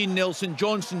 Aberdeen 0, St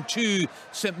Johnstone 2,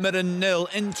 St Mirren 0.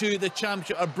 Into the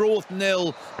Championship, Arbroath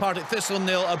 0, Partick Thistle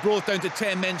 0, Arbroath down to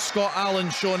 10 men. Scott Allen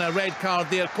shown a red card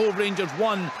there. Cove Rangers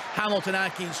 1, Hamilton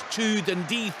Accies 2,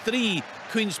 Dundee 3,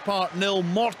 Queen's Park 0,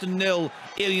 Morton 0,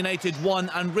 Ayr United 1,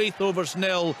 and Wraith Rovers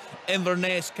 0,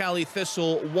 Inverness Cally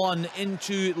Thistle 1.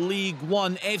 Into League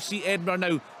 1, FC Edinburgh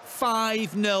now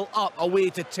 5-0 up away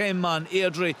to 10-man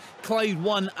Airdrie. Clyde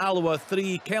 1, Alloa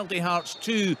 3, Kelty Hearts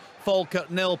 2, Falkirk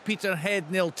 0, Peterhead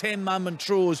 0, 10-man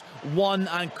Montrose 1,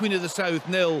 and Queen of the South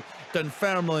 0,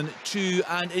 Dunfermline 2.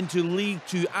 And into League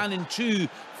 2, Annan 2,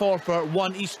 Forfar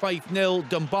 1, East Fife 0,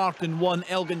 Dumbarton 1,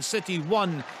 Elgin City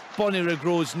 1, Bonnyrigg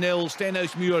Rose 0,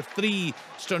 Stenhousemuir 3,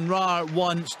 Stranraer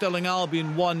 1, Stirling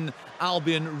Albion 1,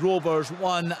 Albion Rovers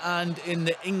 1. And in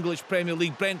the English Premier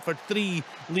League, Brentford 3,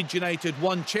 Leeds United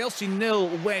 1, Chelsea 0,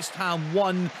 West Ham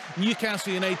 1,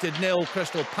 Newcastle United 0,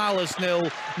 Crystal Palace 0,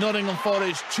 Nottingham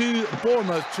Forest 2,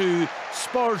 Bournemouth 2,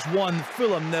 Spurs 1,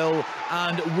 Fulham 0,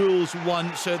 and Wolves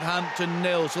 1, Southampton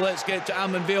 0. So let's get to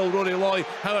Amman Vale. Rory Loy,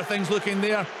 how are things looking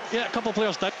there? Yeah, a couple of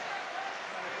players down.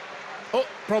 Oh,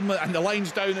 problem, and the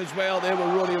line's down as well there with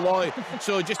Rory Loy.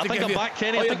 So just to I think I'm back,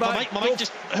 Kenny. I think my mic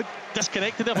just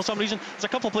disconnected there for some reason. There's a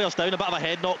couple of players down, a bit of a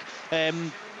head knock.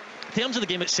 In terms of the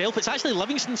game itself, it's actually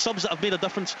Livingston subs that have made a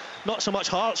difference, not so much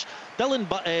Hearts. Dylan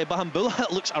Bahambula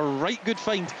looks a right good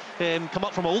find, come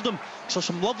up from Oldham. So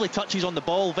some lovely touches on the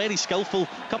ball, very skillful.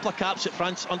 Couple of caps at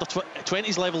France under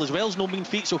 20s level as well, is no mean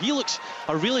feat. So he looks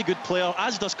a really good player,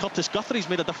 as does Curtis Guthrie's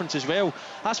made a difference as well.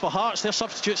 As for Hearts, their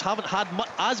substitutes haven't had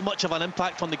as much of an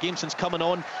impact on the game since coming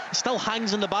on. It still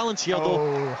hangs in the balance here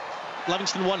though.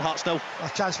 Livingston 1, Hearts 0. A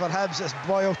chance for Hibs. It's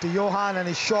Boyle to Johan, and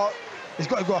his shot, he's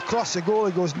got to go across the goal.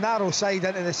 He goes narrow side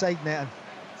into the side netting.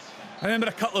 I remember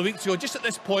a couple of weeks ago, just at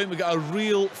this point, we got a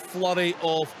real flurry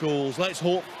of goals. Let's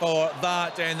hope for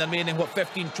that in the remaining,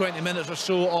 15-20 minutes or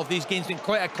so of these games. Been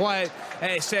quite a quiet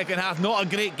second half. Not a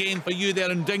great game for you there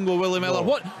in Dingwall, Willie Miller.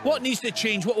 No. What needs to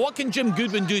change? What can Jim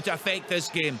Goodwin do to affect this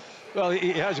game? Well,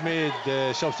 he has made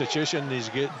substitution. He's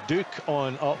got Duke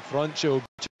on up front, so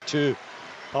two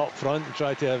up front and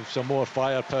try to have some more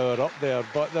firepower up there,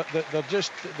 but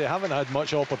they haven't had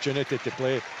much opportunity to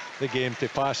play the game, to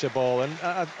pass the ball, and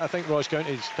I think Ross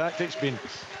County's tactics been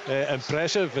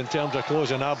impressive in terms of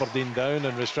closing Aberdeen down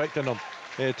and restricting them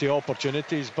to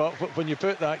opportunities. But when you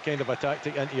put that kind of a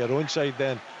tactic into your own side,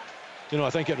 then you know, I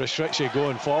think it restricts you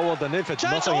going forward, and if it's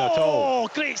nothing at all. Oh,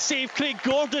 great save, Craig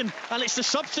Gordon, and it's the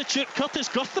substitute Curtis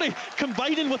Guthrie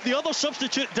combining with the other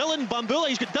substitute Dylan Bambula.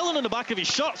 He's got Dylan on the back of his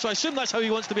shirt, so I assume that's how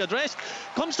he wants to be addressed.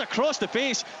 Comes across the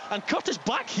face, and Curtis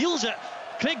back heels it.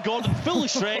 Craig Gordon, fully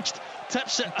stretched,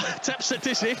 tips it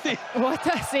to safety. What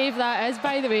a save that is,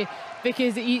 by the way,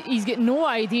 because he's got no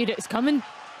idea it's coming,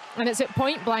 and it's at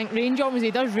point blank range almost.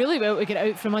 He does really well to get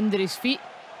it out from under his feet.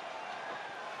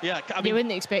 Yeah, I mean, you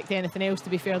wouldn't expect anything else, to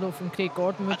be fair, though, from Craig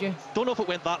Gordon, would you? Don't know if it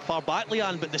went that far back,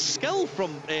 Leanne, but the skill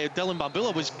from Dylan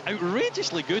Bambula was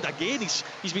outrageously good. Again,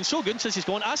 he's been so good since he's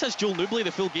gone, as has Joel Newbley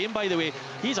the full game, by the way.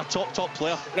 He's a top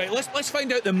player. Right, let's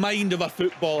find out the mind of a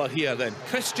footballer here then.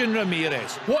 Christian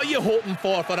Ramirez, what are you hoping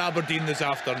for Aberdeen this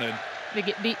afternoon? They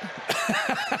get beat.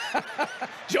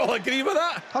 Do you all agree with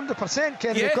that? 100%,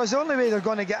 Kenny, because the only way they're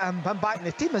going to get him back in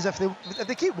the team is if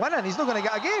they keep winning. He's not going to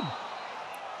get a game.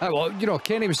 Well, you know,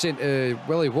 Kenny was saying to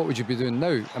Willie, what would you be doing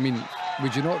now? I mean,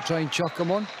 would you not try and chuck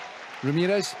him on,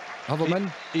 Ramirez? Have him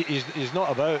in? He's not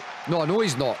about. No, I know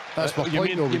he's not. That's my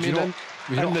point, though. Would you not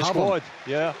in the squad?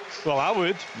 Yeah. Well, I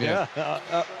would. Yeah.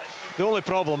 The only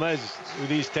problem is with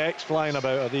these texts flying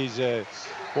about, or these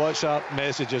WhatsApp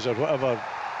messages or whatever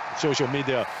social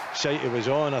media site he was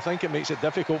on, I think it makes it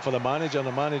difficult for the manager, and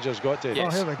the manager's got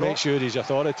to make sure his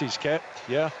authority's kept.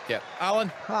 Yeah.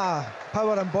 Alan?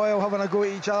 Power and Boyle having a go at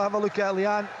each other. Have a look at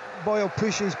Leanne. Boyle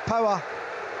pushes Power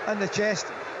in the chest.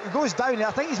 He goes down.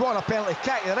 I think he's wanting a penalty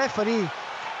kick. The referee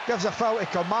gives a foul to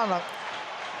Kilmarnock.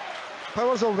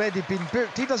 Power's already been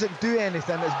booked. He doesn't do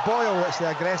anything. It's Boyle that's the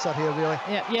aggressor here, really.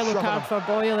 Yeah, yellow card for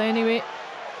Boyle anyway.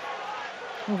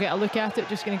 We'll get a look at it.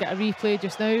 Just going to get a replay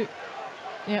just now.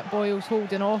 Yeah, Boyle's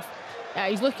holding off. Yeah,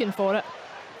 he's looking for it.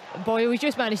 Boyle, he's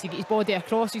just managed to get his body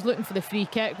across. He's looking for the free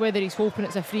kick, whether he's hoping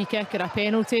it's a free kick or a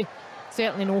penalty.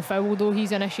 Certainly no foul, though.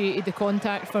 He's initiated the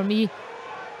contact for me.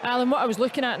 Alan, what I was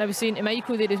looking at, and I was saying to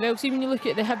Michael there as well, see when you look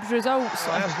at the Hibs results.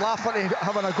 There's Lafferty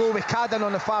having a go with Cadden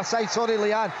on the far side. Sorry,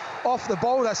 Leanne. Off the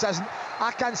ball, this isn't.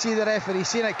 I can't see the referee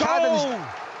seeing it. Cadden's...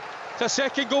 It's a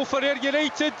second goal for Ayr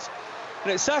United.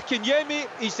 And it's Akinyemi.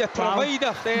 He's the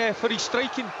provider there for his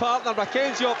striking partner.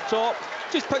 Mackenzie up top.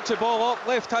 Just picks the ball up,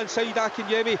 left-hand side,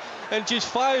 Akinyemi, and just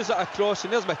fires it across.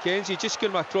 And there's Mackenzie, just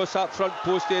going across that front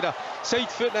post there. Side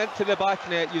footing into the back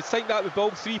net. You'd think that would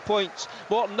build 3 points.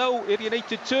 Morton 0, Ayr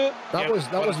United 2.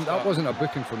 That wasn't a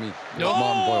booking for me. No.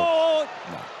 Martin Boyle.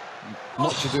 No.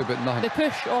 Much to do about nothing. The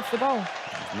push off the ball.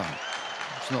 No,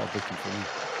 it's not a booking for me.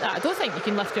 I don't think you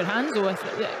can lift your hands though.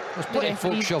 There's plenty of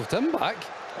folk shoved him back.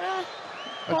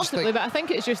 Possibly, but I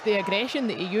think it's just the aggression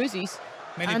that he uses.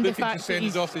 Many and the booking fact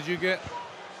that off did you get?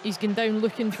 He's gone down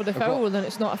looking for the foul, and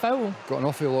it's not a foul. Got an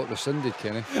awful lot rescinded,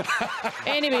 Kenny.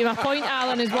 Anyway, my point,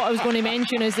 Alan, is what I was going to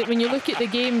mention is that when you look at the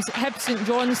games, Hibs St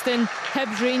Johnstone,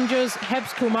 Hibs Rangers,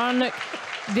 Hibs Kilmarnock,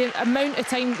 the amount of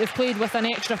time they've played with an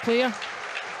extra player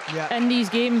in these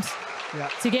games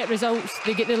to get results.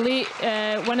 They get the late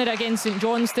winner against St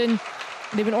Johnstone.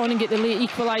 They went on and get the late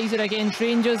equaliser against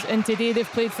Rangers, and today they've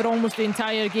played for almost the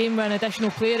entire game with an additional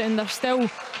player, and they're still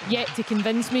yet to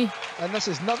convince me. And this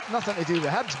is nothing to do with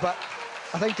Hibs, but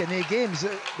I think in the games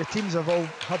the teams have all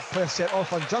had players set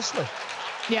off unjustly.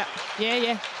 Yeah.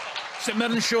 St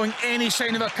Mirren showing any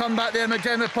sign of a comeback there,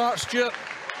 McDermott Park, Stuart?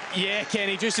 Yeah,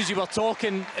 Kenny, just as you were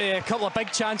talking, a couple of big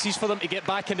chances for them to get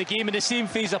back in the game in the same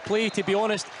phase of play, to be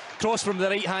honest. Cross from the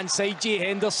right-hand side, Jay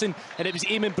Henderson, and it was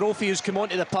Eamon Brophy who's come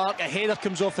onto the park. A header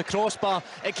comes off the crossbar,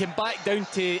 it came back down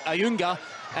to Ayunga,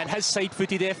 and his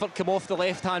side-footed effort come off the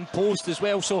left-hand post as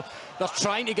well. So they're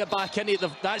trying to get back into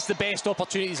it. That's the best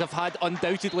opportunities they've had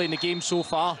undoubtedly in the game so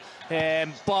far.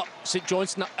 But St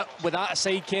Johnstone, with that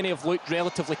aside, Kenny, have looked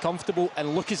relatively comfortable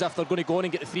and look as if they're going to go on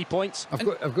and get the 3 points. I've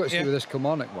got to say with this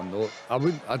Kilmarnock one though,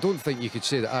 I don't think you could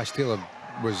say that Ash Taylor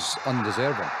was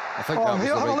undeserving. I think that was have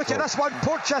the right a look call. at this one,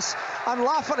 Porteous and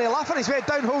Lafferty. Lafferty's went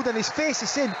down holding his face. He's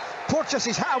saying Porteous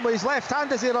has hit him with his left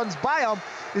hand as he runs by him.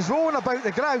 He's rolling about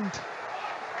the ground.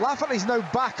 Lafferty's now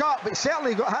back up, but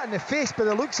certainly got hit in the face by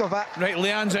the looks of it. Right,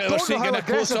 Leanne's out of I our don't seat, know how getting a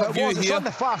aggressive close-up it view was. It's here. on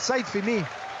the far side for me.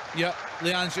 Yep,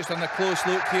 Leanne's just on a close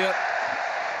look here.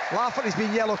 Lafferty's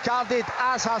been yellow carded,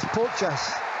 as has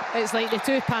Porteous. It's like the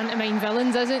two pantomime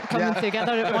villains, isn't it, coming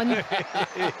together at one.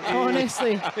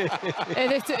 Honestly.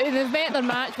 They've met their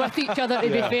match with each other, to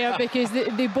be fair, because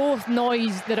they both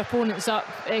noise their opponents up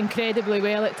incredibly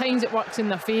well. At times it works in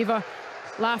their favour.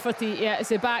 Lafferty, it's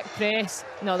the back press.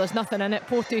 No, there's nothing in it.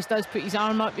 Porteous does put his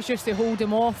arm up. It's just to hold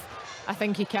him off. I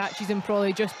think he catches him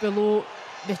probably just below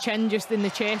the chin, just in the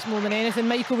chest more than anything.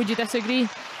 Michael, would you disagree?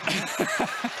 Is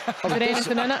there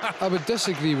anything in it? I would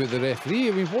disagree with the referee.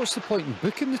 I mean, what's the point in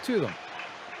booking the two of them?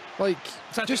 Like,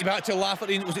 just back to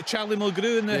Lafferty. Was it Charlie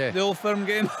Mulgrew in the Old Firm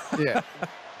game? Yeah.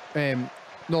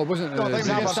 No, it wasn't the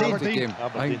Aberdeen game.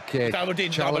 I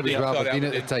think Charlie was Aberdeen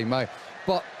at the time. Aye.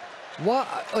 But what,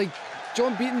 like,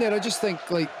 John Beaton there, I just think,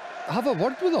 like, have a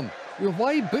word with him. You know,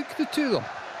 why book the two of them?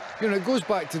 You know, it goes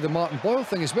back to the Martin Boyle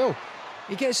thing as well.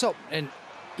 He gets up and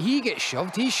he gets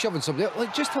shoved, he's shoving somebody else.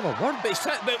 Like, just have a word. But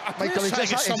he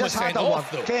just had a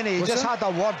word. Kenny, he just had a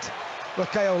word with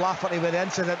Kyle Lafferty with the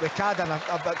incident with Cadden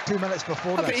about 2 minutes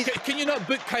before this. Can you not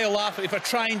book Kyle Lafferty for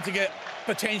trying to get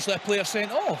potentially a player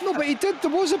sent off? No, but he did.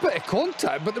 There was a bit of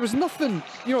contact, but there was nothing,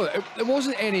 you know, it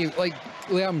wasn't any, like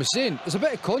Leanne was saying, there's a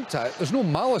bit of contact, there's no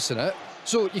malice in it,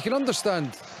 so you can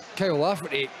understand Kyle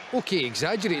Lafferty, okay,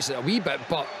 exaggerates it a wee bit,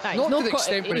 but not to the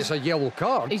extent where it's a yellow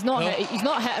card. He's not hit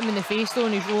him in the face though,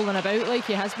 and he's rolling about like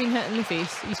he has been hit in the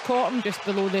face. He's caught him just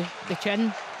below the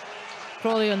chin,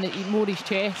 probably on more his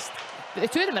chest. But the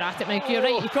two of them are at it, Mike. You're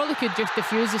right, he probably could just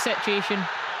diffuse the situation.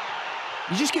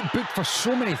 You just get booked for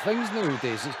so many things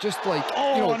nowadays. It's just like,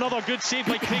 you know, another good save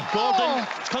by Craig Gordon.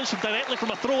 It comes from directly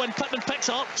from a throw-in. Pittman picks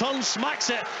it up, turns, smacks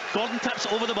it. Gordon tips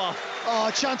it over the bar. Oh,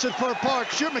 chance at Fir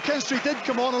Park. Stuart McKinstry did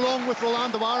come on along with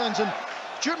Rolando Aarons, and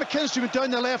Stuart McKinstry went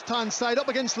down the left-hand side up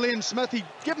against Liam Smith. He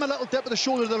gave him a little dip with the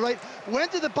shoulder to the right,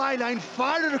 went to the byline,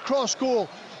 fired it across goal,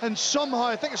 and somehow,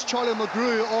 I think it's Charlie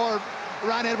Mulgrew or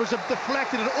Ryan Edwards, have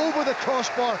deflected it over the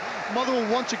crossbar.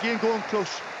 Motherwell once again going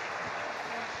close.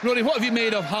 Rory, what have you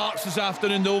made of Hearts this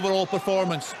afternoon, the overall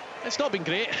performance? It's not been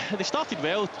great. They started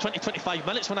well, 20-25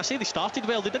 minutes. When I say they started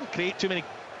well, they didn't create too many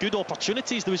good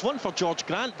opportunities. There was one for George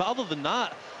Grant, but other than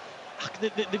that,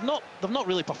 they've not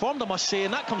really performed, I must say,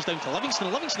 and that comes down to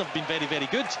Livingston. Livingston have been very, very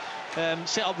good.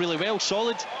 Set up really well,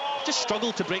 solid. just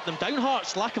struggled to break them down,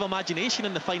 Hearts. Lack of imagination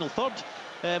in the final third,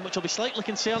 which will be slightly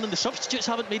concerning. The substitutes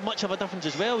haven't made much of a difference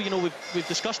as well. You know, we've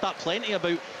discussed that plenty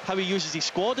about how he uses his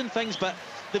squad and things, but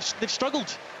they've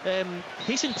struggled.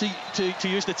 Hasten to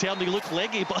use the term, they look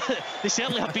leggy, but they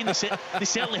certainly have been. They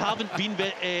certainly haven't been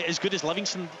as good as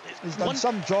Livingston. He's done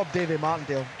some job, David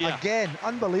Martindale. Yeah. Again,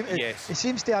 unbelievable. Yes. He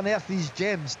seems to unearth these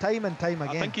gems time and time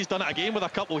again. I think he's done it again with a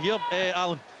couple here,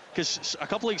 Alan. Because a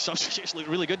couple of substitutes look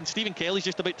really good, and Stephen Kelly's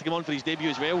just about to come on for his debut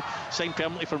as well, signed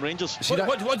permanently from Rangers.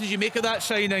 What did you make of that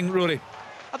signing, Rory?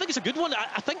 I think it's a good one.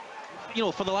 I think, you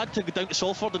know, for the lad to go down to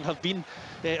Salford and have been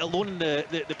alone in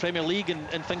the Premier League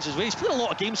and things as well, he's played a lot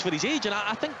of games for his age, and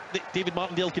I think that David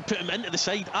Martindale can put him into the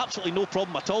side, absolutely no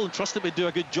problem at all, and trust him to do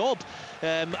a good job,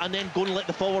 and then go and let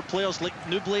the forward players like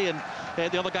Nubley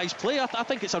and the other guys play. I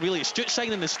think it's a really astute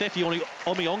signing, and Steffi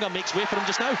Omiyonga makes way for him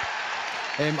just now.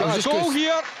 Got a goal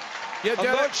here. Yeah, I'm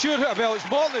not sure. Well, it's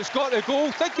Morton that's got the goal.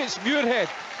 I think it's Muirhead.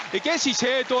 He gets his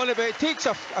head on it, but it takes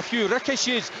a few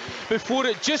ricochets before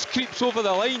it just creeps over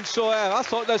the line. So I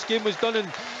thought this game was done and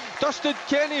dusted,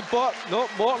 Kenny, but no,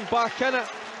 Morton back in it.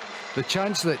 The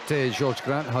chance that George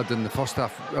Grant had in the first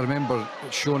half, I remember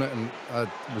showing it, and I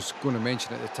was going to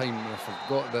mention at the time, and I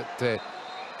forgot that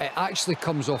it actually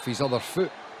comes off his other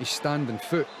foot, his standing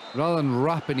foot. Rather than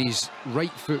wrapping his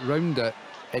right foot round it,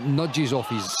 it nudges off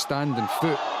his standing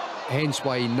foot. Hence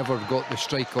why he never got the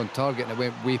strike on target, and it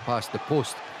went way past the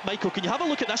post. Michael, can you have a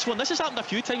look at this one? This has happened a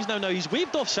few times now. He's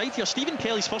waved offside here. Stephen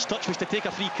Kelly's first touch was to take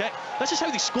a free kick. This is how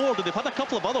they scored, and they've had a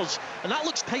couple of others, and that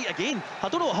looks tight again. I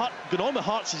don't know what going on with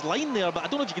Hearts' line there, but I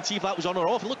don't know if you can see if that was on or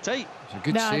off. It looked tight.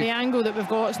 The angle that we've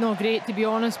got is not great, to be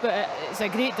honest, but it's a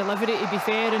great delivery, to be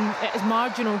fair, and it is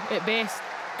marginal at best.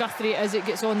 Guthrie as it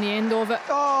gets on the end of it.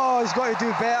 Oh, he's got to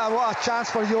do better. What a chance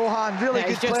for Johan. Really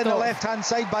good play on the left-hand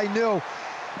side by Newell.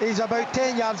 He's about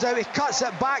 10 yards out. He cuts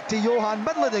it back to Johan,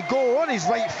 middle of the goal, on his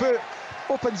right foot,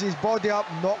 opens his body up,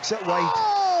 knocks it wide.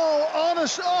 Oh,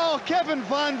 honest. Oh, Kevin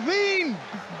Van Veen.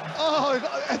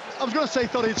 Oh, I was going to say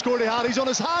thought he'd scored. He had. He's on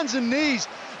his hands and knees.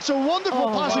 It's a wonderful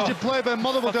passage of play by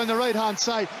Motherwell down the right-hand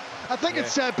side. I think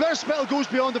it's Blair Spittle goes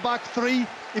beyond the back three.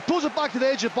 He pulls it back to the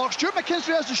edge of the box. Stuart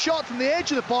McKinstry has the shot from the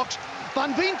edge of the box.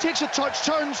 Van Veen takes a touch,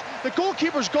 turns. The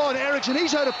goalkeeper's gone. Eriksson,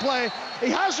 he's out of play. He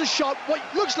has the shot, what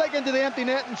looks like into the empty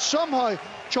net, and somehow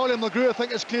Charlie McGrew, I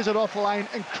think, has clears it off the line.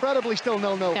 Incredibly still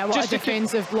 0-0. Yeah, what just a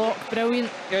defensive block, brilliant.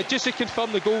 Yeah, just to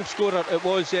confirm the goal scorer, it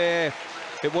was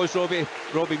Robbie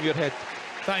Muirhead.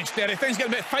 Thanks, Derry. Things get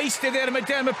a bit feisty there in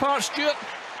McDermott Park, Stuart.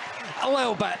 A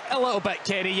little bit,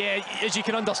 Kenny. Yeah, as you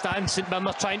can understand, St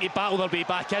Mirren trying to battle their way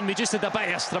back in. We just had a bit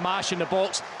of a stramash in the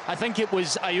box. I think it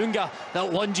was Ayunga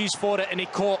that lunges for it, and he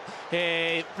caught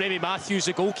Remy Matthews,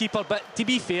 the goalkeeper. But to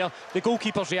be fair, the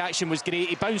goalkeeper's reaction was great.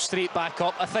 He bounced straight back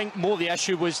up. I think more the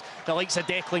issue was the likes of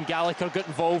Declan Gallagher got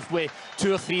involved with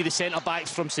 2 or 3 of the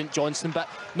centre-backs from St Johnstone, but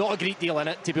not a great deal in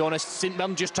it, to be honest. St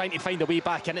Mirren just trying to find a way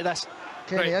back into this.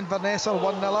 Kenny, Inverness are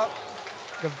 1-0 up.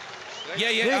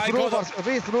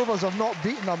 Wraith Rovers have not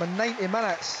beaten them in 90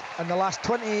 minutes in the last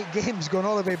 28 games, going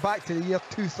all the way back to the year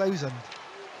 2000. Do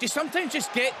you sometimes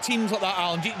just get teams like that,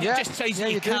 Alan? Just decide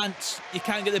that you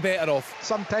can't get the better of?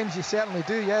 Sometimes you certainly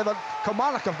do, yeah. But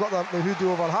Kilmarnock have got the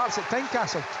hoodoo over Hearts at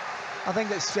Tynecastle. I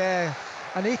think it's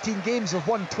in 18 games they've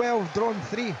won 12, drawn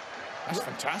 3. That's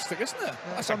fantastic, isn't it?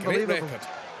 Yeah, that's a great record.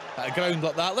 At a ground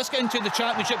like that. Let's get into the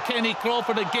championship. Kenny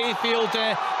Crawford at Gayfield,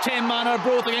 10 man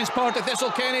Arbroath against Partick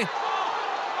Thistle. Kenny.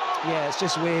 Yeah, it's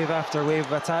just wave after wave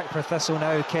of attack for Thistle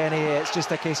now, Kenny. It's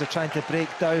just a case of trying to break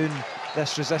down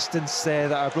this resistance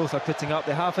that Arbroath are putting up.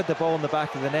 They have had the ball in the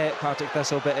back of the net, Partick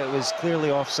Thistle, but it was clearly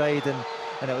offside,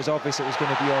 and it was obvious it was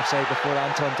going to be offside before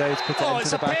Anton Dowds put it into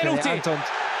the back of the net.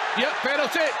 Yep,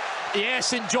 penalty. Yeah,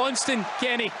 St Johnstone,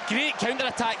 Kenny, great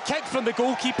counter-attack, kick from the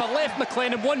goalkeeper, left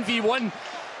McLennan 1v1,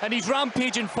 and he's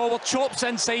rampaging forward, chops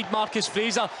inside Marcus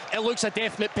Fraser. It looks a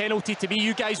definite penalty to me.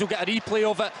 You guys will get a replay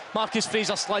of it. Marcus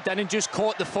Fraser slid in and just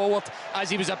caught the forward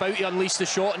as he was about to unleash the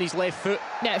shot on his left foot.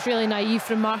 Yeah, it's really naive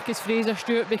from Marcus Fraser,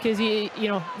 Stuart, because he, you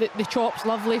know, the chop's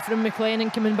lovely from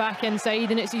McLennan coming back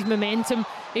inside, and it's his momentum.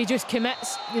 He just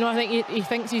commits. You know, I think he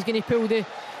thinks he's going to pull the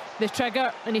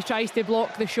trigger, and he tries to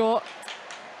block the shot.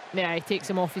 Yeah, he takes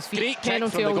him off his feet. Great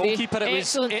kick from the goalkeeper. It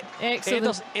was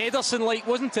excellent. Ederson-like,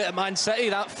 wasn't it, at Man City?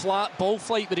 That flat ball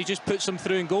flight where he just puts them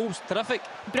through in goals. Terrific.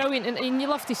 Brilliant, and you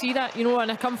love to see that, you know, in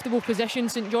a comfortable position.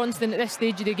 St Johnstone at this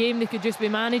stage of the game, they could just be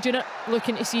managing it,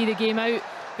 looking to see the game out,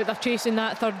 but they're chasing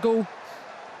that third goal.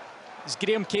 It's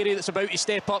Graham Carey that's about to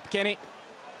step up, Kenny.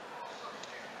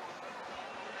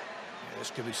 This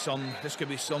could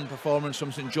be some performance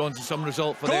from St John's and some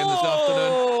result for them this afternoon.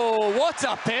 Oh, what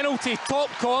a penalty! Top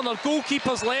corner,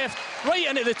 goalkeeper's left, right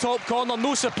into the top corner.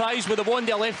 No surprise with the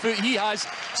wonder left foot he has.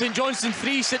 St Johnstone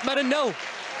 3, St Mirren 0.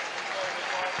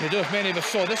 You know, if many of us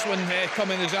saw this one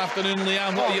coming this afternoon,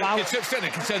 Leanne, what are you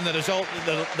considering the result,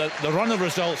 the run of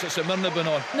results that St Mirren have been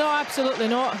on? No, absolutely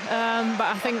not. But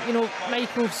I think, you know,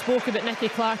 Michael spoke about Nicky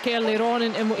Clark earlier on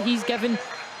and what he's given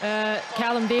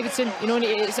Callum Davidson. You know,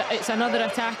 it's another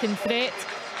attacking threat.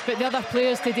 But the other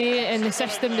players today in the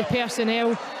system, the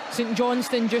personnel, St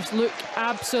Johnstone just look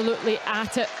absolutely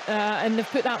at it. And they've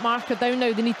put that marker down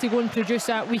now. They need to go and produce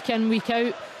that week in, week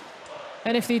out.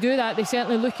 And if they do that, they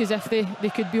certainly look as if they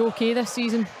could be okay this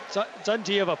season.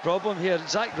 Dundee have a problem here.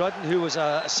 Zach Rudden, who was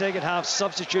a second half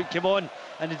substitute, came on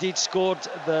and indeed scored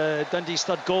the Dundee's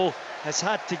third goal, has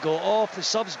had to go off. The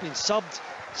sub's been subbed.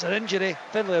 It's an injury.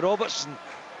 Finlay Robertson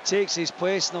takes his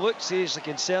place, and I look seriously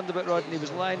concerned about Rudden. He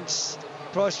was lying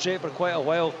prostrate for quite a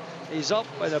while. He's up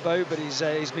and about, but he's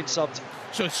been subbed.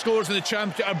 So scores in the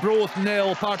Championship: Arbroath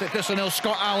 0, Partick Thistle 0,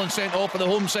 Scott Allen sent off for the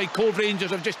home side. Cove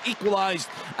Rangers have just equalised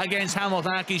against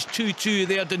Hamilton Accies 2-2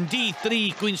 there. Dundee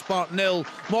 3, Queen's Park 0,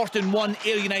 Morton 1,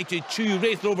 Ayr United 2,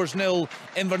 Wraith Rovers 0,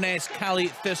 Inverness Cally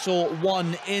Thistle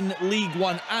 1. In League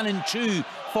 1, Annan 2,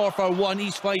 Forfar 1,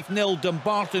 East Fife 0,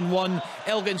 Dumbarton 1,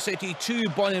 Elgin City 2,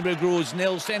 Bonnyrigg Rose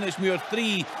 0, Sennismuir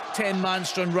 3, 10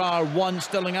 Manstranrar 1,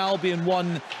 Stirling Albion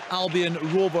 1, Albion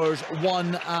Rovers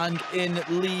 1. And in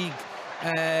League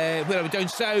where are we down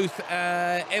south,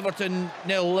 Everton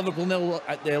 0, Liverpool 0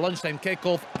 at the lunchtime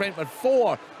kickoff. Brentford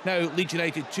 4, now Leeds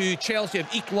United 2. Chelsea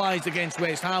have equalised against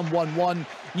West Ham 1-1.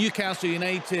 Newcastle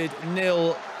United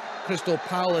 0, Crystal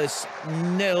Palace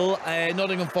 0,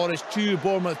 Nottingham Forest 2,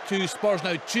 Bournemouth 2. Spurs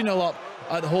now 2-0 up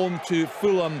at home to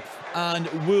Fulham, and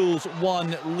Wolves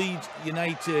 1, Leeds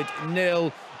United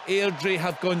 0. Airdrie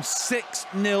have gone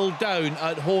 6-0 down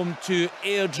at home to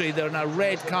Airdrie. They're in a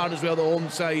red card as well, the home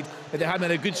side. They haven't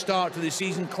had a good start to the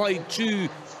season. Clyde 2,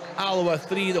 Alloa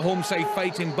 3, the home side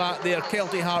fighting back there.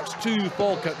 Kelty Hearts 2,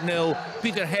 Falkirk 0,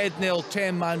 Peterhead 0,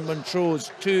 10 Man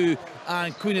Montrose 2,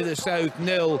 and Queen of the South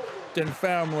 0,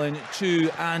 Dunfermline 2.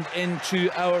 And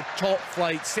into our top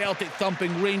flight, Celtic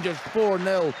thumping Rangers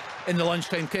 4-0 in the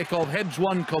lunchtime kickoff. Hibs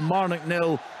 1, Kilmarnock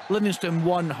 0, Livingston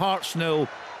 1, Hearts 0,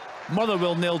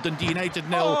 Motherwell 0, Dundee United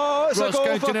 0, Ross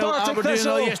County 0, Aberdeen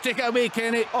 0. Yes, take it away,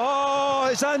 Kenny. Oh,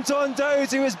 it's Anton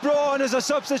Dowds. He was brought on as a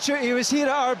substitute. He was here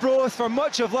at Arbroath for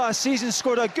much of last season,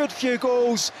 scored a good few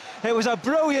goals. It was a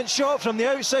brilliant shot from the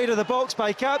outside of the box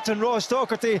by captain Ross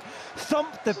Docherty,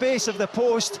 thumped the base of the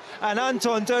post, and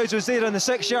Anton Dowds was there in the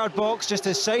 6-yard box just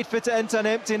to side foot it into an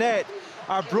empty net.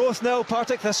 Arbroath 0,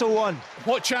 Partick Thistle 1.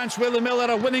 What chance, Willie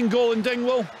Miller, a winning goal in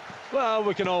Dingwall? Well,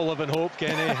 we can all live in hope,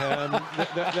 Kenny.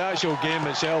 The actual game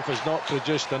itself has not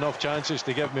produced enough chances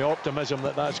to give me optimism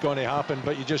that that's going to happen,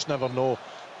 but you just never know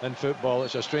in football.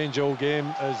 It's a strange old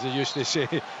game, as they used to say.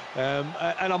 And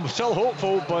I'm still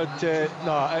hopeful, but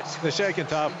no, the second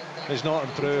half has not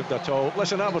improved at all.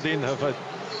 Listen, Aberdeen have had,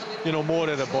 you know, more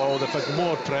of the ball. They've had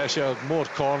more pressure, more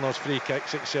corners, free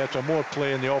kicks, etc., more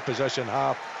play in the opposition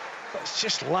half. But it's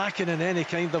just lacking in any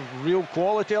kind of real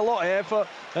quality, a lot of effort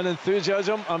and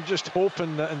enthusiasm. I'm just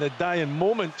hoping that in the dying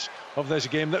moments of this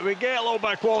game that we get a little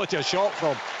bit of quality of shot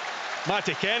from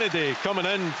Matty Kennedy coming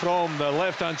in from the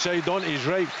left-hand side onto his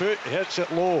right foot. He hits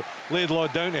it low, Laidlaw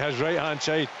down to his right-hand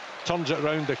side, turns it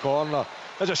round the corner.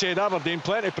 As I said, Aberdeen,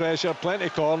 plenty of pressure, plenty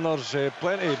of corners,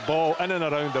 plenty of ball in and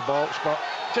around the box, but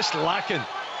just lacking,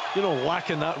 you know,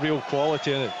 lacking that real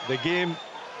quality in it. The game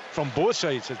from both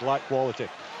sides has lacked quality.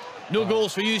 No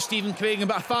goals for you, Stephen Craig,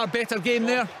 but a far better game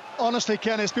there. Honestly,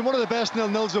 Ken, it's been one of the best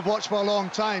 0-0s I've watched for a long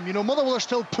time. You know, Motherwell are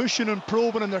still pushing and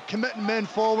probing and they're committing men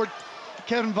forward.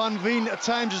 Kevin Van Veen at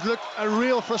times has looked a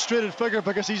real frustrated figure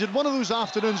because he's had one of those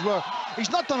afternoons where he's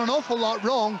not done an awful lot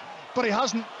wrong, but he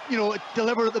hasn't, you know,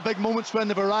 delivered at the big moments when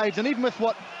they've arrived. And even with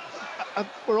what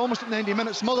we're almost at 90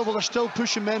 minutes, Motherwell are still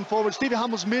pushing men forward. Stevie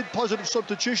Hamill's made positive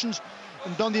substitutions,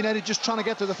 and Dundee United just trying to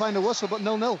get to the final whistle, but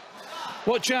 0-0.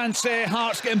 What chance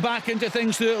Hearts getting back into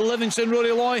things through Livingston,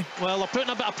 Rory Loy? Well, they're putting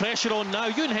a bit of pressure on now.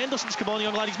 Ewan Henderson's come on,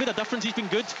 young lad. He's made a difference. He's been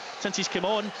good since he's come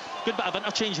on. Good bit of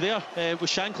interchange there with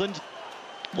Shankland.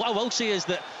 What I will say is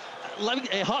that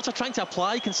Hearts are trying to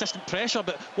apply consistent pressure,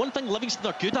 but one thing Livingston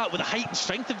are good at with the height and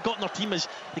strength they've got in their team is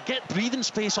they get breathing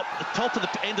space up the top of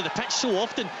the end of the pitch so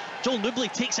often. Joel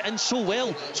Nubley takes it in so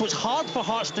well, so it's hard for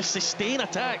Hearts to sustain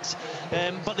attacks,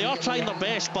 but they are trying their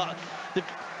best. But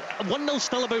 1-0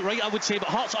 still about right, I would say, but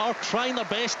Hearts are trying their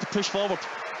best to push forward.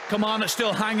 Come on, it's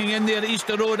still hanging in there at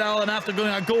Easter Road, Alan, after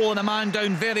going a goal and a man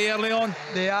down very early on.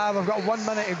 They are. We've got 1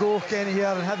 minute to go, Kenny, here,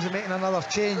 and Hibs are making another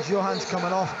change. Johan's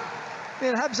coming off. I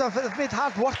mean, Hibs have made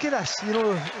hard work of this. You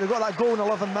know, they got that goal in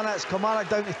 11 minutes. Kilmarnock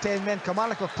down to 10 men.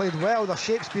 Kilmarnock have played well. Their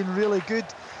shape's been really good.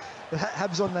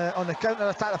 Hibs on the counter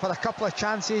attack. They've had a couple of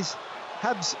chances.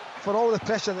 Hibs, for all the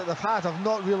pressure that they've had, have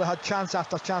not really had chance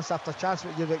after chance after chance,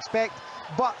 what you'd expect.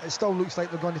 But it still looks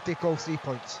like they're going to take all 3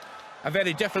 points. A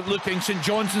very different looking St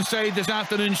Johnstone side this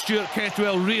afternoon. Stuart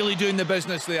Kettlewell really doing the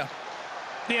business there.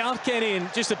 They are, Kenny,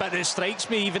 and just a bit that strikes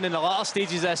me, even in the latter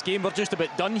stages of this game, we're just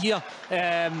about done here.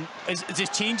 Is the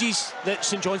changes that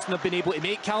St Johnstone have been able to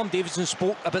make. Callum Davidson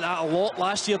spoke about that a lot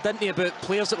last year, didn't he, about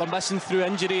players that were missing through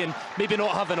injury and maybe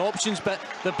not having options, but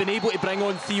they've been able to bring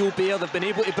on Theo Bair, they've been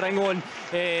able to bring on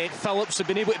Phillips, they've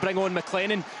been able to bring on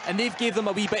McLennan, and they've gave them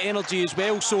a wee bit of energy as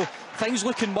well. So things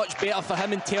looking much better for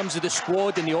him in terms of the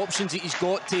squad and the options that he's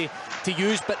got to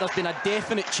use, but there's been a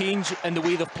definite change in the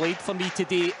way they've played for me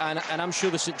today, and I'm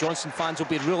sure the St Johnstone fans will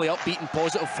be really upbeat and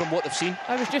positive from what they've seen.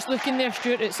 I was just looking there,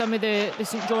 Stuart, at some of the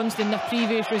St Johnstone, their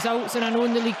previous results, and I know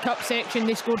in the League Cup section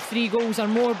they scored 3 goals or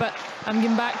more, but I'm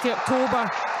going back to October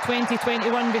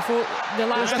 2021 before the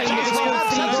last time they scored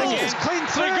 3 goals. It's clean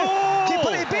through.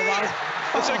 Keeper to beat.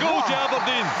 It's a goal to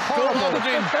Aberdeen. Goal to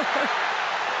Aberdeen.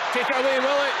 Take it away,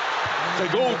 Willie.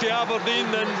 It's a goal to Aberdeen,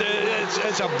 and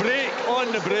it's a break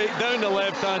on the break down the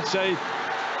left-hand side,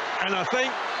 and I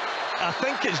think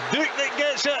it's Duke that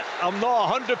gets it. I'm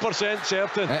not 100%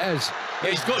 certain. It is.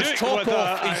 He's got his top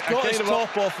off. He's got his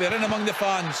top off. They're in among the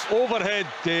fans. Overhead,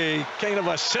 kind of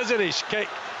a scissorish kick,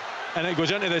 and it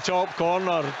goes into the top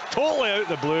corner, totally out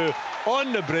the blue,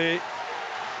 on the break.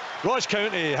 Ross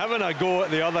County having a go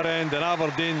at the other end, and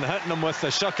Aberdeen hitting them with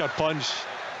the sucker punch.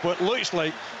 What looks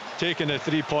like taking the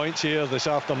 3 points here this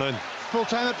afternoon. Full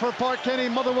time at Fir Park, Kenny.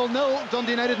 Motherwell 0,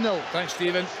 Dundee United 0. Thanks,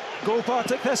 Stephen. Goal,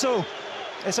 Partick Thistle.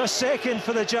 It's a second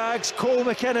for the Jags. Cole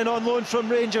McKinnon on loan from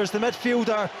Rangers. The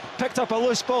midfielder picked up a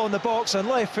loose ball in the box and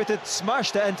left-footed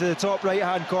smashed it into the top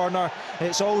right-hand corner.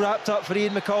 It's all wrapped up for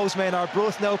Ian McCall's men.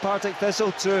 Arbroath 0, Partick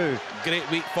Thistle 2. Great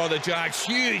week for the Jags.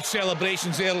 Huge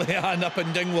celebrations early on up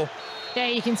in Dingwall. Yeah,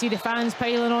 you can see the fans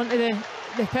piling onto the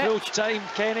pitch. Full time,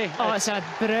 Kenny. Oh, it's a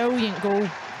brilliant goal.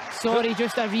 Sorry,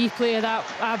 just a replay of that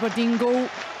Aberdeen goal.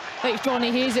 Like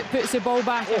Johnny Hayes, it puts the ball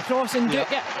back across, and Duke,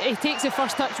 he takes the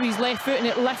first touch with his left foot and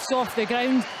it lifts off the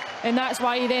ground, and that's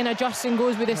why he then adjusts and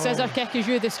goes with the scissor kick as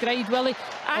you described, Willie.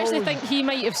 I actually think he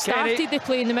might have started the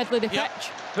play in the middle of the pitch.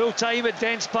 Full time at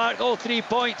Dens Park, all 3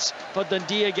 points for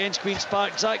Dundee against Queen's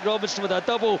Park. Zach Robinson with a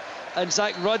double, and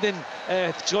Zach Rudden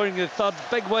scoring the 3rd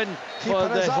big win for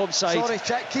the home side. Sorry,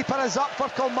 check. Keeper is up for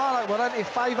Kilmarnock. We're into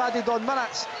 5 added on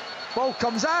minutes. Ball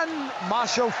comes in,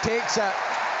 Marshall takes it.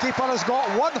 Keeper has got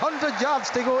 100 yards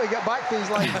to go to get back to his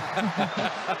line.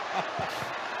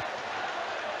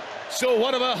 So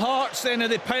what about Hearts then? Are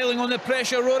they piling on the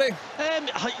pressure, Rory?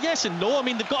 Yes and no. I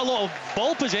mean, they've got a lot of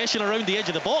ball possession around the edge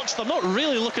of the box. They're not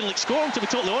really looking like scoring, to be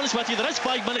totally honest with you. There is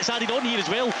 5 minutes added on here as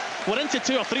well. We're into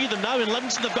 2 or 3 of them now, and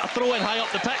Livingston have got a throw in high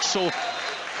up the pitch, so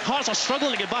Hearts are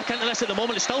struggling to get back into this at the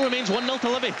moment. It still remains 1-0 to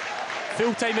Livy.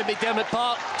 Full time at McDermott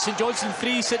Park. St Johnstone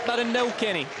 3, St Mirren 0,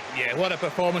 Kenny. Yeah, what a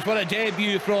performance. What a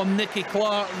debut from Nicky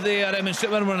Clark there. I mean,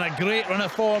 St Mirren were in a great run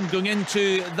of form going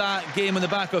into that game on the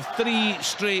back of 3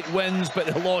 straight wins, but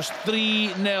they lost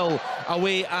 3-0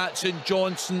 away at St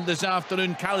Johnstone this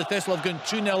afternoon. Cally Thistle have gone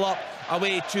 2-0 up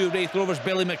away to Wraith Rovers.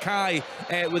 Billy Mackay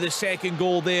with the second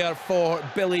goal there for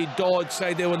Billy Dodd's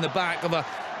side. They were on the back of a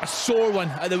sore one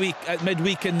at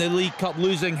midweek in the League Cup,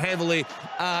 losing heavily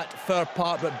at Fir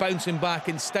Park, but bouncing back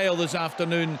in style this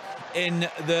afternoon in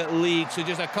the league. So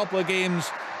just a couple of games.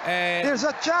 There's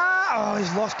a chat. Oh,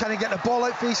 he's lost. Can he get the ball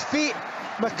out for his feet?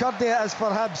 McCurdy it is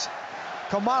for Hibs.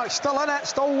 Kilmarnock still in it,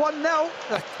 still 1-0.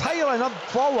 They're piling up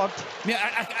forward.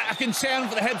 Yeah, a concern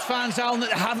for the Hibs fans, Alan, that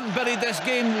they haven't buried this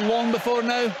game long before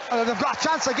now. They've got a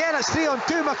chance again. It's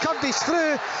 3-on-2. McCurdy's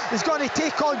through. He's going to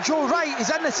take on Joe Wright. He's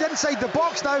in this inside the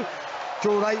box now.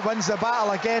 Joe Wright wins the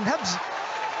battle again. Hibs,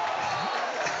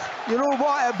 you know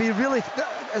what? It'd be really.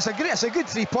 It's a good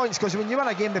 3 points, because when you win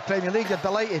a game in the Premier League, you're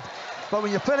delighted. But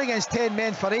when you're playing against 10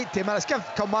 men for 80 minutes, give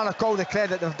Kilmarnock all the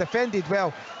credit. They've defended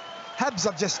well. Hibs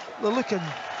they're looking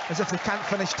as if they can't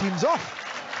finish teams off.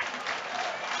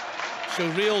 So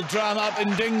real drama up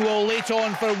in Dingwall late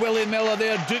on for Willie Miller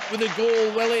there. Duke with the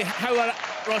goal. Willie, how are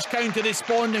Ross County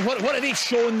responding? What have they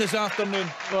shown this afternoon?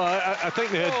 Well, I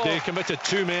think they committed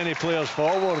too many players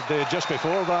forward just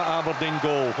before that Aberdeen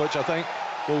goal, which I think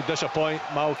will disappoint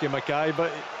Malky Mackay.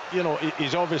 But, you know,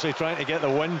 he's obviously trying to get the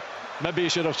win. Maybe he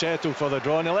should have settled for the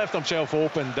draw, and he left himself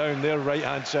open down their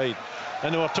right-hand side.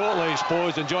 And they were totally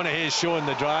exposed, and Johnny Hayes showing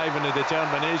the drive and the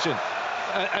determination.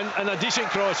 And a decent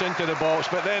cross into the box,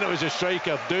 but then it was a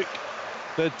striker, Duke,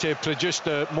 that produced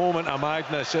the moment of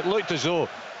madness. It looked as though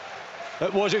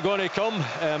it wasn't going to come.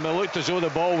 It looked as though the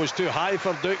ball was too high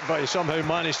for Duke, but he somehow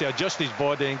managed to adjust his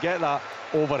body and get that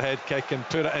overhead kick and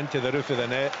put it into the roof of the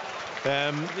net.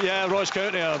 Yeah, Ross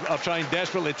County are trying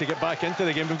desperately to get back into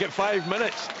the game. We've got 5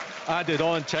 minutes added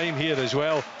on time here as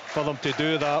well for them to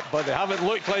do that, but they haven't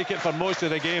looked like it for most of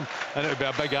the game, and it would be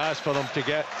a big ask for them to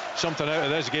get something out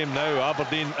of this game now.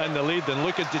 Aberdeen in the lead and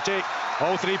looking to take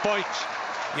all 3 points.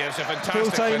 Yeah, it's a fantastic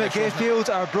full time at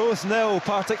Gayfield, Arbroath 0,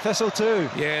 Partick Thistle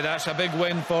 2. Yeah, that's a big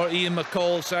win for Ian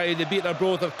McCall's side. They beat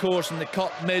Arbroath, of course, in the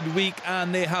Cup midweek,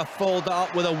 and they have followed that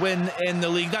up with a win in the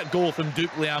league. That goal from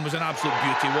Duke Liam was an absolute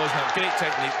beauty, wasn't it? Great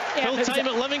technique. Yeah, full time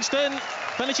at Livingston.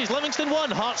 Finishes Livingston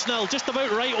 1, Hearts 0. Just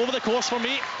about right over the course for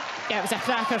me. Yeah, it was a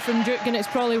cracker from Duke, and it's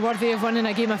probably worthy of winning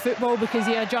a game of football because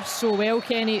he adjusts so well,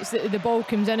 Kenny. It's the ball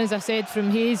comes in, as I said, from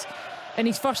Hayes, and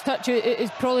his first touch is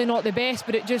probably not the best,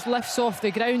 but it just lifts off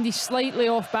the ground. He's slightly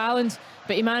off balance,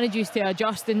 but he manages to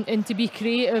adjust and to be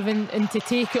creative and to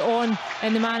take it on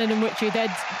in the manner in which he did.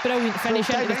 Brilliant finish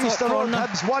into the top corner.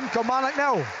 Hibs 1, Kilmarnock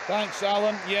 0. Thanks,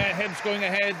 Alan. Yeah, Hibs going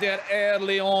ahead there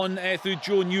early on through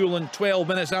Joe Newland. 12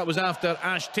 minutes. That was after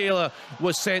Ash Taylor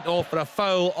was sent off for a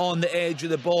foul on the edge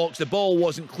of the box. The ball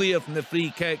wasn't clear from the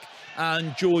free kick,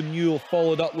 and Joe Newell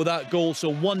followed up with that goal.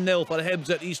 So 1-0 for Hibs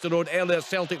at Easter Road. Earlier,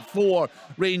 Celtic 4,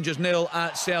 Rangers 0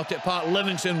 at Celtic Park.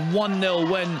 Livingston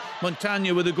 1-0 win.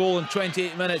 Montagna with a goal in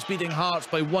 28 minutes, beating Hearts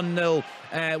by 1-0.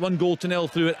 1-0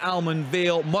 through at Almond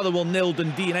Vale. Motherwell 0,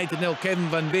 Dundee United 0. Kevin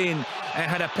Van Veen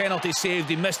had a penalty saved.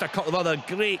 He missed a couple of other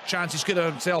great chances. Could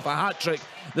have himself a hat-trick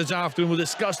this afternoon. We'll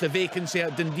discuss the vacancy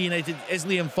at Dundee United. Is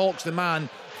Liam Fox the man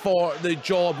for the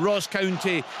job? Ross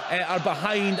County are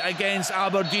behind against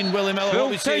Aberdeen. Willie Miller,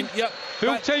 what we saying? Yep.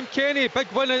 Full time, Kenny.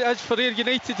 Big win as for Ayr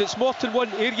United. It's Morton 1,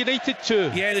 Ayr United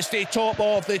 2. Yeah, they stay top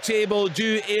of the table.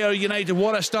 Do Ayr United.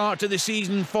 What a start to the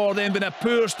season for them. Been a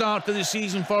poor start to the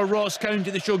season for Ross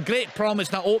County. They showed great promise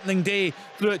that opening day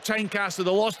through at Tynecastle.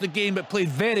 They lost the game but played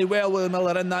very well, Willie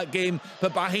Miller, in that game.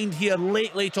 But behind here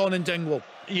late on in Dingwall.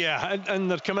 Yeah, and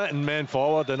they're committing men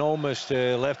forward and almost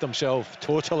left themselves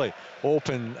totally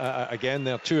open again.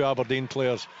 There are 2 Aberdeen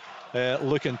players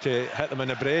looking to hit them in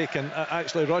the break, and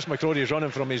actually Ross McCrory is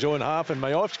running from his own half, and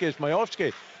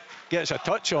Majowski gets a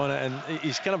touch on it, and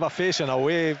he's kind of facing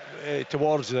away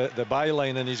towards the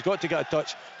byline, and he's got to get a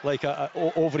touch like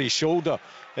over his shoulder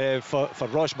for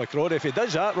Ross McCrory. If he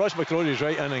does that, Ross McCrory's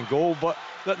right in and goal, but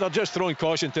they're just throwing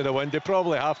caution to the wind. They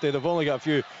probably have to. They've only got a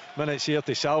few minutes here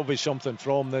to salvage something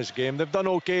from this game. They've done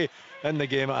okay in the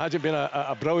game. It hasn't been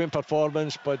a brilliant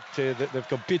performance, but they've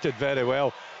competed very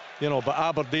well. You know, but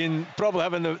Aberdeen probably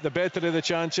having the better of the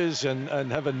chances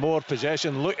and having more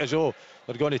possession. Look as though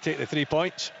they're going to take the 3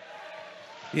 points.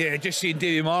 Yeah, just seeing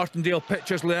Davy Martindale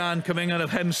pictures Leanne coming in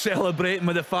of him celebrating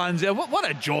with the fans there. What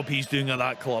a job he's doing at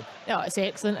that club. Yeah, it's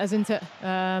excellent, isn't it?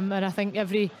 And I think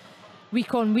every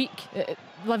week on week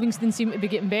Livingston seem to be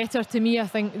getting better to me. I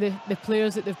think the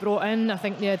players that they've brought in, I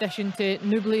think the addition to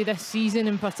Nubley this season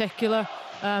in particular,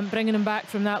 bringing him back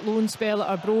from that loan spell at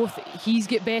Arbroath, he's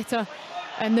get better,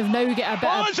 and they've now got a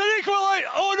bit it's an equaliser!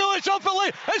 Oh no, it's up for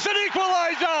late! It's an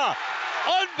equaliser!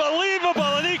 Unbelievable,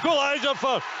 an equaliser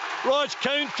for Ross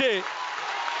County.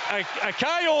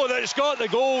 Akayo that's got the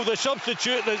goal, the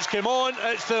substitute that's come on.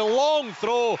 It's the long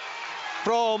throw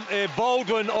from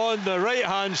Baldwin on the right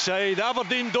hand side.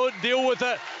 Aberdeen don't deal with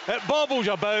it. It bobbles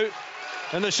about,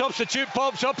 and the substitute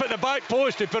pops up at the back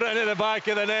post to put it into the back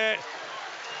of the net.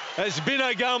 It's been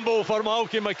a gamble for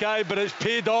Malky Mackay, but it's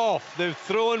paid off. They've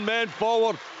thrown men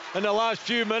forward in the last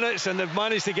few minutes, and they've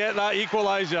managed to get that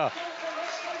equaliser.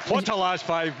 What a last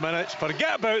 5 minutes.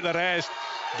 Forget about the rest.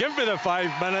 Give me the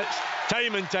 5 minutes,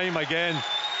 time and time again.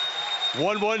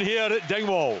 1-1 here at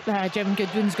Dingwall. Jim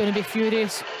Goodwin's going to be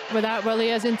furious with that,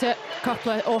 Willie, isn't it? A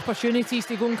couple of opportunities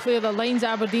to go and clear the lines.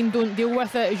 Aberdeen don't deal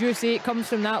with it. As you say, it comes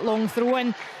from that long throw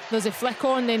in. There's a flick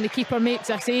on, then the keeper makes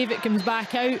a save, it comes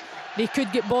back out. They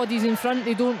could get bodies in front,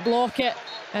 they don't block it,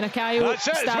 and Akayo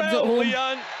stabs it home.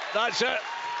 Leanne. That's it.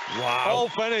 Wow. All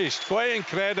finished. Quite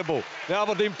incredible. The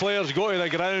Aberdeen players go to the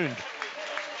ground.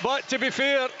 But to be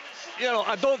fair, you know,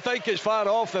 I don't think it's far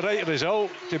off the right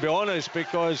result, to be honest,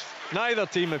 because neither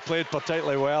team had played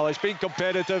particularly well. It's been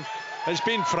competitive, it's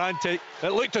been frantic.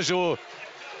 It looked as though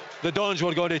the Dons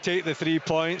were going to take the 3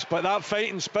 points, but that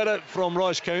fighting spirit from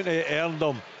Ross County earned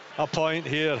them a point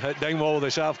here at Dingwall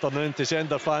this afternoon to send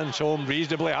their fans home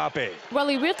reasonably happy.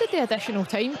 Willie, where did the additional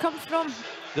time come from?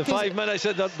 The 5 minutes,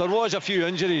 there was a few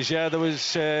injuries, yeah, there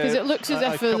was... Because it looks as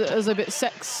if there's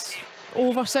about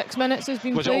over 6 minutes has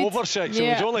been played. Was it over 6?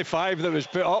 Yeah. It was only 5 that was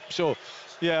put up, so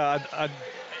yeah, I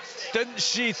didn't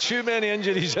see too many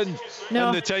injuries in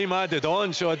the time added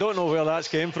on, so I don't know where that's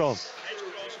came from.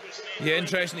 Yeah,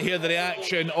 interesting to hear the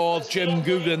reaction of Jim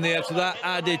Googran there to that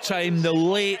added time. The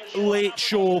late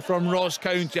show from Ross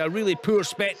County. A really poor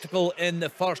spectacle in the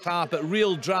first half, but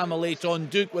real drama late on.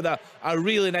 Duke with a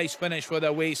really nice finish for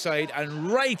their away side,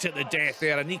 and right at the death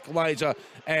there, an equaliser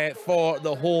for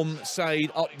the home side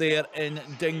up there in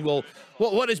Dingwall.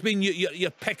 What has been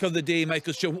your pick of the day,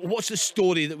 Michael Stewart? What's the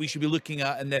story that we should be looking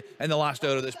at in the last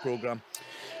hour of this programme?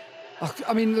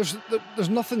 I mean, there's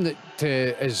nothing that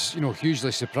is, you know,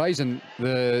 hugely surprising.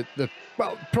 Well,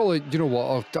 probably, you know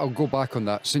what, I'll go back on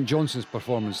that. St Johnstone's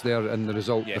performance there and the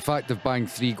result, the fact they've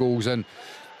banged 3 goals in,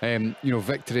 you know,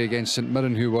 victory against St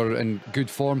Mirren, who were in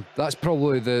good form. That's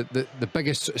probably the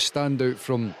biggest sort of standout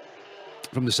from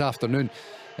this afternoon.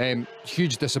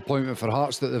 Huge disappointment for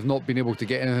Hearts that they've not been able to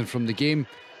get anything from the game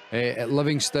at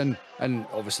Livingston, and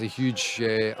obviously huge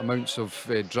amounts of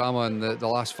drama in the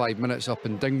last 5 minutes up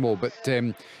in Dingwall. But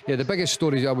yeah, the biggest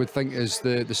story I would think is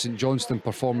the St Johnstone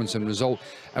performance and result.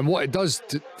 And what it does,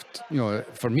 you know,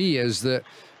 for me, is that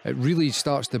it really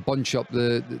starts to bunch up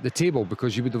the table,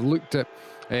 because you would have looked at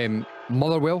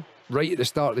Motherwell right at the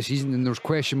start of the season, and there was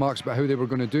question marks about how they were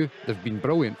going to do. They've been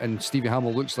brilliant, and Stevie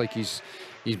Hamill looks like he's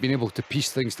been able to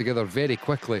piece things together very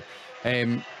quickly.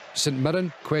 St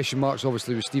Mirren, question marks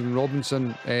obviously with Stephen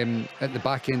Robinson at the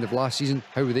back end of last season.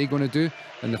 How were they going to do?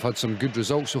 And they've had some good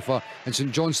results so far. And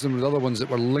St Johnstone were the other ones that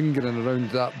were lingering around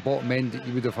that bottom end that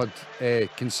you would have had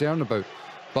concern about.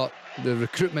 But the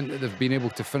recruitment that they've been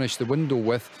able to finish the window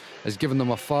with has given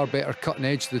them a far better cutting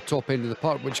edge to the top end of the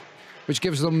park, which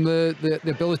gives them the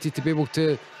ability to be able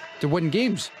to win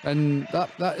games. And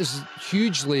that is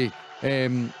hugely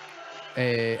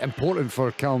important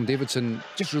for Callum Davidson,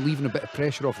 just relieving a bit of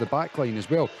pressure off the back line as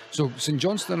well. So St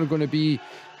Johnstone are going to be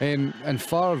in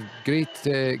far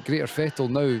greater fettle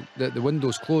now that the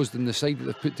window's closed, and the side that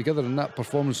they've put together, and that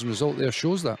performance and result there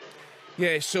shows that.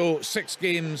 Yeah, so 6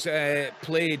 games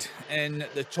played in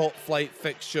the top flight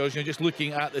fixtures. You're just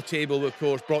looking at the table, of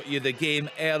course, brought you the game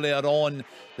earlier on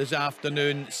this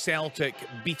afternoon. Celtic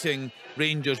beating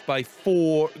Rangers by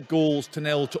 4 goals to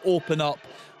 0 to open up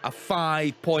a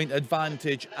 5-point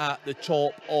advantage at the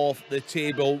top of the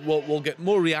table. We'll get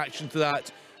more reaction to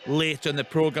that later in the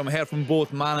programme. I heard from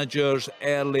both managers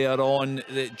earlier on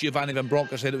that Giovanni Van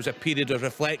Bronckhorst said it was a period of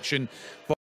reflection for